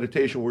transcendental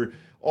meditation where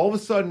all of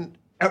a sudden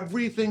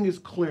everything is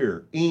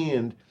clear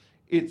and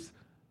it's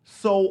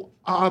so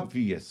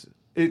obvious.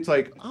 It's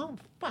like, oh,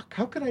 fuck,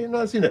 how could I have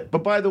not seen it?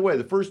 But by the way,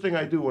 the first thing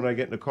I do when I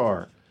get in the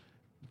car,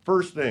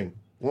 first thing,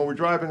 when we're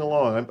driving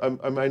along,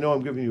 I know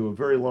I'm giving you a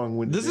very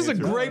long-winded This is a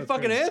answer. great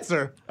fucking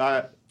answer.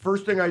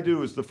 First thing I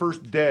do is the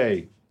first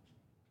day,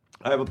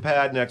 I have a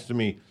pad next to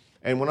me,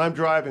 and when I'm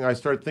driving, I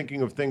start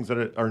thinking of things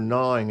that are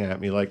gnawing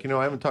at me. Like,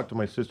 I haven't talked to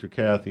my sister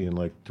Kathy in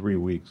like 3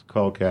 weeks.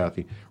 Call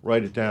Kathy,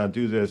 write it down,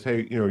 do this.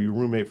 Hey, your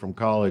roommate from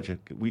college,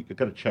 we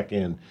got to check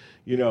in.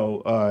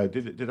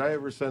 Did I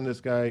ever send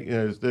this guy?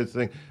 This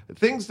thing.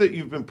 Things that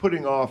you've been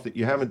putting off that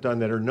you haven't done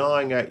that are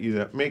gnawing at you,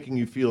 that making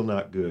you feel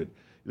not good.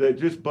 They're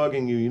just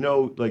bugging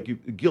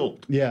you,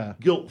 guilt. Yeah.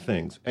 Guilt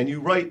things. And you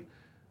write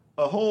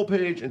a whole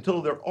page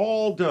until they're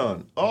all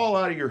done, all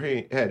out of your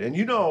head. And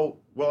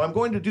well, I'm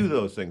going to do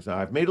those things now.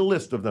 I've made a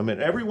list of them,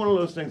 and every one of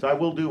those things I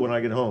will do when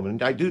I get home.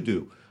 And I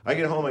do. I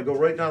get home, I go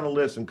right down the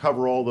list and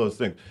cover all those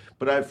things.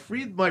 But I've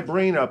freed my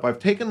brain up. I've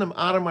taken them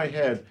out of my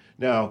head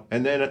now,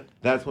 and then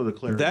that's where the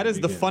clarity That is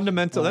begins. the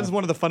fundamental. That is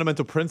one of the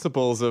fundamental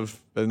principles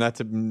of, and not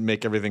to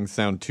make everything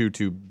sound too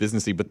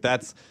businessy, but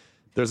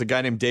there's a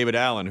guy named David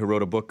Allen who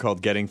wrote a book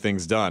called Getting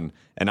Things Done.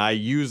 And I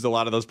used a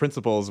lot of those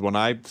principles when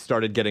I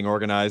started getting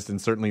organized,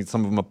 and certainly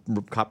some of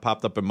them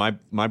popped up in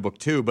my book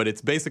too. But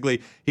it's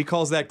basically, he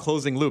calls that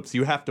closing loops.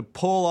 You have to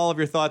pull all of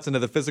your thoughts into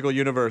the physical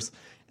universe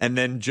and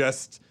then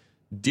just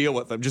deal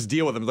with them. Just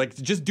deal with them. Like,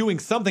 just doing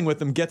something with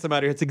them gets them out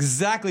of here. It's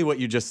exactly what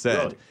you just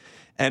said. Really?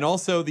 And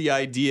also the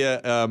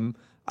idea,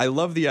 I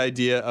love the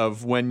idea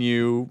of when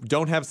you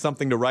don't have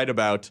something to write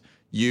about,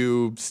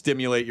 you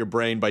stimulate your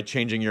brain by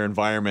changing your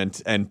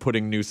environment and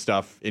putting new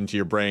stuff into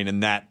your brain,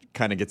 and that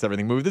kind of gets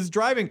everything moving. This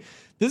driving,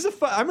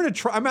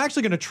 I'm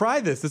actually gonna try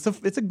this.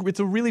 It's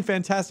a really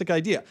fantastic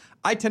idea.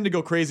 I tend to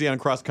go crazy on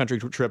cross country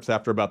trips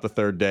after about the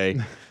third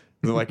day.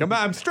 They're like,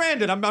 I'm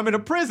stranded. I'm in a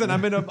prison.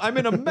 I'm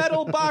in a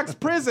metal box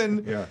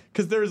prison. Yeah.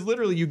 Because there's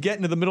literally, you get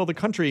into the middle of the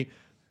country,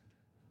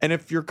 and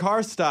if your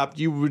car stopped,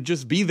 you would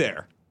just be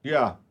there.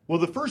 Yeah. Well,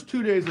 the first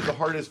 2 days are the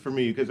hardest for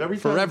me because every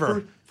time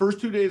Forever.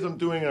 First 2 days I'm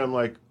doing it, I'm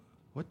like,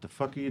 what the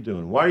fuck are you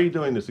doing? Why are you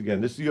doing this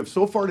again? You have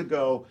so far to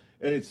go,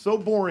 and it's so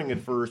boring at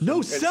first.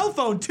 No cell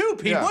phone too,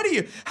 Pete. Yeah.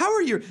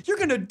 You're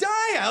gonna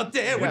die out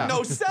there with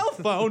no cell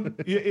phone.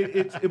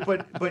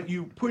 But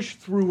you push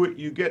through it,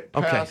 you get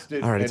past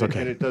it, All right, it's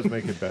okay. and it does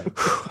make it better.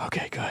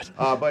 Okay, good.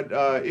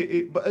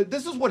 But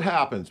this is what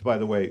happens, by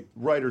the way,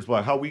 writer's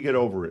block, how we get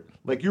over it.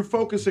 Like, you're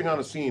focusing on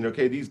a scene,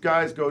 okay? These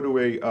guys go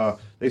to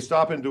they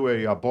stop into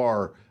a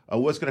bar.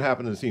 What's going to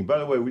happen in the scene? By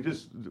the way,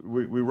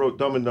 we wrote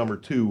Dumb and Dumber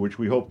 2, which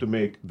we hope to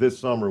make this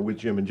summer with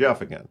Jim and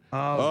Jeff again.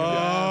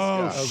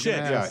 Shit.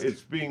 Yeah,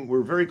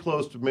 we're very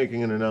close to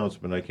making an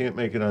announcement. I can't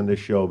make it on this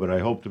show, but I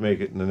hope to make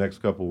it in the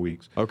next couple of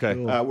weeks. Okay.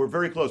 We're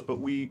very close, but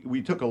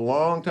we took a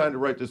long time to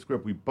write this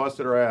script. We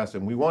busted our ass,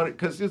 and we wanted,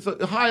 because it's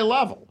a high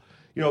level.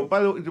 By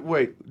the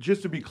way,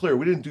 just to be clear,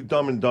 we didn't do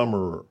Dumb and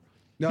Dumberer.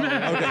 No,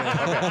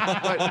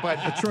 okay.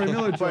 But Troy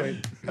Miller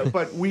joint.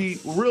 But we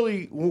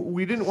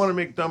didn't want to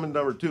make Dumb and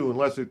Dumber 2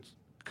 unless it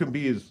can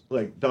be as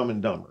like Dumb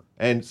and Dumber.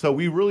 And so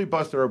we really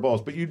busted our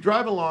balls. But you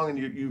drive along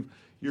and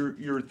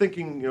you're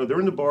thinking, they're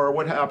in the bar,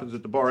 what happens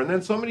at the bar? And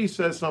then somebody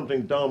says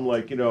something dumb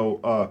like,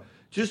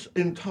 just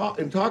in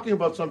talking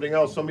about something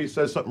else, somebody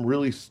says something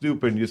really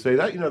stupid, and you say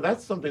that,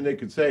 that's something they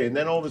could say. And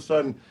then all of a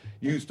sudden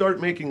you start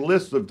making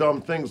lists of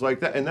dumb things like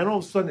that. And then all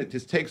of a sudden it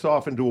just takes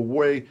off into a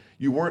way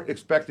you weren't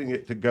expecting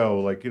it to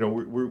go. Like,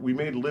 we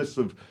made lists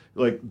of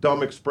like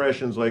dumb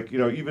expressions, like,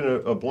 even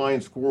a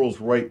blind squirrel's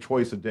right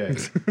twice a day.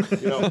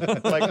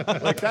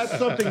 Like that's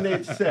something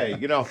they'd say,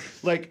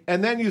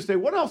 and then you say,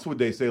 what else would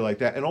they say like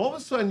that? And all of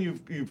a sudden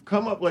you've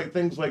come up like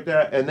things like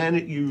that. And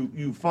then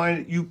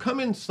you come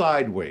in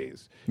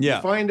sideways. Yeah.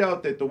 You find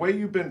out that the way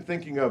you've been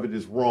thinking of it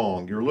is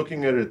wrong. You're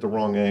looking at it at the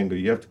wrong angle.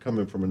 You have to come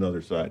in from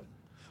another side.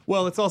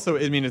 Well, it's also,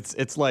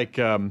 it's like,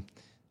 for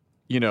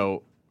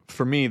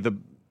me,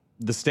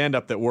 the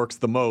stand-up that works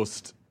the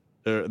most,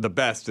 the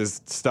best,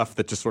 is stuff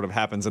that just sort of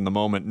happens in the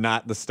moment,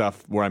 not the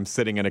stuff where I'm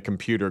sitting at a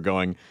computer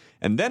going,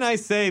 and then I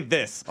say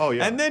this. Oh,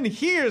 yeah. And then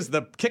here's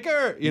the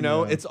kicker.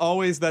 It's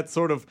always that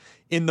sort of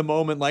in the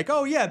moment, like,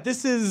 oh yeah,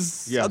 this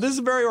is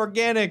a very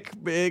organic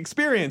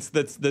experience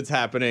that's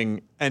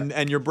happening,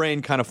 and your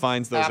brain kind of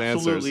finds those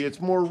answers. Absolutely,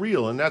 it's more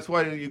real, and that's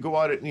why you go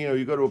out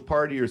you go to a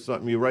party or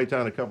something, you write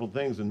down a couple of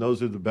things, and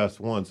those are the best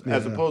ones,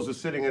 as opposed to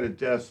sitting at a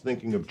desk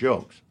thinking of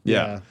jokes.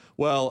 Yeah.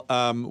 Well,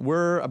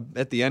 we're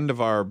at the end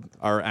of our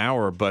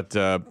hour, but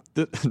I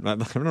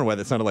don't know why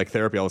that sounded like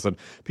therapy all of a sudden.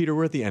 Peter,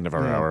 we're at the end of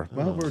our hour.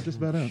 Well, we're just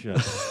about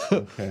out.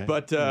 Okay.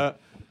 But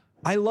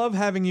I love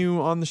having you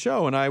on the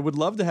show, and I would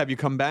love to have you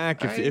come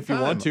back if you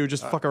want to,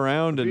 just fuck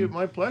around. It'd And be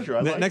my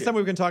pleasure. next time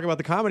we can talk about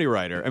The Comedy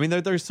Writer. I mean,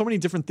 there's so many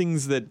different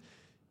things that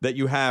that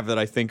you have that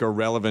I think are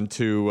relevant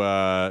to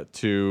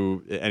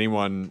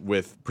anyone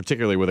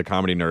particularly with a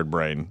comedy nerd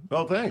brain.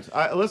 Well, thanks.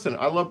 Listen,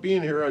 I love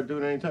being here. I'd do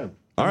it anytime.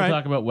 All right. We'll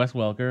talk about Wes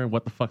Welker.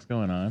 What the fuck's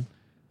going on?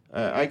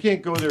 I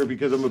can't go there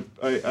because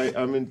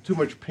I'm in too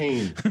much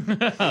pain.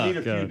 I need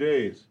a few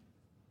days.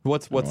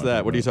 What's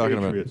that? What are you talking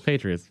about?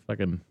 Patriots.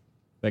 Fucking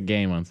that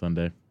game on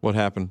Sunday. What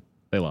happened?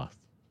 They lost.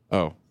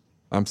 Oh,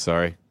 I'm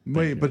sorry.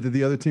 Wait, but did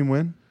the other team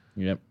win?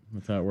 Yep,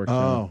 that's how it works.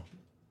 Oh.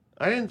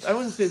 I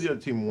wouldn't say the other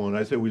team won.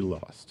 I said we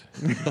lost.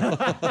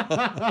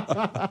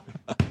 I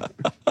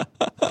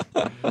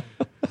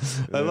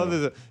love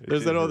this.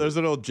 There's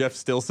an old Jeff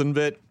Stilson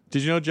bit.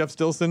 Did you know Jeff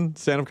Stilson,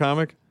 stand-up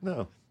comic?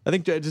 No. I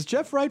think does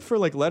Jeff write for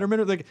like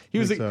Letterman? Like he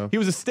was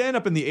a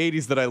stand-up in the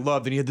 '80s that I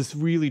loved, and he had this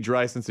really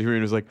dry sense of humor.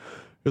 And it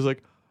was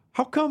like,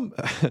 how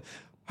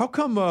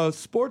come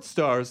sports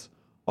stars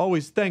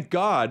always thank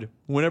God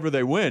whenever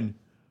they win,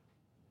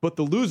 but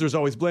the losers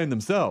always blame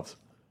themselves?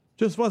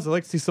 Just once, I'd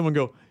like to see someone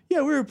go,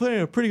 yeah, we were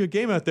playing a pretty good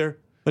game out there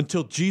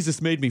until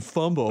Jesus made me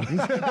fumble.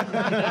 That's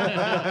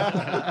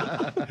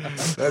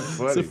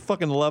funny. I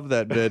fucking love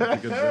that bit.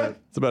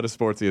 It's about as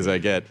sportsy as I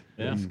get.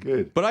 Yeah. It's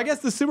good. But I guess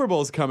the Super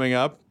Bowl is coming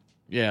up.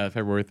 Yeah,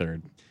 February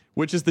 3rd.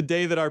 Which is the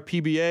day that our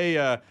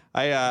PBA,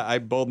 I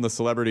bowled in the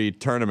celebrity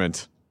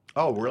tournament.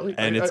 Oh, really?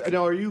 And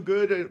now, are you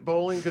good at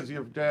bowling because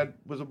your dad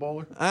was a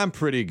bowler? I'm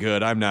pretty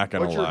good. I'm not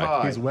going to lie. What's your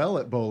high? He's well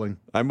at bowling.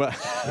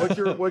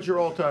 What's your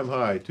all-time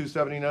high?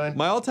 279?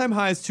 My all-time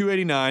high is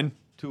 289.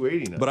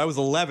 289. But I was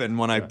 11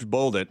 when I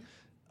bowled it.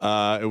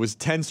 It was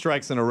 10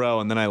 strikes in a row,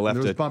 and then I left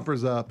it. There was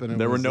bumpers up, and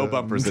there were no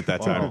bumpers at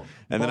that time.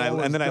 And then I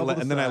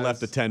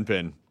left a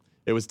 10-pin.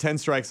 It was 10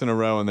 strikes in a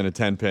row and then a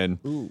 10-pin.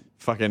 Ooh.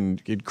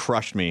 Fucking, it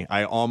crushed me.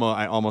 I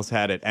almost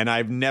had it. And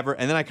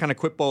then I kind of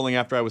quit bowling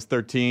after I was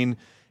 13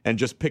 and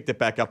just picked it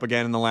back up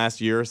again in the last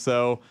year or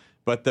so.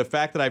 But the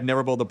fact that I've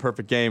never bowled a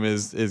perfect game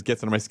is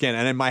gets under my skin.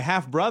 And then my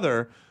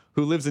half-brother,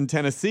 who lives in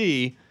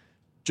Tennessee,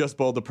 just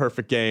bowled a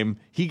perfect game.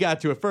 He got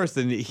to it first,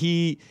 and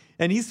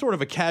he's sort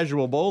of a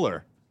casual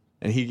bowler.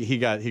 And he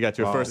got to it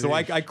first. So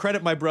I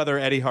credit my brother,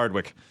 Eddie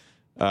Hardwick.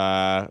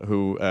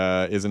 Who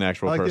is an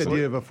actual person. I like the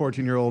idea of a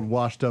 14-year-old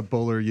washed-up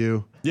bowler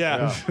you.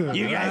 Yeah.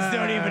 You guys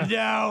don't even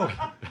know.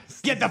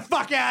 Get the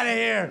fuck out of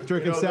here.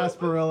 Drinking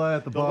sarsaparilla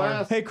at the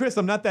bar. Hey, Chris,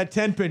 I'm not that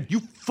 10-pin. You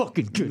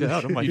fucking get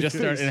out of my You just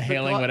start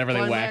inhaling whatever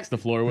they wax the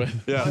floor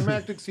with. Yeah.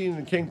 Climactic scene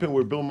in Kingpin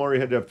where Bill Murray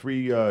had to have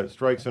 3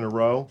 strikes in a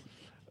row.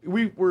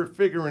 We were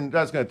figuring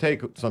that's going to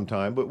take some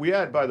time, but we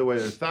had, by the way,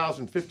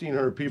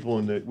 1,500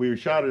 people we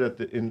shot it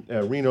in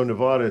Reno,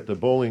 Nevada at the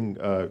bowling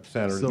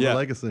center. Silver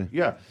Legacy.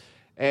 Yeah.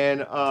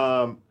 And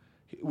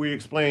we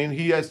explained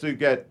he has to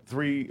get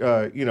 3,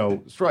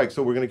 strikes.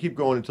 So we're going to keep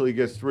going until he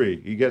gets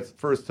 3. He gets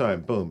first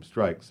time, boom,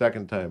 strike.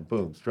 Second time,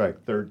 boom,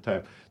 strike. Third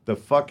time. The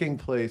fucking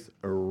place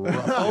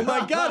erupted. Oh,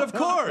 my God, of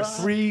course.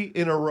 3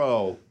 in a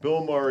row.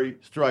 Bill Murray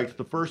strikes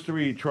the first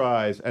 3 he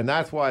tries, and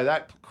that's why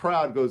that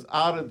crowd goes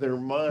out of their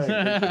mind.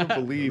 They couldn't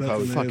believe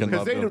how fucking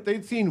love because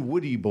they'd seen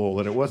Woody bowl,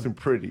 and it wasn't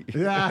pretty.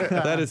 Yeah.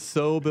 That is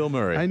so Bill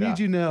Murray. I need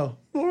you now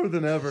more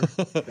than ever.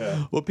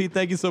 Yeah. Well, Pete,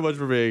 thank you so much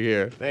for being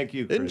here. Thank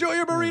you, Chris. Enjoy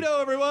your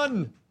burrito,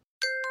 everyone.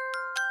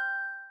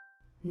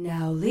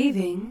 Now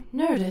leaving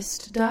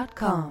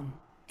Nerdist.com.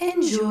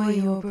 Enjoy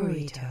your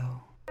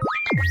burrito.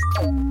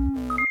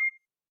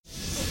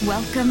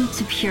 Welcome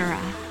to Pura,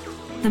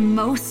 the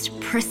most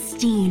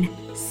pristine,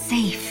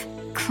 safe,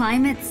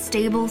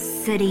 climate-stable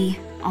city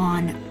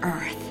on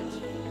Earth.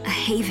 A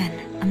haven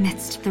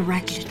amidst the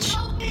wreckage.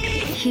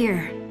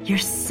 Here, you're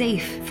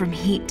safe from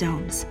heat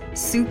domes,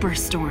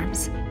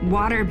 superstorms,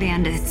 water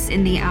bandits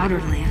in the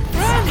outer lands.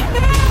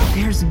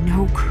 There's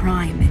no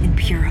crime in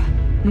Pura.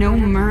 No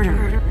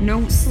murder,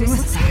 no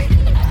suicide.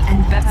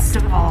 And best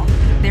of all,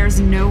 there's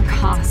no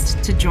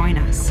cost to join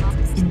us.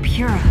 In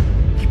Pura,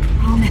 we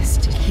promise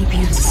to keep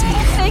you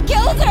safe. They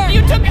killed her!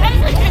 You took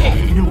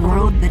everything! In a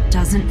world that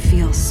doesn't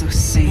feel so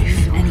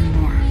safe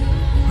anymore,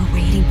 we're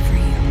waiting for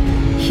you.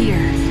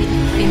 Here,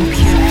 in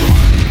Pura.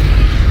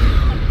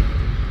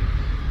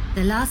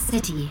 The Last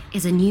City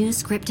is a new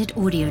scripted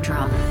audio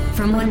drama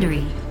from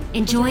Wondery.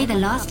 Enjoy The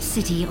Last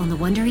City on the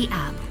Wondery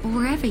app or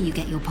wherever you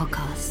get your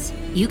podcasts.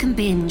 You can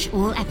binge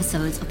all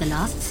episodes of The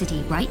Last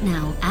City right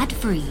now,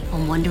 ad-free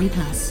on Wondery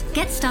Plus.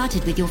 Get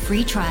started with your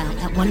free trial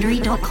at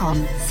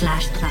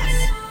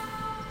Wondery.com/plus.